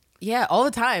little bit. Yeah, all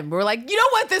the time. We're like, you know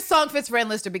what? This song fits for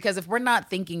Lister because if we're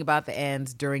not thinking about the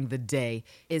ands during the day,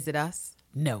 is it us?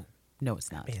 No,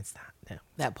 it's not. It's not. No.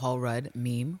 That Paul Rudd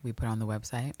meme we put on the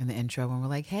website in the intro when we're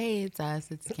like, hey, it's us.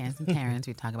 It's Cans and Karens.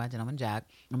 We talk about Gentleman Jack.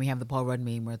 And we have the Paul Rudd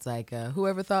meme where it's like,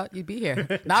 whoever thought you'd be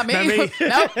here? Not me.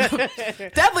 Nope.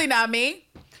 Definitely not me.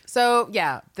 So,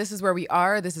 yeah, this is where we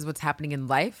are. This is what's happening in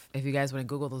life. If you guys want to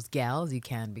Google those gals, you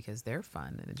can because they're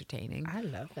fun and entertaining. I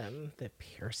love them. The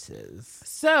Pierces.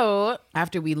 So,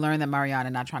 after we learn that Mariana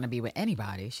not trying to be with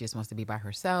anybody, she just wants to be by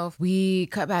herself, we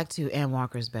cut back to Ann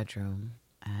Walker's bedroom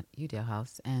at Udale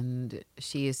House, and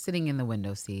she is sitting in the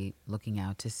window seat looking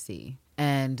out to sea.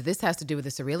 And this has to do with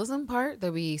the surrealism part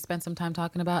that we spent some time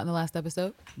talking about in the last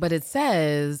episode. But it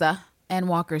says... Ann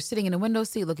Walker, sitting in a window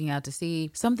seat looking out to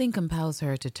sea, something compels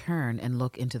her to turn and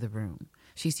look into the room.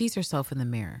 She sees herself in the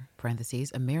mirror,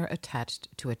 parentheses, a mirror attached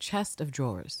to a chest of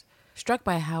drawers. Struck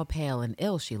by how pale and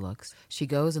ill she looks, she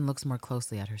goes and looks more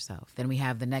closely at herself. Then we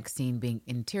have the next scene being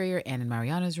interior Anne and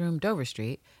Mariana's room, Dover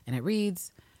Street, and it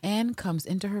reads, Anne comes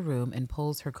into her room and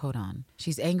pulls her coat on.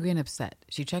 She's angry and upset.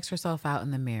 She checks herself out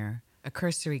in the mirror, a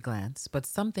cursory glance, but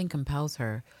something compels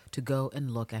her to go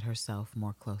and look at herself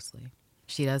more closely.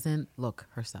 She doesn't look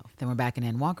herself. Then we're back in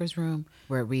Ann Walker's room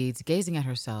where it reads, gazing at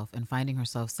herself and finding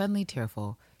herself suddenly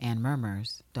tearful, Anne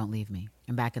murmurs, don't leave me.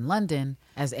 And back in London,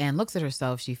 as Anne looks at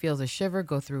herself, she feels a shiver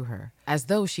go through her, as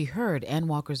though she heard Ann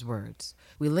Walker's words.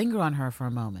 We linger on her for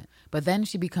a moment, but then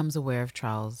she becomes aware of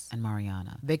Charles and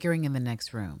Mariana, bickering in the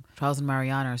next room. Charles and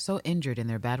Mariana are so injured in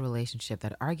their bad relationship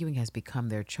that arguing has become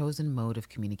their chosen mode of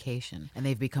communication, and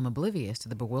they've become oblivious to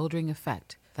the bewildering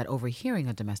effect that overhearing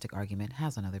a domestic argument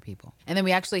has on other people. And then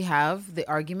we actually have the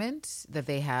argument that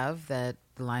they have that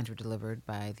the lines were delivered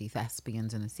by the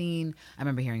thespians in the scene. I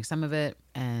remember hearing some of it,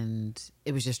 and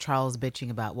it was just Charles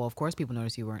bitching about, well, of course people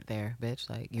noticed you weren't there, bitch.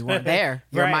 Like, you weren't there.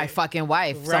 You're Right. my fucking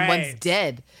wife. Right. Someone's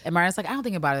dead. And Mariana's like, I don't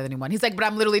think it bothered anyone. He's like, but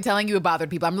I'm literally telling you it bothered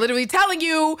people. I'm literally telling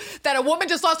you that a woman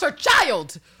just lost her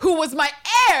child who was my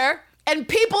heir, and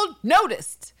people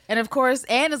noticed. And of course,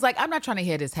 Anne is like, I'm not trying to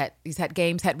hear these het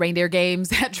games, het reindeer games,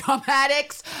 het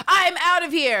dramatics. I'm out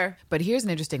of here. But here's an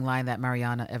interesting line that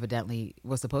Mariana evidently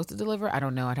was supposed to deliver. I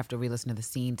don't know. I'd have to re-listen to the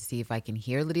scene to see if I can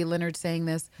hear Lydia Leonard saying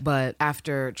this. But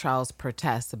after Charles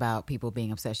protests about people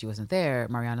being upset she wasn't there,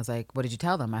 Mariana's like, what did you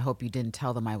tell them? I hope you didn't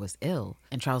tell them I was ill.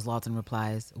 And Charles Lawton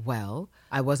replies, well,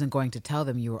 I wasn't going to tell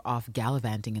them you were off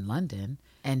gallivanting in London.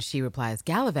 And she replies,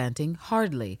 gallivanting?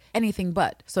 Hardly. Anything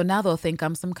but. So now they'll think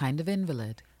I'm some kind of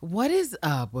invalid. What is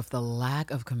up with the lack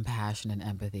of compassion and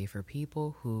empathy for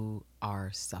people who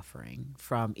are suffering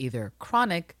from either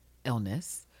chronic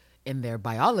illness in their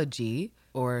biology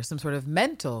or some sort of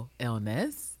mental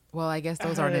illness? Well, I guess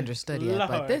those aren't understood yet,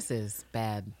 but this is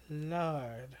bad.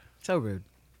 Lord. So rude.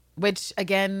 Which,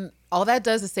 again, all that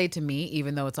does is say to me,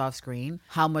 even though it's off screen,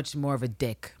 how much more of a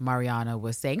dick Mariana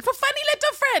was saying, for funny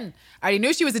little friend. I already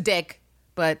knew she was a dick,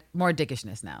 but more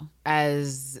dickishness now.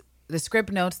 As the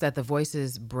script notes that the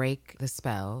voices break the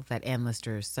spell that Ann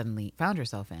Lister suddenly found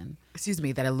herself in.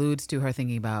 That alludes to her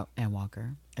thinking about Ann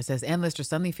Walker. It says, Ann Lister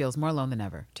suddenly feels more alone than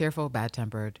ever. Tearful,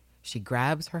 bad-tempered. She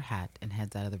grabs her hat and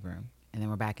heads out of the room. And then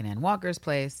we're back in Ann Walker's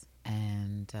place.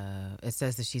 And it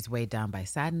says that she's weighed down by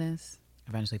sadness.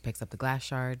 Eventually picks up the glass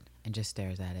shard and just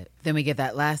stares at it. Then we get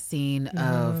that last scene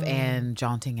of Anne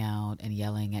jaunting out and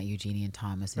yelling at Eugenie and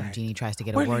Thomas. And Eugenie tries to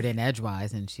get a word in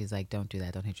edgewise. And she's like, don't do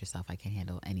that. Don't hit yourself. I can't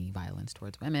handle any violence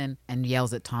towards women. And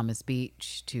yells at Thomas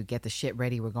Beach to get the shit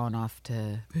ready. We're going off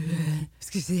to...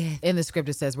 In the script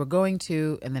it says, we're going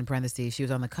to... And then parentheses, she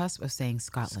was on the cusp of saying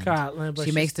Scotland. But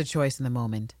she makes the choice in the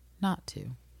moment not to.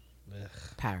 Ugh.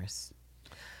 Paris.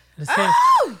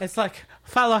 It's like,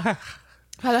 follow her.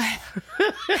 Does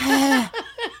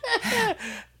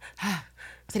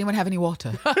anyone have any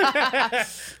water?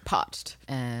 Parched.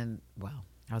 And, well,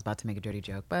 I was about to make a dirty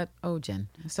joke, but oh, Jen.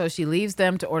 So she leaves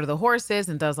them to order the horses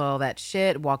and does all that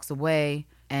shit, walks away.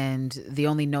 And the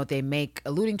only note they make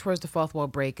alluding towards the fourth wall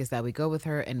break is that we go with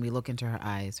her and we look into her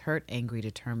eyes, hurt, angry,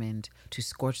 determined to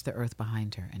scorch the earth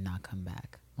behind her and not come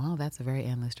back. Well, that's a very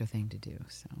Ann Lister thing to do.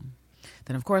 So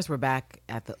then, of course, we're back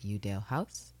at the Udale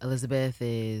house. Elizabeth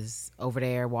is over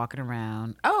there walking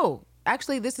around. Oh,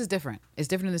 actually, this is different. It's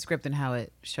different in the script than how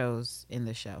it shows in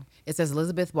the show. It says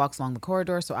Elizabeth walks along the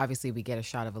corridor, so obviously we get a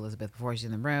shot of Elizabeth before she's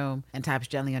in the room and taps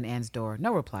gently on Anne's door.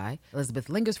 No reply. Elizabeth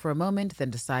lingers for a moment, then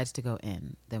decides to go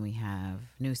in. Then we have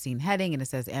new scene heading, and it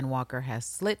says Anne Walker has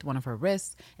slit one of her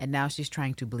wrists, and now she's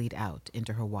trying to bleed out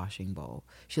into her washing bowl.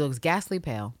 She looks ghastly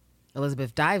pale.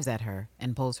 Elizabeth dives at her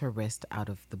and pulls her wrist out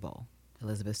of the bowl.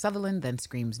 Elizabeth Sutherland then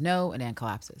screams no, and Anne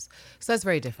collapses. So that's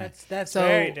very different. That's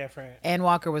very different. Anne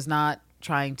Walker was not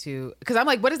trying to, because I'm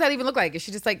like, what does that even look like? Is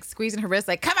she just like squeezing her wrist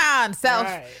like, come on, self?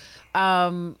 Right.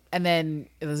 And then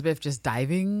Elizabeth just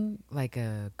diving like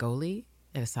a goalie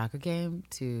at a soccer game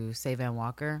to save Anne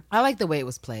Walker. I like the way it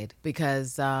was played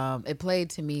because it played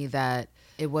to me that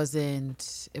it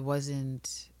wasn't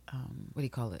what do you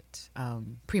call it?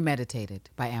 Premeditated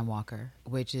by Anne Walker,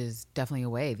 which is definitely a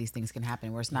way these things can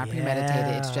happen where it's not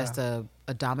premeditated. It's just a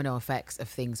domino effects of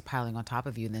things piling on top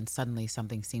of you. And then suddenly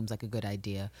something seems like a good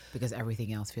idea because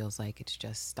everything else feels like it's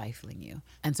just stifling you.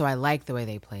 And so I like the way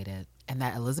they played it and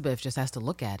that Elizabeth just has to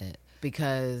look at it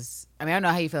because, I mean, I don't know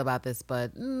how you feel about this,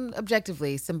 but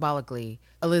objectively, symbolically,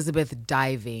 Elizabeth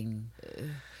diving...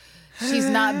 She's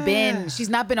not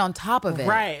been on top of it.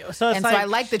 Right. So I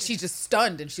like that she's just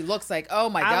stunned and she looks like, oh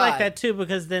my God. I like that too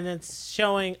because then it's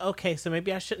showing, okay, so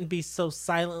maybe I shouldn't be so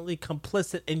silently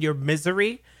complicit in your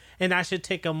misery and I should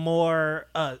take a more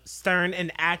stern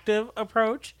and active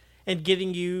approach in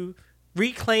getting you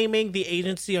reclaiming the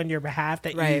agency on your behalf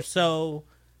that you so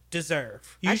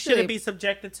deserve. You shouldn't be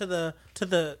subjected to the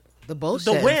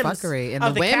bullshit, the whims, fuckery,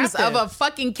 and the whims of a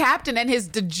fucking captain and his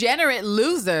degenerate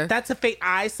loser. That's a fate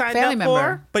I signed up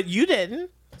for, but you didn't.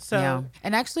 So, yeah.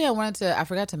 And actually, I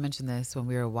forgot to mention this when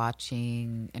we were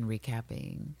watching and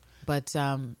recapping. But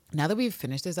now that we've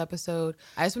finished this episode,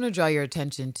 I just want to draw your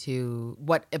attention to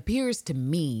what appears to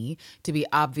me to be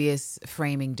obvious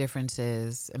framing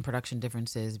differences and production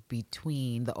differences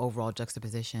between the overall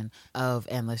juxtaposition of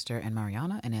Ann Lister and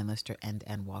Mariana and Ann Lister and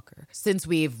Anne Walker. Since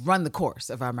we've run the course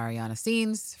of our Mariana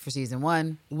scenes for season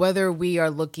 1, whether we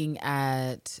are looking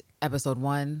at episode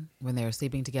 1 when they were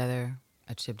sleeping together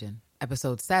at Shibden,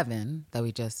 episode 7 that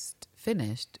we just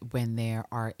finished when they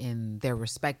are in their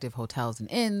respective hotels and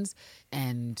inns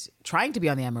and trying to be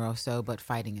on the Amoroso but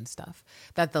fighting and stuff,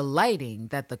 that the lighting,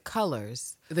 that the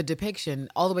colors, the depiction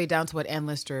all the way down to what Ann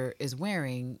Lister is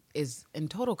wearing is in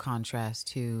total contrast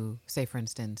to, say for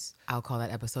instance, I'll call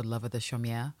that episode Love of the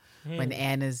Chaumière, when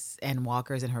Anne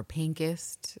Walker's in her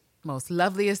pinkest, most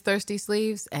loveliest thirsty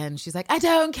sleeves, and she's like, I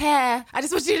don't care. I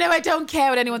just want you to know I don't care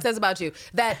what anyone says about you.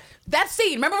 That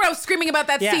scene, remember when I was screaming about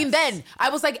that scene then? I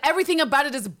was like, everything about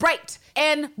it is bright.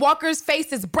 Anne Walker's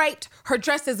face is bright. Her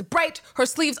dress is bright. Her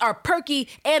sleeves are perky.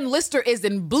 Ann Lister is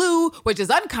in blue, which is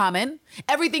uncommon.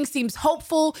 Everything seems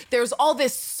hopeful. There's all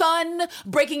this sun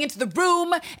breaking into the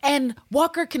room, and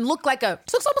Walker can look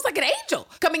looks almost like an angel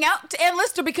coming out to Ann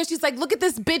Lister because she's like, look at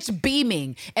this bitch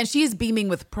beaming. And she's beaming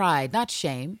with pride, not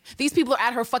shame. These people are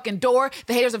at her fucking door.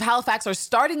 The haters of Halifax are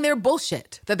starting their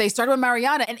bullshit that they started with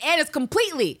Mariana, and Anne is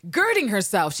completely girding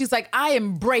herself. She's like, I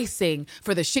am bracing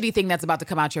for the shitty thing that's about to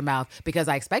come out your mouth because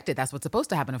I expected that's what's supposed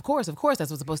to happen. Of course, that's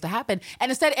what's supposed to happen.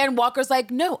 And instead, Anne Walker's like,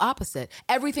 no, opposite.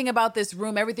 Everything about this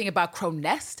room, everything about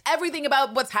Cronest, everything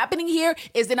about what's happening here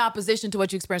is in opposition to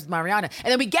what you experienced with Mariana.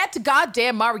 And then we get to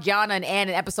goddamn Mariana and Anne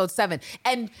in episode 7.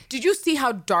 And did you see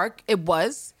how dark it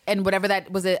was? And whatever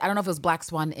that was, I don't know if it was Black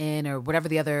Swan Inn or whatever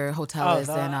the other hotel is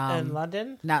in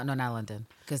London. No, not London,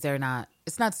 because they're not.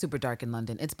 It's not super dark in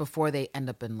London. It's before they end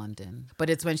up in London.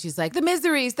 But it's when she's like, the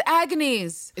miseries, the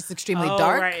agonies. It's extremely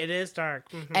dark. Right, it is dark.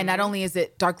 Mm-hmm. And not only is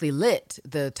it darkly lit,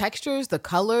 the textures, the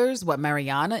colors, what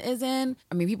Mariana is in.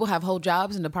 I mean, people have whole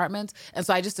jobs and departments. And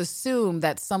so I just assume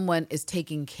that someone is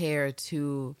taking care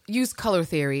to use color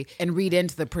theory and read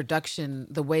into the production,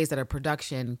 the ways that a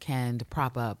production can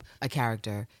prop up a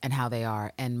character and how they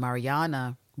are. And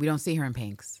Mariana, we don't see her in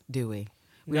pinks, do we?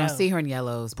 We don't see her in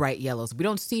yellows, bright yellows. We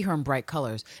don't see her in bright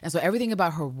colors. And so everything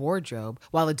about her wardrobe,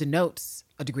 while it denotes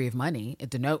a degree of money, it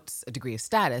denotes a degree of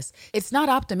status, it's not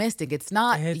optimistic. It's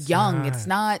not young. It's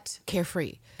not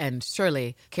carefree. And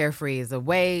surely carefree is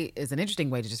an interesting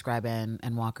way to describe Anne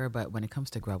Walker. But when it comes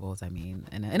to Grubbles, I mean,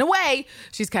 in a way,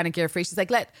 she's kind of carefree. She's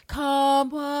like, let come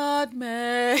what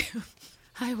may.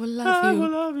 I will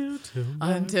love you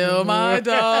until my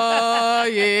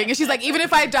dying. And she's like, even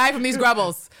if I die from these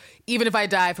grubbles,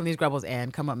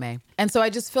 Anne, come what may. And so I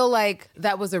just feel like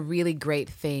that was a really great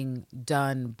thing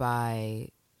done by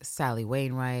Sally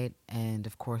Wainwright and,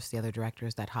 of course, the other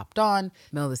directors that hopped on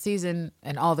middle of the season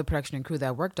and all the production and crew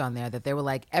that worked on there, that they were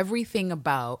like, everything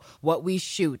about what we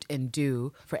shoot and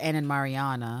do for Anne and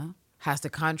Mariana has to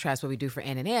contrast what we do for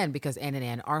Anne and Anne, because Anne and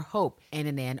Anne are hope. Anne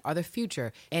and Anne are the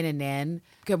future. Anne and Anne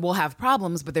will have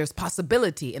problems, but there's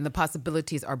possibility, and the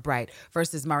possibilities are bright.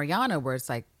 Versus Mariana, where it's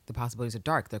like the possibilities are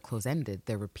dark, they're close-ended,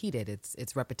 they're repeated.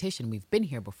 It's repetition. We've been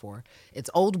here before. It's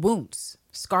old wounds.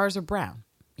 Scars are brown,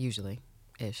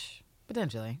 usually-ish,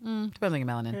 potentially. Depends on your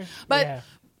melanin. But yeah.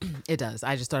 It does.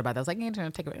 I just thought about that. I was like,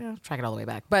 track it all the way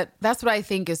back. But that's what I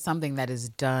think is something that is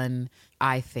done,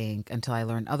 I think, until I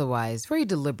learn otherwise, very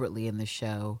deliberately in the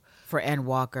show for Anne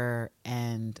Walker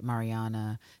and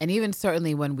Mariana. And even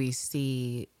certainly when we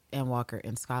see Anne Walker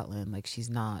in Scotland, like, she's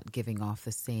not giving off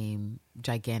the same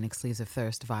gigantic sleeves of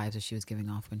thirst vibes as she was giving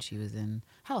off when she was in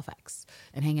Halifax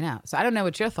and hanging out. So I don't know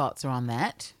what your thoughts are on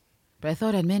that, but I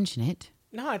thought I'd mention it.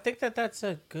 No, I think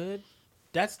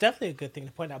that's definitely a good thing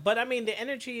to point out. But I mean, the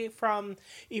energy from,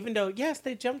 even though, yes,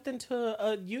 they jumped into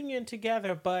a union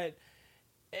together, but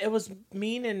it was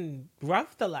mean and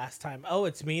rough the last time. Oh,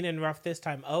 it's mean and rough this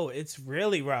time. Oh, it's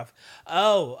really rough.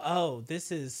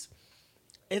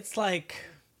 It's like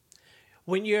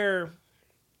when you're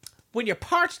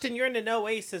parched and you're in an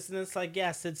oasis and it's like,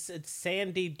 yes, it's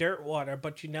sandy dirt water,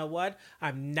 but you know what?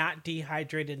 I'm not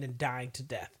dehydrated and dying to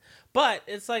death. But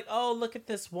it's like, oh, look at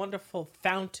this wonderful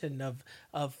fountain of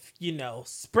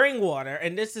spring water.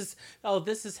 And this is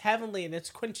heavenly and it's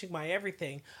quenching my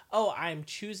everything. Oh, I'm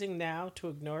choosing now to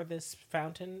ignore this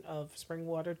fountain of spring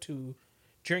water to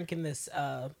drink in this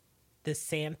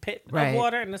sand pit of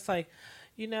water. And it's like,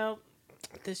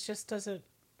 this just doesn't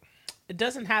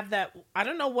have that. I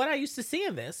don't know what I used to see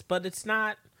in this, but it's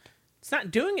not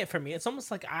doing it for me. It's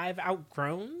almost like I've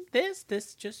outgrown this.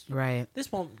 This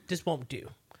won't do.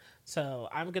 So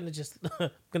I'm going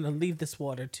to leave this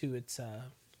water to its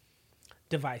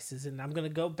devices, and I'm going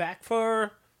to go back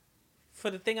for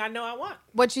the thing I know I want.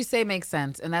 What you say makes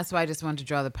sense, and that's why I just wanted to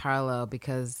draw the parallel,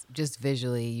 because just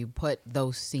visually you put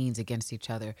those scenes against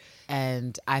each other,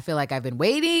 and I feel like I've been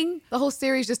waiting the whole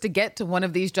series just to get to one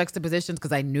of these juxtapositions,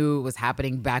 because I knew it was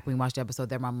happening back when we watched the episode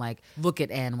there, where I'm like, look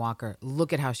at Anne Walker,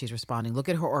 look at how she's responding, look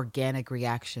at her organic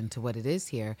reaction to what it is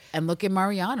here, and look at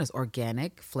Mariana's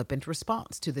organic, flippant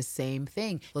response to the same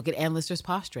thing. Look at Anne Lister's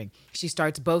posturing. She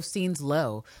starts both scenes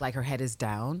low, like her head is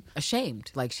down,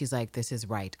 ashamed, like she's like, this is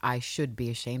right, I should be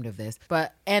ashamed of this.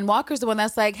 But Anne Walker's the one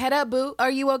that's like, head up, boo,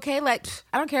 are you okay? Like,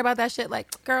 I don't care about that shit.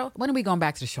 Like, girl, when are we going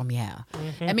back to the chaumière?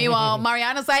 And meanwhile,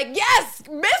 Mariana's like, yes,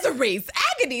 miseries,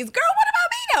 agonies, girl, what about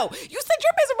me though? You said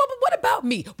you're miserable, but what about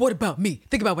me? What about me?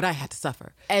 Think about what I had to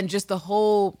suffer. And just the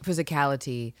whole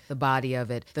physicality, the body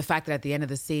of it, the fact that at the end of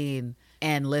the scene,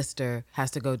 Anne Lister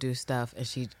has to go do stuff, and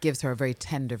she gives her a very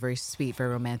tender, very sweet, very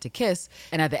romantic kiss.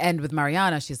 And at the end with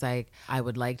Mariana, she's like, I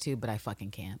would like to, but I fucking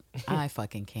can't. I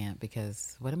fucking can't,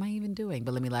 because what am I even doing?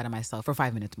 But let me lie to myself for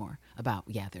 5 minutes more about,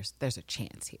 there's a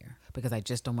chance here, because I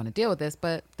just don't want to deal with this,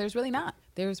 but there's really not.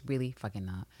 There's really fucking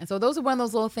not. And so those are one of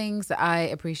those little things that I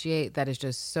appreciate that is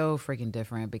just so freaking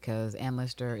different, because Anne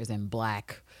Lister is in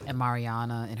black and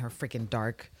Mariana in her freaking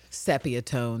dark sepia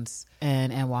tones,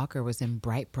 and Anne Walker was in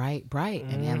bright,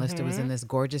 and Anne Lister was in this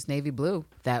gorgeous navy blue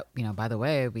that, by the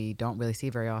way, we don't really see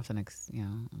very often,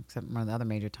 except one of the other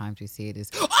major times we see it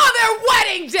is on their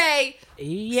wedding day.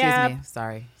 Yeah. Excuse me.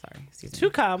 Sorry. Excuse me. To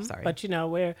come. Sorry. But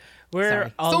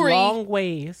we're a long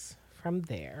ways from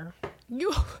there. We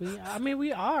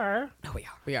are. No, we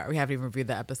are. We haven't even reviewed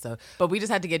the episode, but we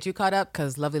just had to get you caught up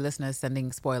because lovely listeners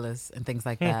sending spoilers and things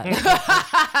like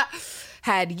that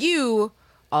had you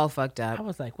all fucked up. I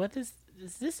was like, what is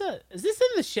this in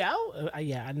the show?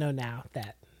 Yeah, I know now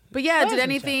that. But yeah, did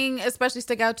anything especially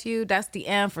stick out to you? That's the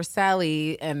end for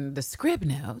Sally and the script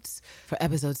notes for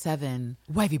episode 7,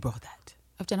 Wavy Brothad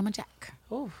of Gentleman Jack.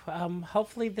 Oh,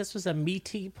 hopefully this was a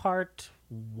meaty part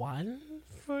 1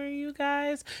 for you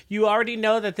guys. You already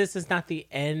know that this is not the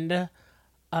end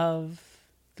of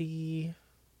the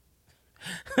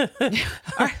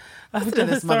Listen to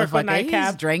this motherfucker.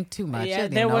 Nightcap. He's drank too much. Yeah,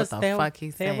 there was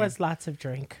lots of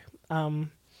drink. So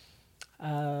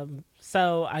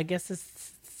I guess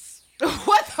it's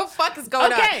what the fuck is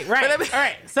going on? Okay, right. All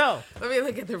right. So let me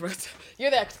look at the road.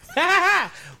 You're there.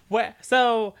 Where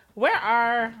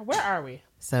are we?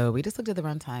 So we just looked at the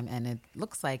runtime, and it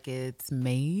looks like it's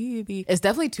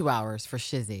definitely 2 hours for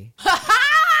Shizzy.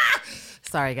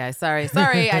 Sorry, guys. Sorry.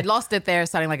 I lost it there,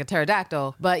 sounding like a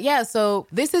pterodactyl. But yeah, so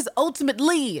this is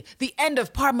ultimately the end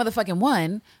of part motherfucking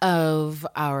 1 of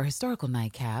our historical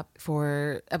nightcap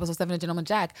for episode 7 of Gentleman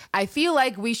Jack. I feel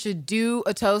like we should do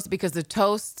a toast because the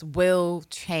toasts will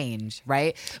change,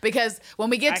 right? Because when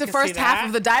we get to first half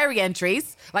of the diary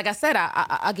entries, like I said,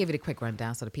 I'll give it a quick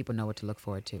rundown so that people know what to look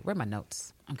forward to. Where are my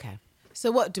notes? Okay.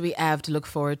 So what do we have to look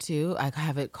forward to? I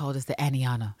have it called as the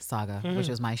Anniana saga, which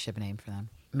was my ship name for them.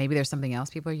 Maybe there's something else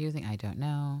people are using. I don't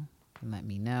know. Let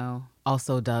me know.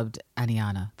 Also dubbed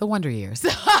Anniana, the Wonder Years.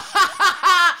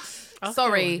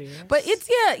 Sorry. But it's,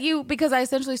 because I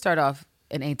essentially start off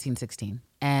in 1816.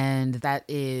 And that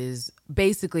is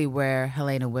basically where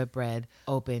Helena Whitbread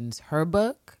opens her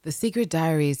book, The Secret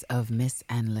Diaries of Miss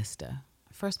Anne Lister.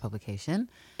 First publication.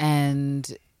 And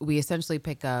we essentially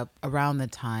pick up around the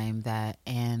time that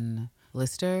Anne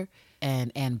Lister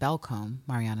and Anne Balcombe,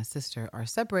 Mariana's sister, are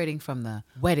separating from the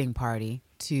wedding party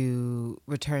to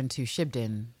return to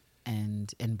Shibden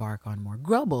and embark on more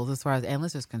grubbles as far as Anne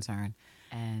Lister's concerned.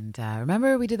 And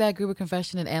remember we did that group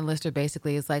confession and Anne Lister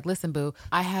basically is like, listen, boo,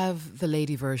 I have the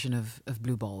lady version of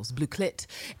blue balls, blue clit.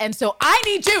 And so I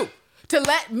need you to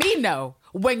let me know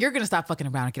when you're going to stop fucking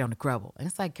around and get on the grubble. And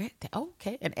it's like, great,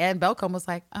 okay. And Anne Balcombe was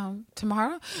like,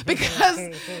 tomorrow? Because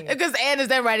Anne is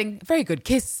then writing, very good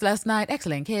kiss last night,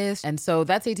 excellent kiss. And so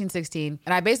that's 1816.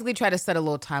 And I basically try to set a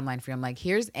little timeline for you. I'm like,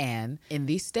 here's Anne in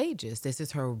these stages. This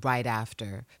is her right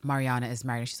after Mariana is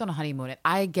married. She's on a honeymoon. And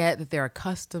I get that there are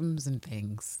customs and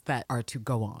things that are to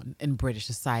go on in British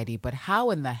society. But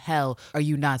how in the hell are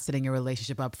you not setting your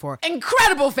relationship up for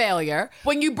incredible failure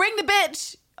when you bring the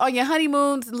bitch on your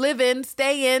honeymoons, live in,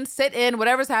 stay in, sit in,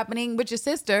 whatever's happening with your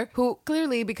sister, who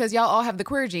clearly, because y'all all have the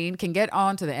queer gene, can get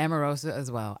on to the Amorosa as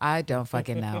well. I don't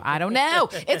fucking know. I don't know.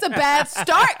 It's a bad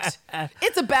start.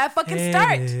 It's a bad fucking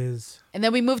start. It is. And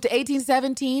then we move to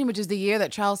 1817, which is the year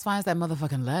that Charles finds that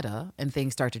motherfucking letter and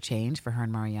things start to change for her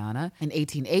and Mariana. In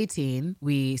 1818,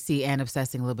 we see Anne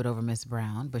obsessing a little bit over Miss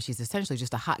Brown, but she's essentially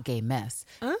just a hot gay mess.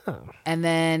 Oh. And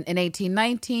then in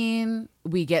 1819,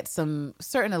 we get some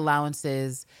certain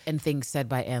allowances and things said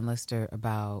by Anne Lister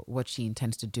about what she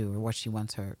intends to do or what she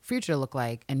wants her future to look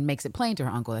like and makes it plain to her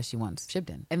uncle that she wants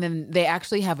Shibden. And then they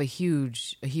actually have a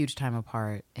huge time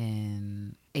apart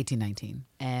in 1819.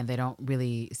 And they don't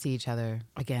really see each other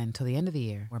again till the end of the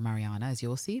year, where Mariana, as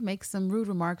you'll see, makes some rude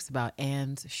remarks about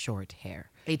Anne's short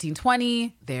hair.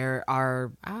 1820, there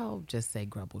are, I'll just say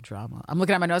grubble drama. I'm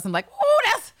looking at my notes, I'm like,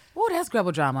 that's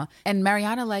grubble drama. And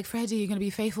Mariana like, Freddie, you're going to be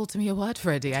faithful to me or what,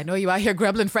 Freddie? I know you out here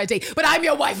grubbling, Freddie, but I'm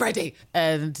your wife, Freddie.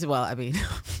 And, well, I mean,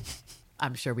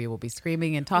 I'm sure we will be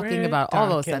screaming and talking about all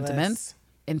those sentiments.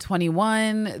 In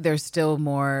 21, there's still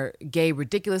more gay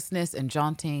ridiculousness and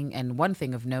jaunting. And one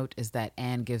thing of note is that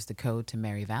Anne gives the code to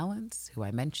Mary Valance, who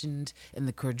I mentioned in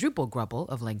the quadruple grubble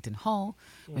of Langton Hall,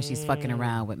 when she's fucking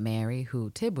around with Mary, who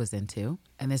Tib was into.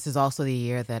 And this is also the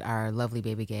year that our lovely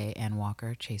baby gay Anne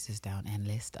Walker chases down Anne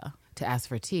Lister to ask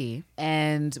for tea.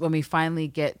 And when we finally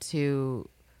get to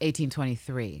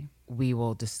 1823, we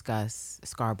will discuss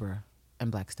Scarborough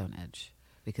and Blackstone Edge,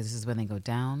 because this is when they go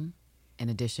down. In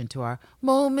addition to our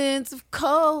moments of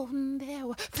cold, and there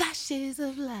were flashes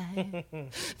of light.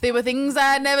 There were things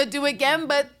I'd never do again,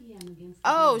 but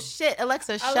oh shit,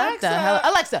 Alexa, shut the hell up.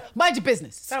 Alexa, mind your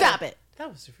business. Stop it. That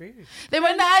was rude. There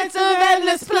were nights of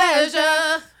endless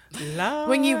pleasure. Lord.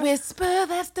 When you whisper,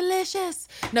 that's delicious.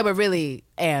 No, but really,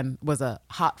 Anne was a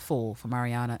hot fool for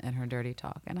Mariana and her dirty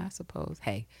talk. And I suppose,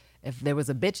 hey, if there was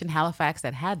a bitch in Halifax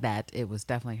that had that, it was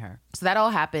definitely her. So that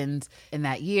all happened in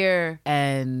that year.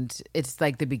 And it's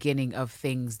like the beginning of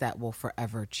things that will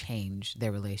forever change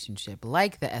their relationship,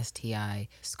 like the STI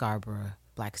Scarborough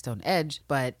Blackstone Edge.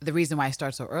 But the reason why I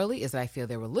start so early is that I feel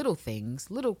there were little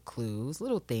things, little clues,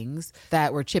 little things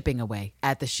that were chipping away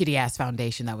at the shitty ass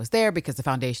foundation that was there, because the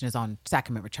foundation is on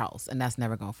Sacrament with Charles, and that's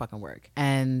never gonna fucking work.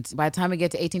 And by the time we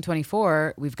get to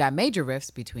 1824, we've got major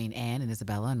rifts between Anne and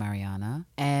Isabella and Mariana,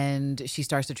 and she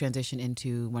starts to transition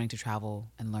into wanting to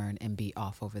travel and learn and be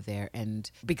off over there.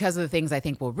 And because of the things I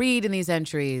think we'll read in these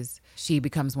entries, she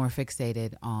becomes more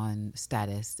fixated on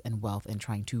status and wealth and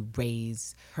trying to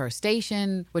raise her station,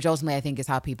 which ultimately I think is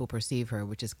how people perceive her,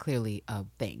 which is clearly a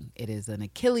thing. It is an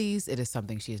Achilles. It is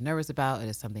something she is nervous about. It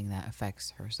is something that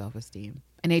affects her self-esteem.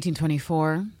 In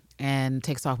 1824, Anne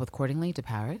takes off with Cordingley to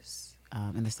Paris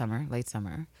in the summer, late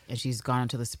summer, and she's gone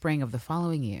until the spring of the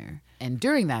following year. And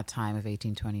during that time of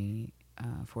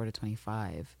 1824 to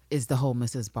 25 is the whole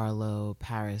Mrs. Barlow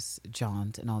Paris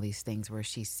jaunt and all these things where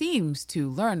she seems to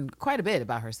learn quite a bit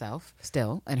about herself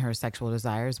still and her sexual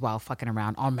desires while fucking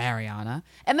around on Mariana,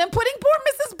 and then putting poor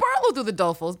Mrs. Barlow through the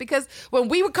dolefuls, because when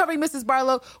we were covering Mrs.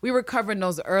 Barlow, we were covering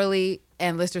those early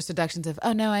Ann Lister seductions of,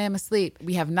 oh no, I am asleep.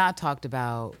 We have not talked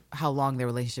about how long their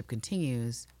relationship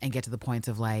continues and get to the points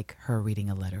of like her reading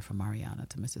a letter from Mariana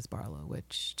to Mrs. Barlow,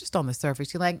 which just on the surface,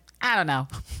 she's like, I don't know.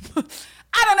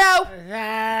 I don't know.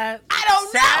 That I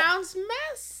don't know. Sounds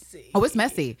messy. Oh, it's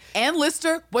messy. Ann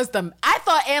Lister I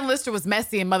thought Ann Lister was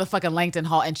messy in motherfucking Langton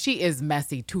Hall, and she is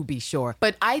messy to be sure.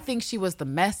 But I think she was the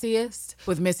messiest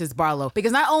with Mrs. Barlow,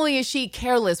 because not only is she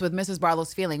careless with Mrs.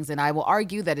 Barlow's feelings, and I will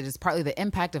argue that it is partly the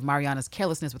impact of Mariana's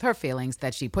carelessness with her feelings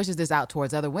that she pushes this out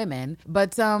towards other women.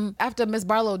 But after Miss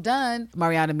Barlow done,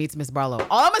 Mariana meets Miss Barlow.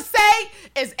 All I'm gonna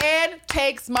say is Ann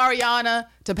takes Mariana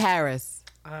to Paris.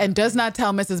 And does not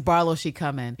tell Mrs. Barlow she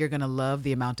coming. You're going to love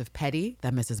the amount of petty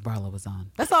that Mrs. Barlow was on.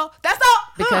 That's all. That's all.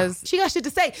 Because she got shit to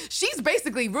say. She's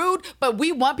basically rude, but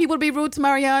we want people to be rude to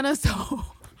Mariana, so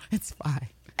it's fine.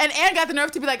 And Anne got the nerve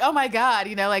to be like, oh my God,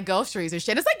 like Gulf Trees and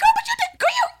shit. It's like, girl, but you did. Girl,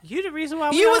 you the reason why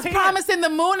you was promising the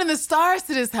moon and the stars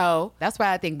to this hoe. That's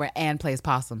why I think where Anne plays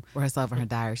possum with herself in her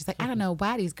diary. She's like, I don't know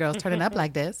why these girls turning up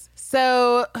like this.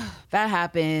 So that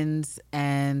happens,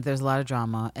 and there's a lot of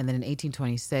drama. And then in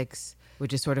 1826,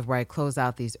 which is sort of where I close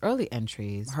out these early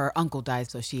entries, her uncle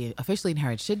dies, so she officially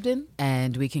inherits Shibden,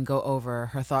 and we can go over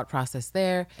her thought process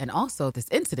there. And also this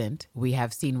incident we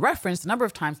have seen referenced a number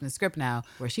of times in the script now,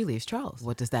 where she leaves Charles.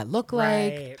 What does that look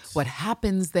like? Right. What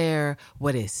happens there?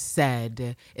 What is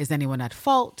said? Is anyone at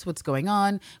fault? What's going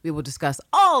on? We will discuss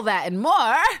all that and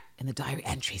more in the diary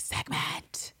entry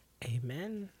segment.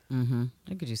 Amen. Mm-hmm.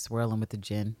 Look at you swirling with the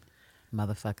gin,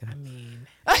 motherfucker. I mean...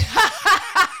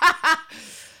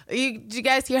 Did you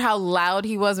guys hear how loud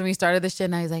he was when we started this shit?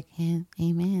 Now he's like, yeah,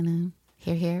 amen.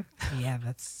 Here. Yeah,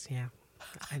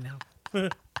 I know.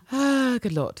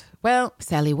 Good Lord. Well,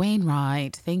 Sally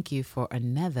Wainwright, thank you for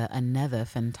another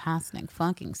fantastic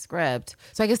fucking script.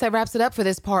 So I guess that wraps it up for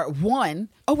this part one.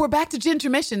 Oh, we're back to gin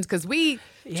intermissions because we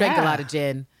drank a lot of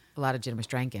gin. A lot of gin was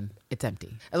drinking. It's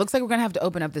empty. It looks like we're going to have to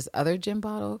open up this other gin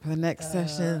bottle for the next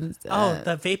session.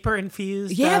 The vapor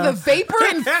infused. Yeah, the vapor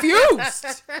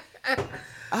infused.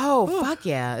 Oh, fuck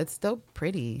yeah. It's still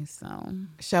pretty. So,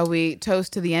 shall we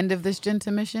toast to the end of this gin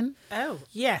intermission? Oh,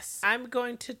 yes. I'm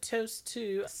going to toast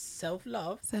to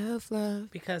self-love.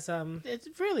 Self-love. Because it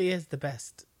really is the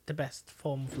best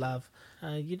form of love.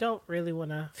 You don't really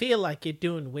want to feel like you're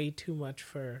doing way too much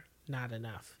for not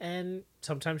enough. And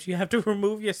sometimes you have to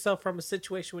remove yourself from a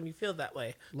situation when you feel that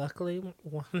way. Luckily,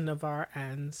 one of our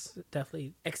Anns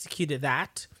definitely executed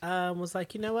that. Was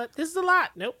like, you know what? This is a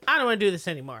lot. Nope. I don't want to do this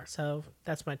anymore. So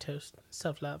that's my toast.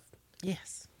 Self-love.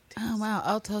 Yes. Oh, wow.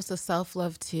 I'll toast to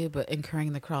self-love too, but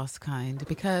incurring the cross kind,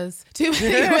 because too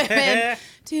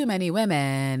many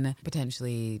women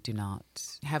potentially do not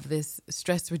have this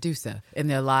stress reducer in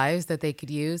their lives that they could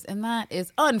use. And that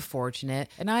is unfortunate.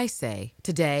 And I say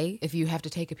today, if you have to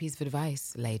take a piece of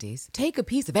advice, ladies, take a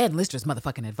piece of Ann Lister's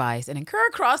motherfucking advice and incur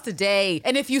a cross today.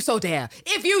 And if you dare,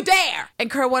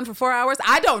 incur one for 4 hours.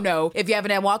 I don't know if you have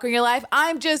an Ann Walker in your life.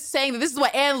 I'm just saying that this is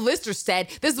what Ann Lister said.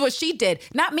 This is what she did,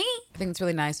 not me. I think it's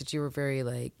really nice that you were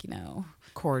very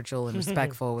cordial and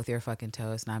respectful with your fucking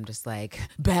toast. And I'm just like,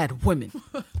 bad women.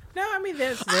 No, I mean,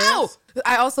 there's... Oh!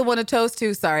 I also want to toast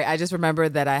to, sorry, I just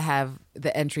remembered that I have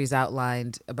the entries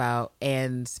outlined about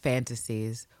Anne's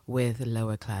fantasies with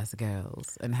lower class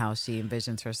girls and how she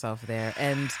envisions herself there,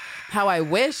 and how I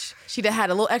wish she'd have had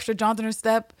a little extra jaunt in her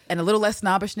step and a little less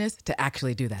snobbishness to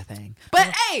actually do that thing.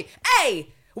 But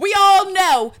hey, we all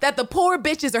know that the poor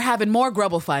bitches are having more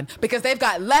grubble fun because they've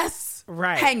got less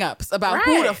hang-ups about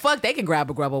who the fuck they can grab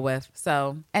a grubble with.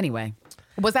 So anyway,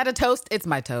 was that a toast? It's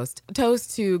my toast.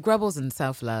 Toast to grubbles and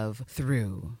self-love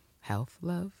through health,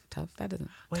 love, tough. That doesn't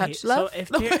touch love.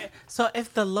 So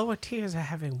if the lower tiers are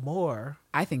having more,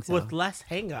 I think so, with less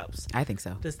hang-ups, I think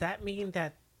so. Does that mean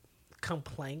that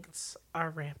complaints are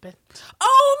rampant?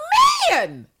 Oh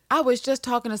man! I was just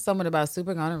talking to someone about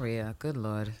super gonorrhea. Good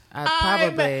Lord.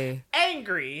 I'm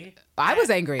angry. I was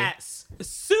angry. I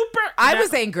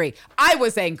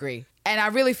was angry. And I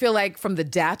really feel like from the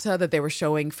data that they were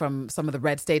showing from some of the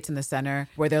red states in the center,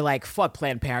 where they're like, fuck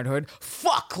Planned Parenthood,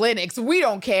 fuck clinics, we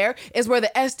don't care, is where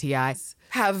the STIs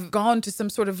have gone to some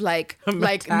sort of like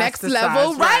next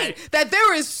level, right? That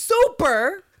there is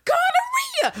super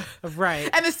gonorrhea. Right.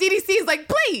 And the CDC is like,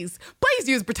 please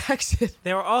use protection.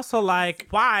 They were also like,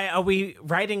 why are we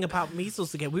writing about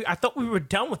measles again? I thought we were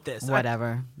done with this.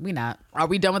 Whatever. We not. Are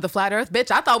we done with the flat earth? Bitch,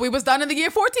 I thought we was done in the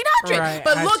year 1400. Right,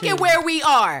 but look at where we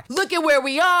are.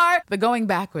 The going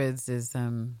backwards is,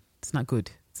 it's not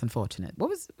good. It's unfortunate. Were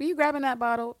you grabbing that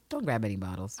bottle? Don't grab any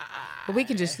bottles. But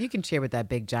you can cheer with that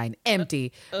big, giant,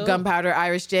 empty gunpowder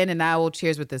Irish gin, and I will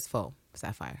cheers with this full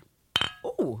Sapphire.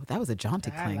 Ooh. Ooh, that was a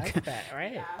jaunty clink. I like that,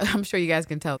 right? I'm sure you guys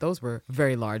can tell those were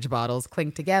very large bottles.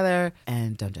 Clink together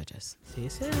and don't judge us. See you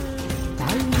soon.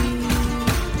 Bye.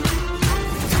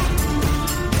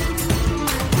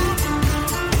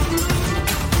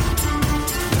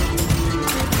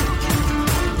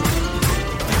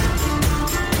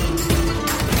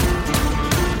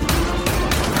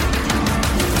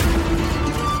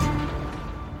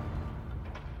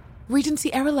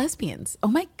 Regency era lesbians. Oh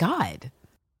my God.